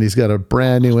 and he's got a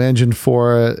brand new engine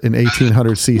for it, an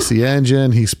 1800cc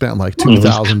engine. He spent like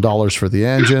 $2,000 for the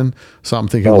engine. So I'm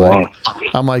thinking,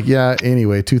 I'm like, yeah,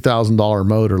 anyway, $2,000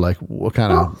 motor. Like, what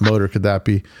kind of motor could that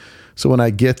be? So when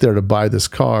I get there to buy this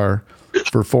car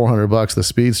for $400, the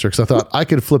Speedster, because I thought I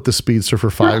could flip the Speedster for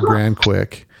 $5,000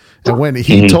 quick. And when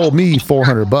he told me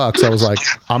 $400, I was like,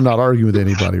 I'm not arguing with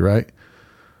anybody, right?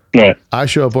 Yeah. I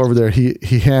show up over there.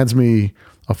 He hands me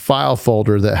a file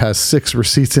folder that has 6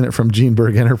 receipts in it from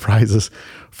Gene-Berg Enterprises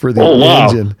for the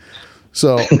engine.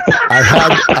 So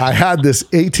I had this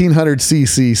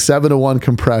 1800cc 7-to-1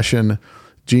 compression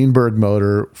Gene-Berg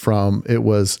motor from, it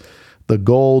was the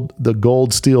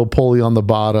gold steel pulley on the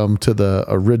bottom to the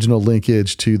original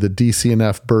linkage to the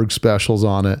DCNF Berg specials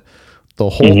on it. The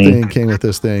whole thing came with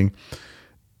this thing.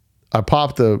 I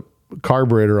popped the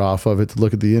carburetor off of it to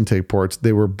look at the intake ports.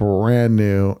 They were brand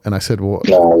new. And I said, well,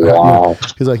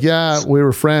 he's like, yeah, we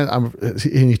were friends.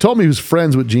 And he told me he was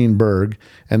friends with Gene Berg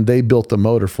and they built the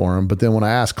motor for him. But then when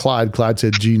I asked Clyde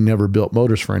said Gene never built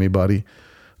motors for anybody,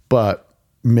 but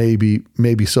maybe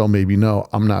so, maybe no,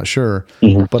 I'm not sure.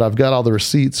 But I've got all the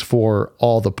receipts for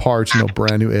all the parts,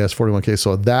 brand new AS41K.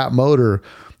 So that motor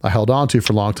I held on to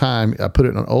for a long time. I put it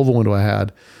in an oval window I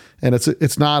had, and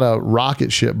it's not a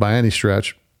rocket ship by any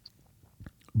stretch,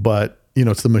 but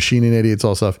it's the machining idiots,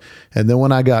 all stuff. And then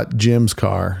when I got Jim's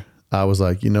car, I was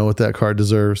like, you know what that car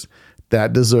deserves?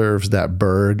 That deserves that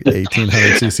Berg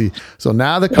 1800cc. So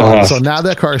now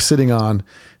that car is sitting on,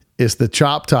 it's the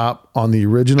chop top on the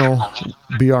original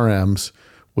BRMs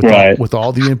with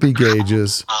all the impy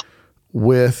gauges,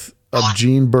 with a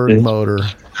Gene Berg motor.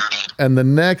 And the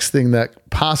next thing that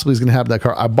possibly is going to happen to that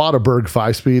car, I bought a Berg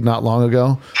 5-speed not long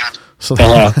ago. So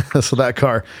that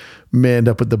car may end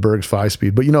up with the Berg's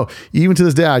 5-speed. But even to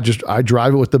this day, I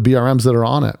drive it with the BRMs that are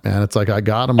on it, man. It's like, I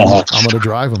got them. I'm going to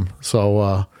drive them. So,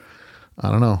 I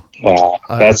don't know. Wow.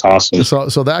 That's awesome.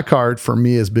 So that car for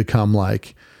me has become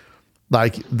like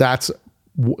that's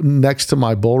next to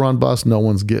my Bull Run bus. No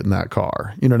one's getting that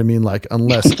car. You know what I mean? Like,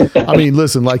 unless,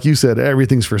 listen, like you said,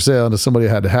 everything's for sale and somebody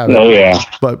had to have it. Oh yeah.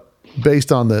 But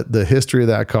based on the history of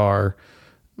that car,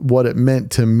 what it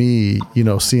meant to me,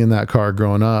 seeing that car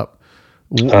growing up,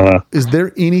 is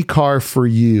there any car for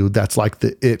you that's like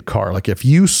the it car? Like if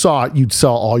you saw it, you'd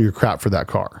sell all your crap for that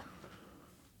car.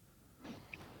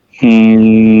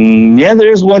 Yeah,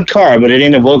 there's one car, but it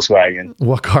ain't a Volkswagen.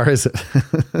 What car is it?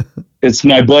 It's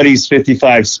my buddy's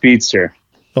 55 Speedster.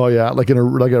 Oh yeah, like a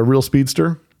real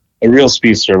Speedster. A real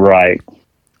Speedster, right?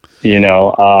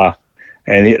 And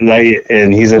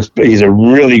he's a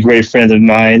really great friend of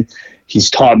mine.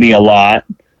 He's taught me a lot.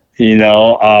 He's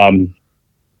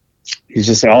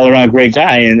just an all around great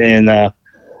guy, and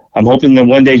I'm hoping to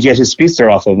one day get his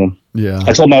Speedster off of him. Yeah.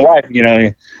 I told my wife,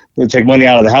 we'll take money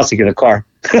out of the house to get a car.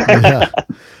 Yeah.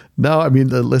 No,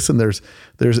 listen, there's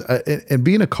and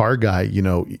being a car guy,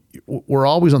 we're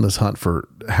always on this hunt for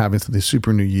having something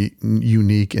super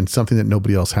unique and something that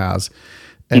nobody else has.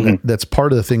 And that's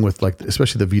part of the thing with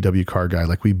especially the VW car guy,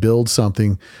 like we build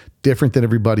something different than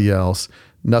everybody else.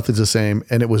 Nothing's the same.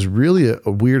 And it was really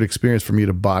a weird experience for me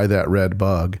to buy that red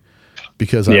Bug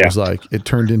because I was like, it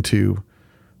turned into,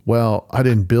 well, I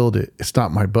didn't build it. It's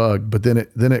not my Bug. But then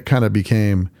it kind of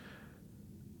became,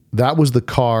 that was the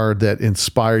car that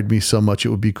inspired me so much. It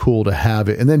would be cool to have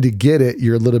it. And then to get it,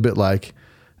 you're a little bit like,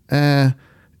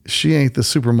 she ain't the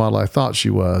supermodel I thought she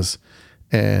was.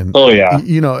 And,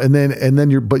 and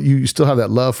then but you still have that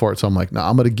love for it. So I'm like, no,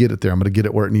 I'm going to get it there. I'm going to get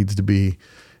it where it needs to be.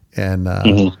 And,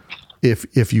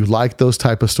 if you like those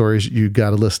type of stories, you got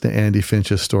to listen to Andy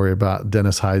Finch's story about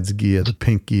Dennis Hyde's Ghia, the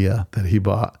pink Ghia that he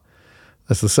bought.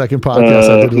 That's the second podcast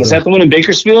I did. Was that the one in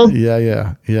Bakersfield?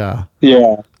 Yeah.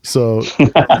 So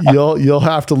you'll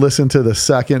have to listen to the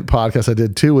second podcast. I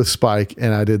did 2 with Spike,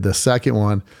 and I did the second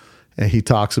one, and he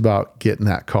talks about getting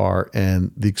that car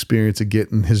and the experience of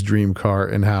getting his dream car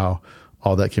and how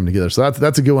all that came together. So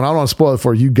that's a good one. I don't want to spoil it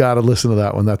for you. You got to listen to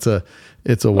that one.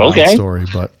 It's a wild story,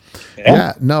 but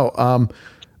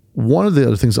one of the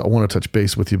other things I want to touch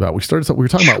base with you about, we were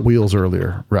talking about wheels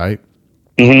earlier, right?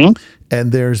 Hmm.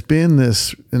 And there's been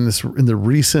this in the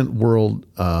recent world.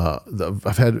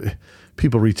 I've had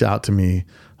people reach out to me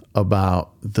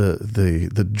about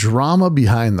the drama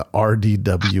behind the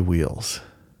RDW wheels.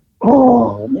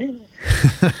 Oh man.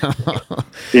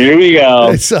 Here we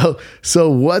go. So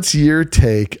what's your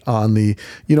take on the,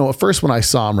 at first when I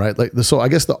saw them, right? So I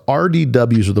guess the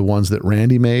RDWs are the ones that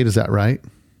Randy made. Is that right?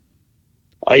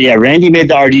 Yeah, Randy made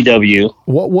the RDW.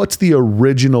 What's the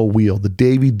original wheel, the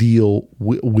Davy Deal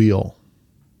wheel?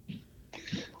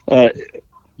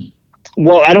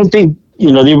 Well, I don't think,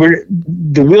 they were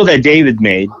the wheel that David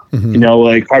made,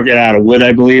 carved it out of wood,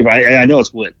 I believe. I know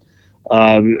it's wood.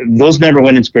 Those never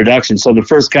went into production. So the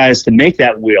first guys to make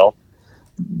that wheel,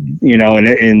 it's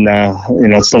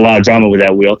a lot of drama with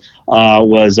that wheel,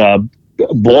 was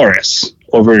Boris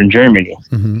over in Germany.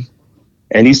 Mm-hmm.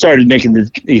 And he started making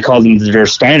he called them the Der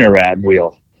Steinerrad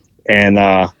wheel. And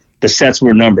the sets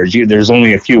were numbered. There's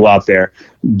only a few out there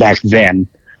back then,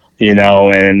 and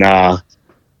I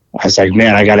was like,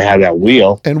 man, I got to have that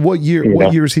wheel. And what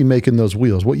year is he making those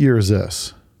wheels? What year is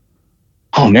this?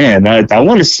 Oh man, I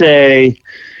want to say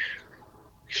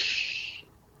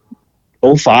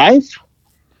 05.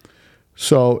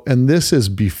 So, and this is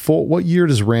before, what year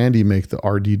does Randy make the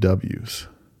RDWs?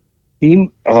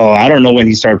 I don't know when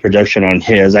he started production on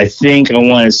his. I think I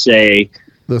want to say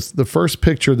the first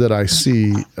picture that I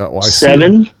see,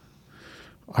 7.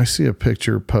 I see a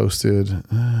picture posted.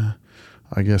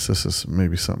 I guess this is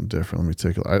maybe something different. Let me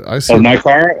take a look. I see my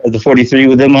car, the 43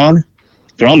 with them on.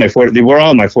 They're on my 40. They were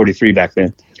on my 43 back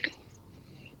then.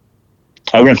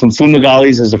 I went from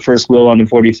Fumagali's as the first wheel on the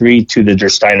 43 to the Der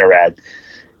Steinerrad.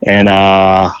 And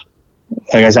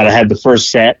like I said, I had the first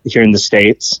set here in the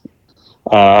States.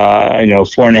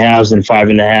 4.5s and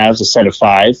 5.5s, a set of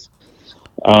 5.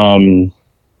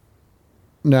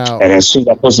 Now, and as soon as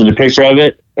I posted a picture of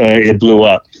it, it blew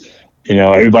up.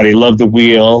 Everybody loved the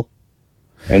wheel.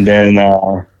 And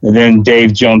then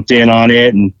Dave jumped in on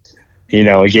it, and he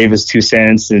gave us 2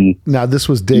 cents. And now this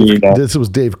was Dave. This was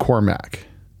Dave Cormack.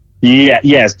 Yeah,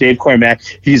 yes, Dave Cormack.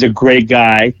 He's a great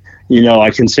guy. I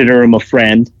consider him a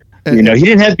friend. And, he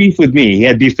didn't have beef with me. He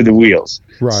had beef with the wheels.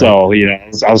 Right. So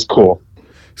I was cool.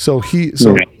 So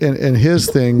and his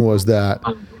thing was that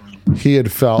he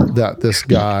had felt that this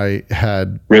guy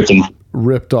had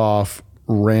ripped off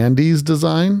Randy's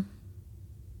design.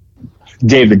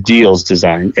 David Deal's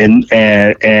design, and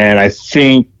I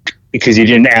think because he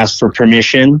didn't ask for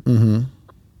permission, mm-hmm.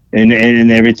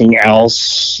 and everything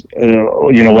else,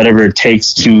 whatever it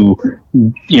takes to,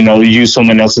 use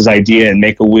someone else's idea and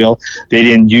make a wheel. They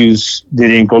didn't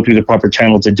go through the proper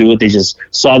channel to do it. They just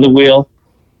saw the wheel,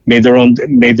 made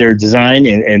their design,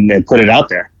 and then put it out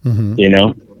there.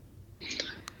 Mm-hmm.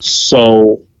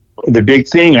 So the big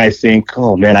thing, I think,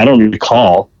 I don't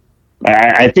recall.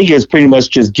 I think it's pretty much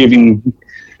just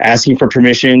asking for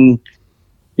permission,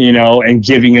 and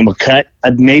giving him a cut.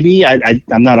 Maybe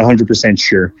I'm not 100%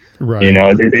 sure. Right.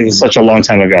 It was such a long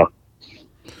time ago.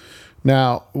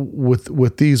 Now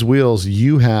with these wheels,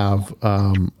 you have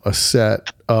a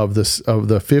set of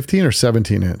the 15 or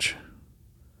 17 inch.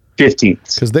 15.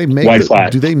 Because they make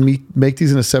do they make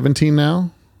these in a 17 now?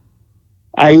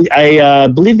 I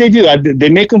believe they do. They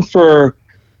make them for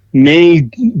many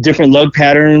different lug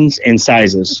patterns and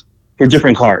sizes for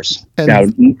different cars. And now,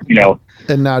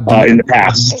 and now in the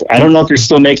past, I don't know if they're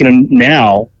still making them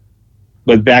now,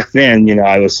 but back then,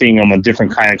 I was seeing them on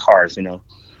different kind of cars.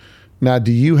 Now,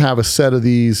 do you have a set of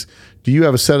these? Do you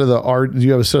have a set of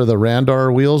the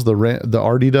Randar wheels, the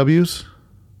RDWs?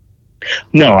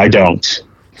 No, I don't.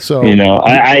 So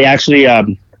I actually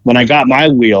when I got my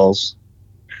wheels,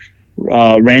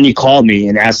 Randy called me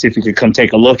and asked if he could come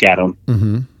take a look at them.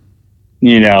 Mm-hmm.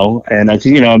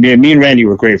 And me and Randy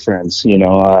were great friends.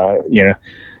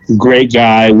 Great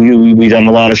guy. We done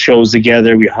a lot of shows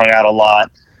together. We hung out a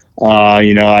lot.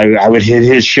 I would hit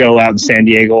his show out in San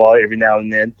Diego every now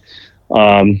and then.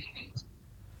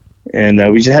 And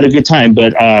we just had a good time.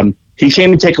 But he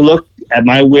came to take a look at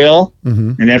my wheel,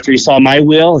 mm-hmm. and after he saw my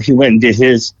wheel, he went and did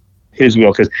his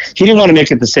wheel because he didn't want to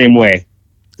make it the same way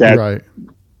that right.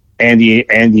 Andy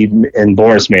and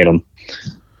Boris made them.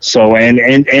 So and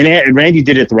Randy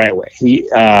did it the right way. He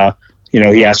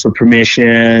he asked for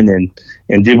permission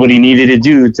and did what he needed to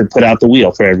do to put out the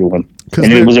wheel for everyone.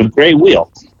 And it was a great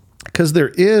wheel. Because there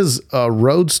is a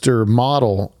Roadster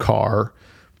model car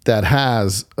that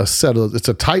has a set of, it's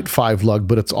a Type 5 lug,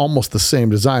 but it's almost the same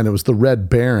design. It was the Red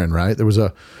Baron, right? There was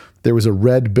a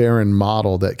Red Baron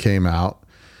model that came out,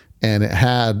 and it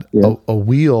had a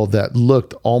wheel that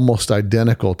looked almost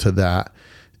identical to that.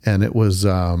 And it was,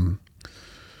 I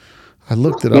I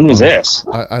looked it up. When was this?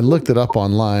 I looked it up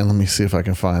online. Let me see if I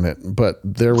can find it. But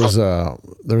there was a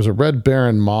Red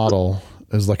Baron model.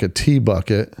 It was like a T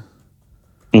bucket,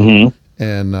 Mm-hmm.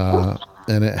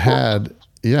 and it had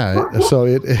So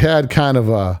it had kind of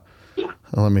a.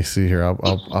 Let me see here.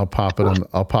 I'll pop it on.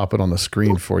 I'll pop it on the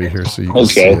screen for you here so you can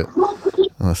see it.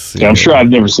 Let's see. Yeah, I'm sure I've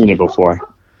never seen it before.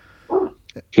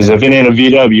 Because if it ain't a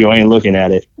VW, you ain't looking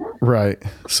at it. Right.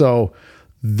 So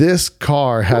this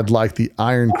car had like the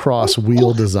Iron Cross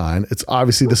wheel design. It's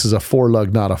obviously this is a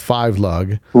 4-lug, not a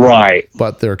 5-lug. Right.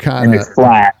 But they're And kind of it's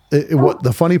flat. What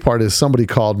the funny part is, somebody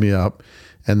called me up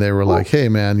and they were like, "Hey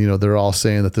man, they're all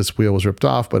saying that this wheel was ripped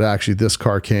off, but actually this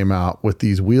car came out with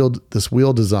this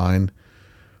wheel design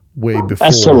way before."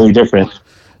 That's totally different.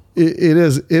 It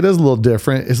is a little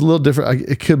different. It's a little different.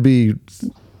 It could be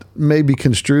maybe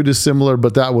construed as similar,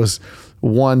 but that was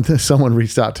one. Someone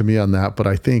reached out to me on that, but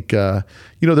I think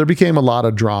there became a lot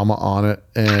of drama on it,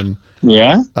 and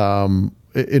Yeah.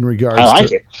 in regards I like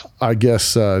to, it. I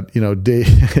guess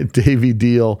Davey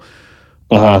Deal,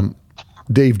 Uh-huh.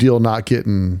 Dave Deal not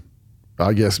getting,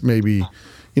 I guess maybe,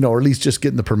 or at least just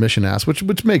getting the permission asked,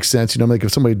 which makes sense. Like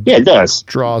if somebody Yeah, it does.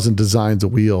 draws and designs a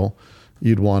wheel,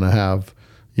 you'd want to have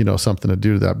something to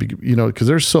do to that, because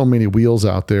there's so many wheels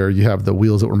out there. You have the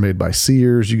wheels that were made by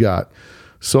Sears. You got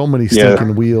so many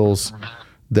stinking wheels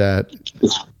that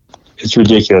It's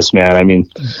ridiculous, man. I mean,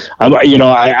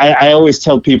 I always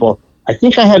tell people, I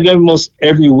think I have almost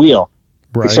every wheel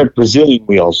except Brazilian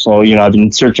wheels. So, I've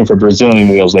been searching for Brazilian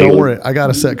wheels lately. don't worry, I got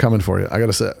a set coming for you. I got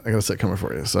a set coming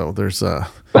for you. So there's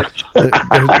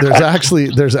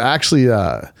there's actually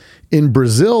in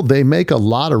Brazil, they make a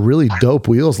lot of really dope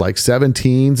wheels, like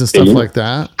 17s and stuff like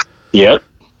that. Yep.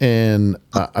 And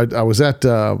I was at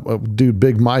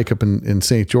Big Mike up in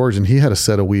St. George, and he had a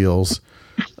set of wheels,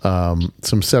 some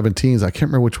 17s. I can't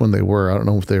remember which one they were. I don't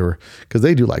know if they were, because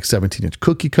they do like 17-inch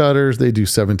cookie cutters. They do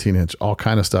 17-inch all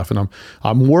kind of stuff. And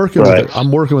I'm working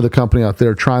with a company out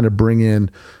there trying to bring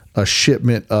in a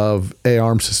shipment of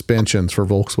A-arm suspensions for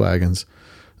Volkswagens.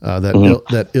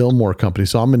 That Ilmore company.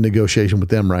 So I'm in negotiation with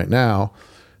them right now,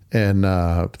 and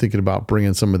thinking about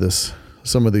bringing some of the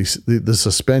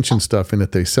suspension stuff in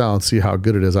that they sell and see how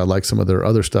good it is. I like some of their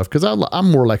other stuff because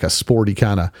I'm more like a sporty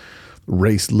kind of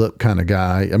race look kind of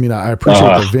guy. I mean, I appreciate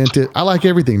the vintage. I like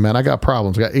everything, man. I got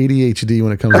problems. I got ADHD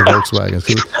when it comes to Volkswagen.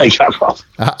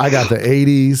 I got the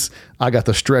 80s. I got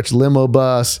the stretch limo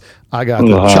bus. I got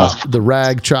the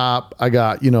rag chop. I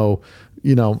got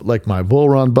like my Bull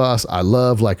Run bus. I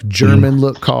love like German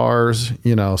look cars,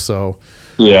 so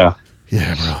yeah,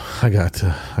 bro, I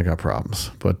got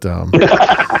problems, but,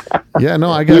 we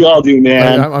all do,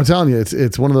 man. I'm telling you,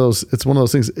 it's one of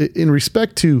those things in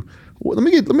respect to, let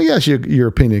me ask you your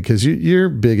opinion. Cause you're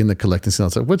big in the collecting scene.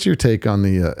 So what's your take on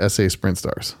the SA Sprint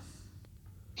Stars?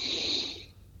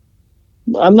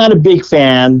 I'm not a big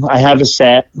fan. I have a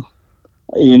set,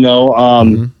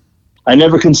 I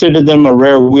never considered them a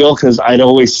rare wheel because I'd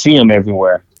always see them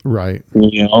everywhere. Right.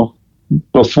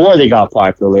 Before they got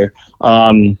popular.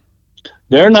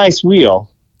 They're a nice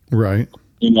wheel. Right.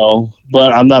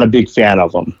 But I'm not a big fan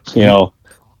of them,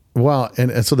 Well,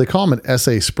 and so they call them an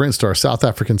SA Sprint Star, South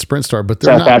African Sprint Star, but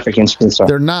African Sprint Star.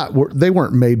 They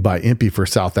weren't made by Impey for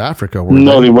South Africa, were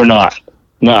No, they were not.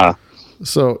 Nah.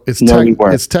 So it's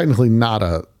technically not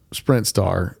a Sprint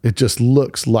Star. It just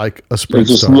looks like a Sprint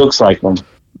Star. It just looks like them.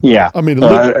 Yeah. I mean,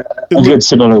 a good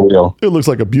similar wheel. It looks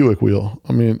like a Buick wheel.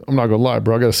 I mean, I'm not going to lie,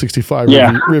 bro. I got a 65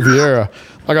 Riviera.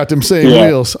 I got them same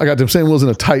wheels. I got them same wheels in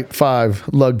a tight 5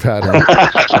 lug pattern.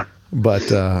 But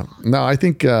no, I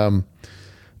think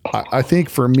I think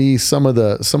for me, some of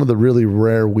the really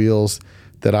rare wheels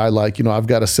that I like, I've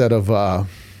got a set of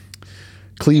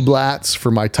Kleeblats for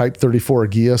my Type 34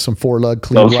 Ghia, some 4-lug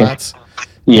Kleeblats.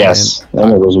 Yes, I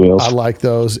know those wheels. I like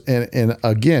those, and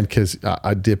again, because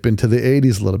I dip into the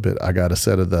 80s a little bit. I got a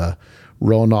set of the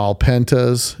Ronald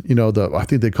Pentas. I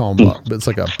think they call them. It's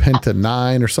like a Penta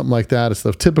 9 or something like that. It's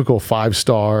the typical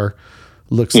 5-star.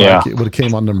 Looks like it would have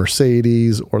came on the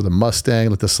Mercedes or the Mustang,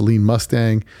 like the Celine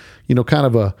Mustang. Kind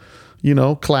of a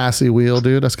classy wheel,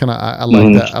 dude. That's kind of I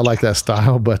like that. I like that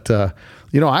style, but I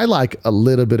like a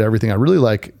little bit of everything. I really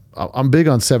like. I'm big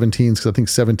on 17s because I think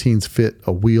 17s fit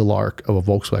a wheel arc of a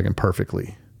Volkswagen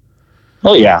perfectly.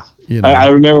 Oh yeah, I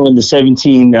remember when the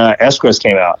 17 S-Cross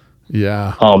came out.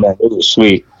 Yeah. Oh man, those are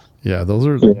sweet. Yeah, those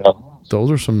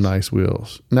are some nice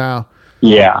wheels. Now,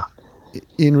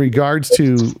 in regards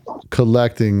to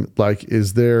collecting, like,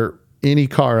 is there any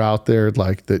car out there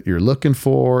like that you're looking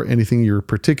for? Anything you're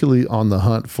particularly on the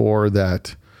hunt for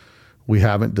that we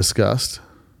haven't discussed?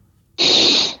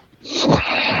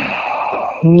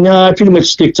 No, I pretty much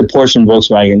stick to Porsche and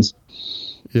Volkswagens.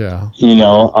 Yeah. You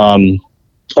know,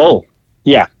 oh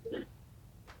yeah,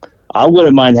 I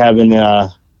wouldn't mind having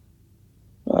a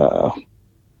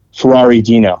Ferrari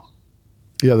Dino.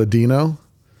 Yeah, the Dino.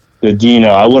 The Dino.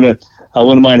 I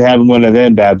wouldn't mind having one of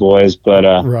them bad boys, but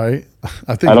Right.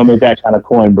 I think I don't make that kind of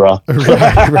coin, bro.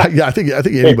 right. Yeah, I think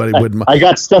anybody wouldn't mind. I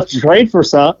got stuff to trade for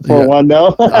Yeah. one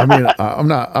though. I mean, I'm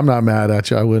not mad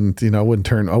at you. I wouldn't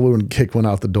kick one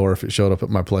out the door if it showed up at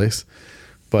my place.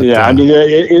 But Yeah, I mean,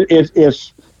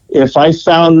 if I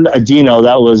found a Dino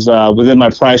that was within my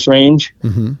price range,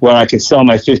 where I could sell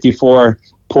my 54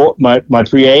 my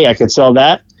Pre-A, I could sell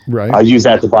that. right. I'll use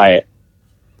that to buy it.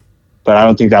 But I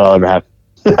don't think that'll ever happen.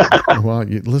 Well,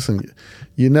 listen,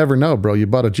 you never know, bro. You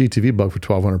bought a GTV bug for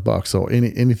 $1,200, so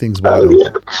anything's wide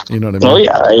open. You know what I mean? Oh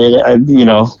yeah, you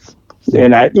know,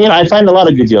 and I find a lot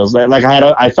of good deals. Like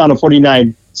I found a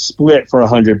 49 split for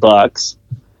 $100.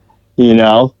 You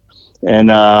know,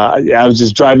 and I was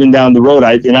just driving down the road.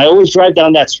 I always drive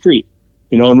down that street,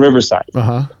 you know, in Riverside.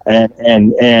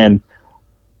 And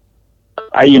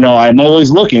I'm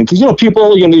always looking because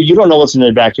people, you don't know what's in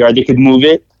their backyard. They could move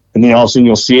it, and then all of a sudden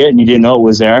you'll see it, and you didn't know it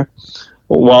was there.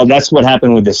 Well, that's what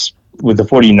happened with the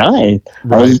 49.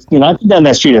 Right. I've been down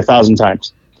that street 1,000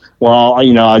 times. Well,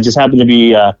 I just happened to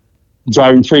be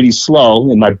driving pretty slow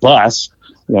in my bus.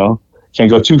 Can't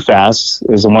go too fast.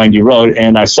 There's a windy road,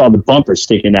 and I saw the bumper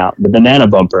sticking out, the banana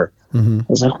bumper. I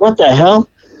was like, "What the hell?"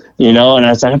 And I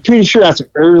was like, "I'm pretty sure that's an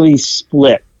early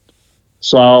split."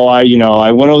 So I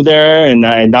went over there and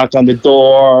I knocked on the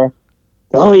door.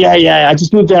 Oh yeah, I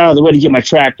just moved out of the way to get my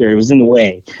tractor. It was in the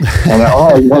way. I'm like,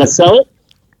 "Oh, you want to sell it?"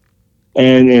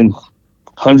 And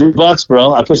 $100,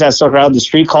 bro. I pushed that sucker out of the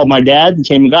street, called my dad, and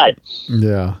came and got it.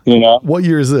 Yeah. What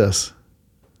year is this?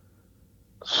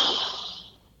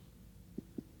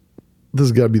 This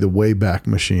has got to be the way back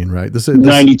machine, right? This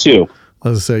 92. I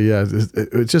was say, yeah,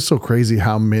 it's just so crazy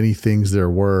how many things there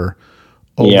were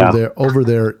over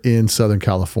there in Southern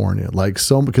California. Like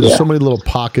because there's so many little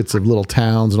pockets of little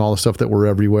towns and all the stuff that were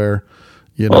everywhere.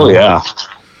 Oh yeah.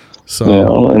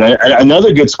 So and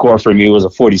another good score for me was a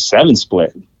 47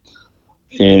 split.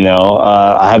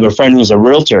 I have a friend who was a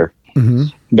realtor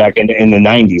back in the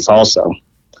 90s also.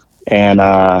 And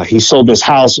he sold this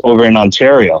house over in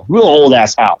Ontario, real old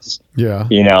ass house. Yeah.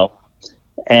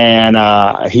 And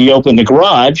he opened the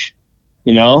garage,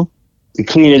 to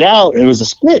clean it out. And there was a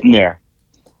split in there.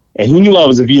 And he knew I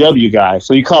was a VW guy.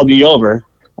 So he called me over.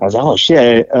 I was like, "Oh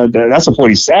shit, that's a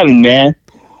 47, man."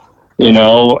 And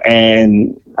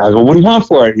I go, "What do you want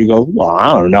for it?" He goes, "Well,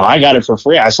 I don't know. I got it for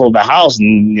free. I sold the house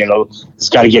and, it's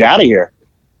got to get out of here."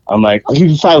 I'm like, "I'll give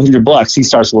you $500. He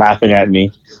starts laughing at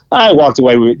me. I walked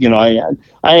away with,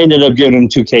 I ended up giving him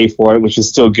 $2,000 for it, which is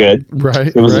still good. Right.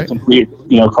 It was a complete,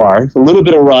 car. A little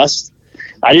bit of rust.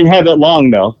 I didn't have it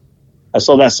long though. I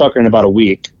sold that sucker in about a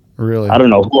week. Really? I don't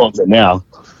know who owns it now.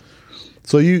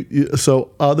 So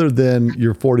so other than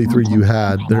your 43 you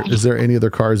had, is there any other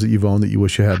cars that you've owned that you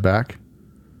wish you had back?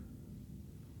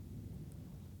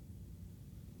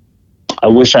 I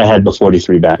wish I had the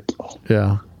 43 back.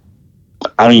 Yeah.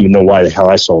 I don't even know why the hell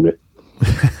I sold it.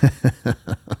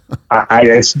 I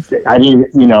didn't,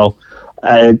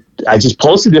 I just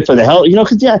posted it for the hell,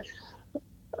 because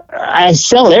I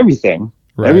sell everything.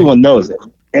 Right. Everyone knows it.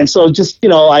 And so just,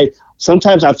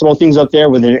 sometimes I throw things up there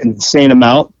with an insane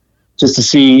amount just to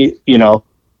see,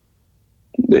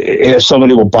 if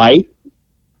somebody will bite.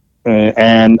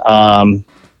 And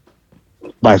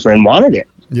my friend wanted it.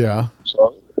 Yeah.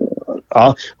 So,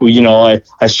 I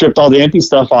stripped all the empty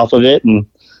stuff off of it and,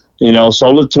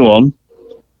 sold it to him,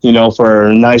 for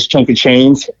a nice chunk of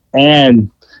change.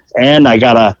 And I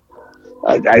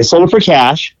sold it for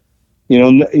cash,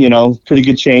 pretty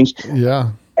good change.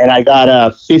 Yeah. And I got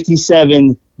a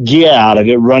 57 Gia out of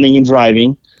it, running and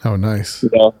driving. Oh, nice.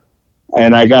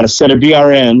 And I got a set of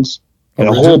BRMs and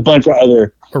a whole bunch of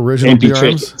other original empty BRMs?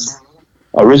 trinkets.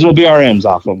 Original BRMs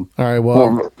off them. All right.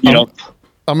 Well,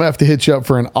 I'm going to have to hit you up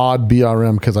for an odd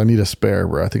BRM because I need a spare,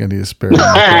 bro. I think I need a spare.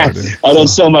 I don't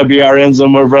sell my BRMs no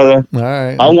more, brother. All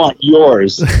right. I want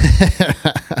yours.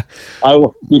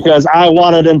 Because I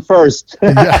wanted them first.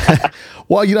 Yeah.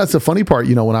 Well, that's the funny part.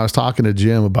 When I was talking to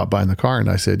Jim about buying the car, and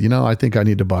I said, I think I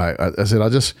need to buy. I said,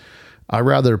 I'd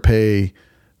rather pay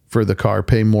for the car,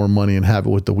 pay more money and have it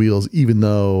with the wheels, even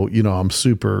though, I'm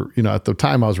super, at the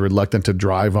time I was reluctant to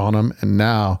drive on them. And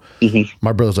now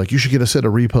my brother's like, "You should get a set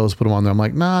of repos, put them on there." I'm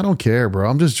like, "Nah, I don't care, bro.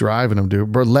 I'm just driving them,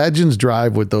 dude." Bro, legends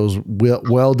drive with those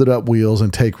welded up wheels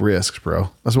and take risks, bro.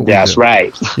 That's what we do. That's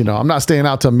right. I'm not staying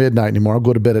out till midnight anymore. I'll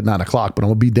go to bed at 9 o'clock, but I'm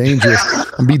going to be dangerous.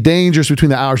 I'm be dangerous between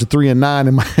the hours of 3 and 9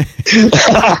 in my, in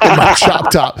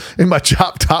my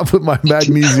chop top with my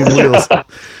magnesium wheels.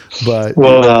 But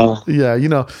Well, yeah,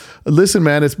 listen,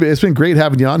 man, it's been great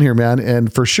having you on here, man.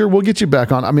 And for sure, we'll get you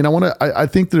back on. I mean, I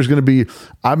think there's going to be,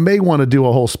 I may want to do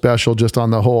a whole special just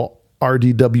on the whole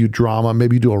RDW drama,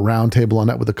 maybe do a round table on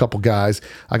that with a couple guys.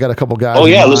 I got a couple guys. oh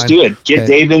yeah, let's do it. Get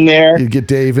Dave in there. You get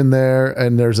Dave in there,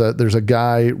 and there's a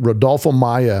guy, Rodolfo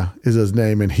Maya is his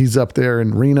name, and he's up there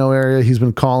in Reno area. He's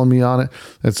been calling me on it,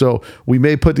 and so we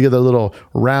may put together a little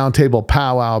round table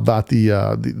powwow about the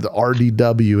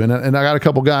RDW, and I got a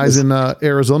couple guys in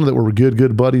Arizona that were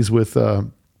good buddies with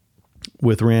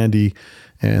Randy,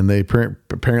 and they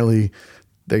apparently.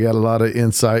 They got a lot of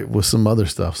insight with some other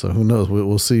stuff. So who knows?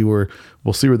 We'll see where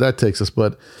that takes us.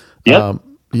 But Yep.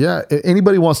 Yeah,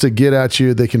 anybody wants to get at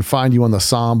you, they can find you on the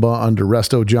Samba under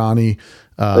Resto Johnny.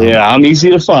 Yeah, I'm easy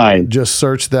to find. Just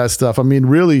search that stuff. I mean,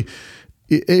 really,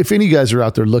 if any guys are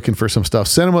out there looking for some stuff,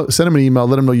 send them an email.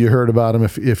 Let them know you heard about them.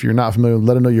 If you're not familiar,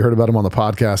 let them know you heard about them on the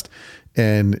podcast.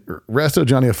 And Resto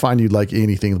Johnny will find you like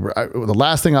anything. The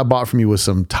last thing I bought from you was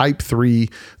some Type 3.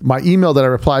 My email that I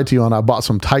replied to you on, I bought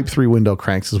some Type 3 window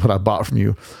cranks is what I bought from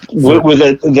you. With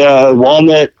the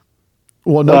walnut.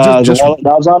 Well, no, just walnut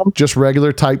knobs on them? just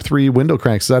regular Type 3 window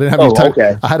cranks. I didn't have any Type.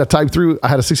 Okay. I had a Type 3. I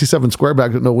had a 67 square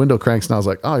back with no window cranks, and I was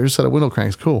like, "Oh, you're just set of window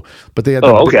cranks, cool." But they had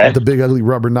the big ugly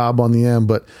rubber knob on the end.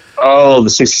 But the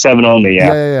 67 only,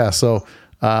 yeah. yeah. So,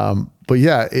 but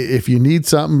yeah, if you need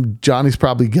something, Johnny's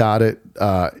probably got it.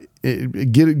 Leave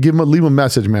him a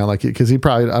message, man. Like, because he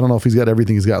probably, I don't know if he's got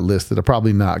everything he's got listed.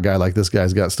 Probably not. Guy like this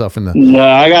guy's got stuff in the. No,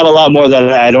 I got a lot more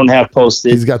that I don't have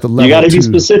posted. He's got the level. You got to be 2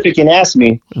 specific and ask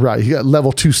me. Right. You got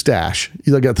level 2 stash.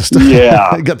 You got the stuff.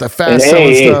 Yeah. You got the fast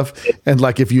selling stuff. And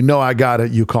like, if you know I got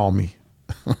it, you call me.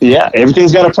 Yeah,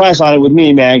 everything's got a price on it with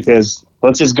me, man. Because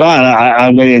once it's gone,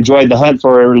 I'm going to enjoy the hunt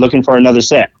for looking for another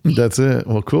set. That's it.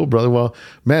 Well, cool, brother. Well,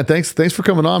 man, thanks for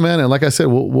coming on, man. And like I said,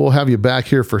 we'll have you back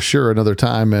here for sure another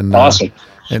time. And awesome.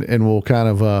 And we'll kind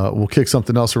of we'll kick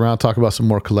something else around, talk about some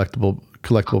more collectible.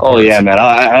 Oh parts. yeah, man.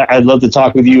 I'd love to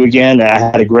talk with you again. I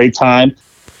had a great time.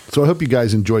 So I hope you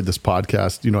guys enjoyed this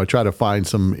podcast. I try to find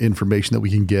some information that we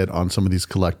can get on some of these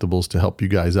collectibles to help you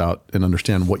guys out and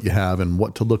understand what you have and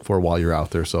what to look for while you're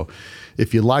out there. So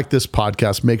if you like this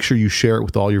podcast, make sure you share it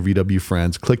with all your VW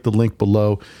friends. Click the link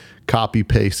below, copy,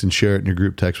 paste, and share it in your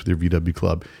group text with your VW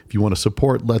club. If you want to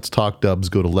support Let's Talk Dubs,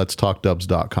 go to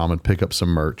letstalkdubs.com and pick up some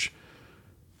merch.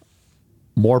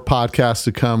 More podcasts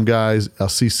to come, guys. I'll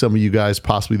see some of you guys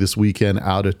possibly this weekend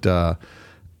out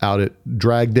at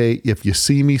Drag Day. If you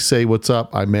see me, say what's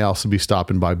up. I may also be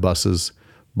stopping by buses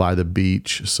by the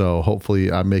beach. So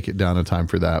hopefully I make it down in time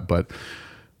for that. But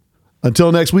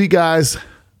until next week, guys,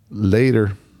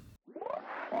 later.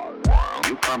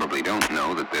 You probably don't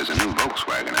know that there's a new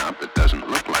Volkswagen out that doesn't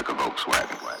look like a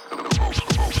Volkswagen.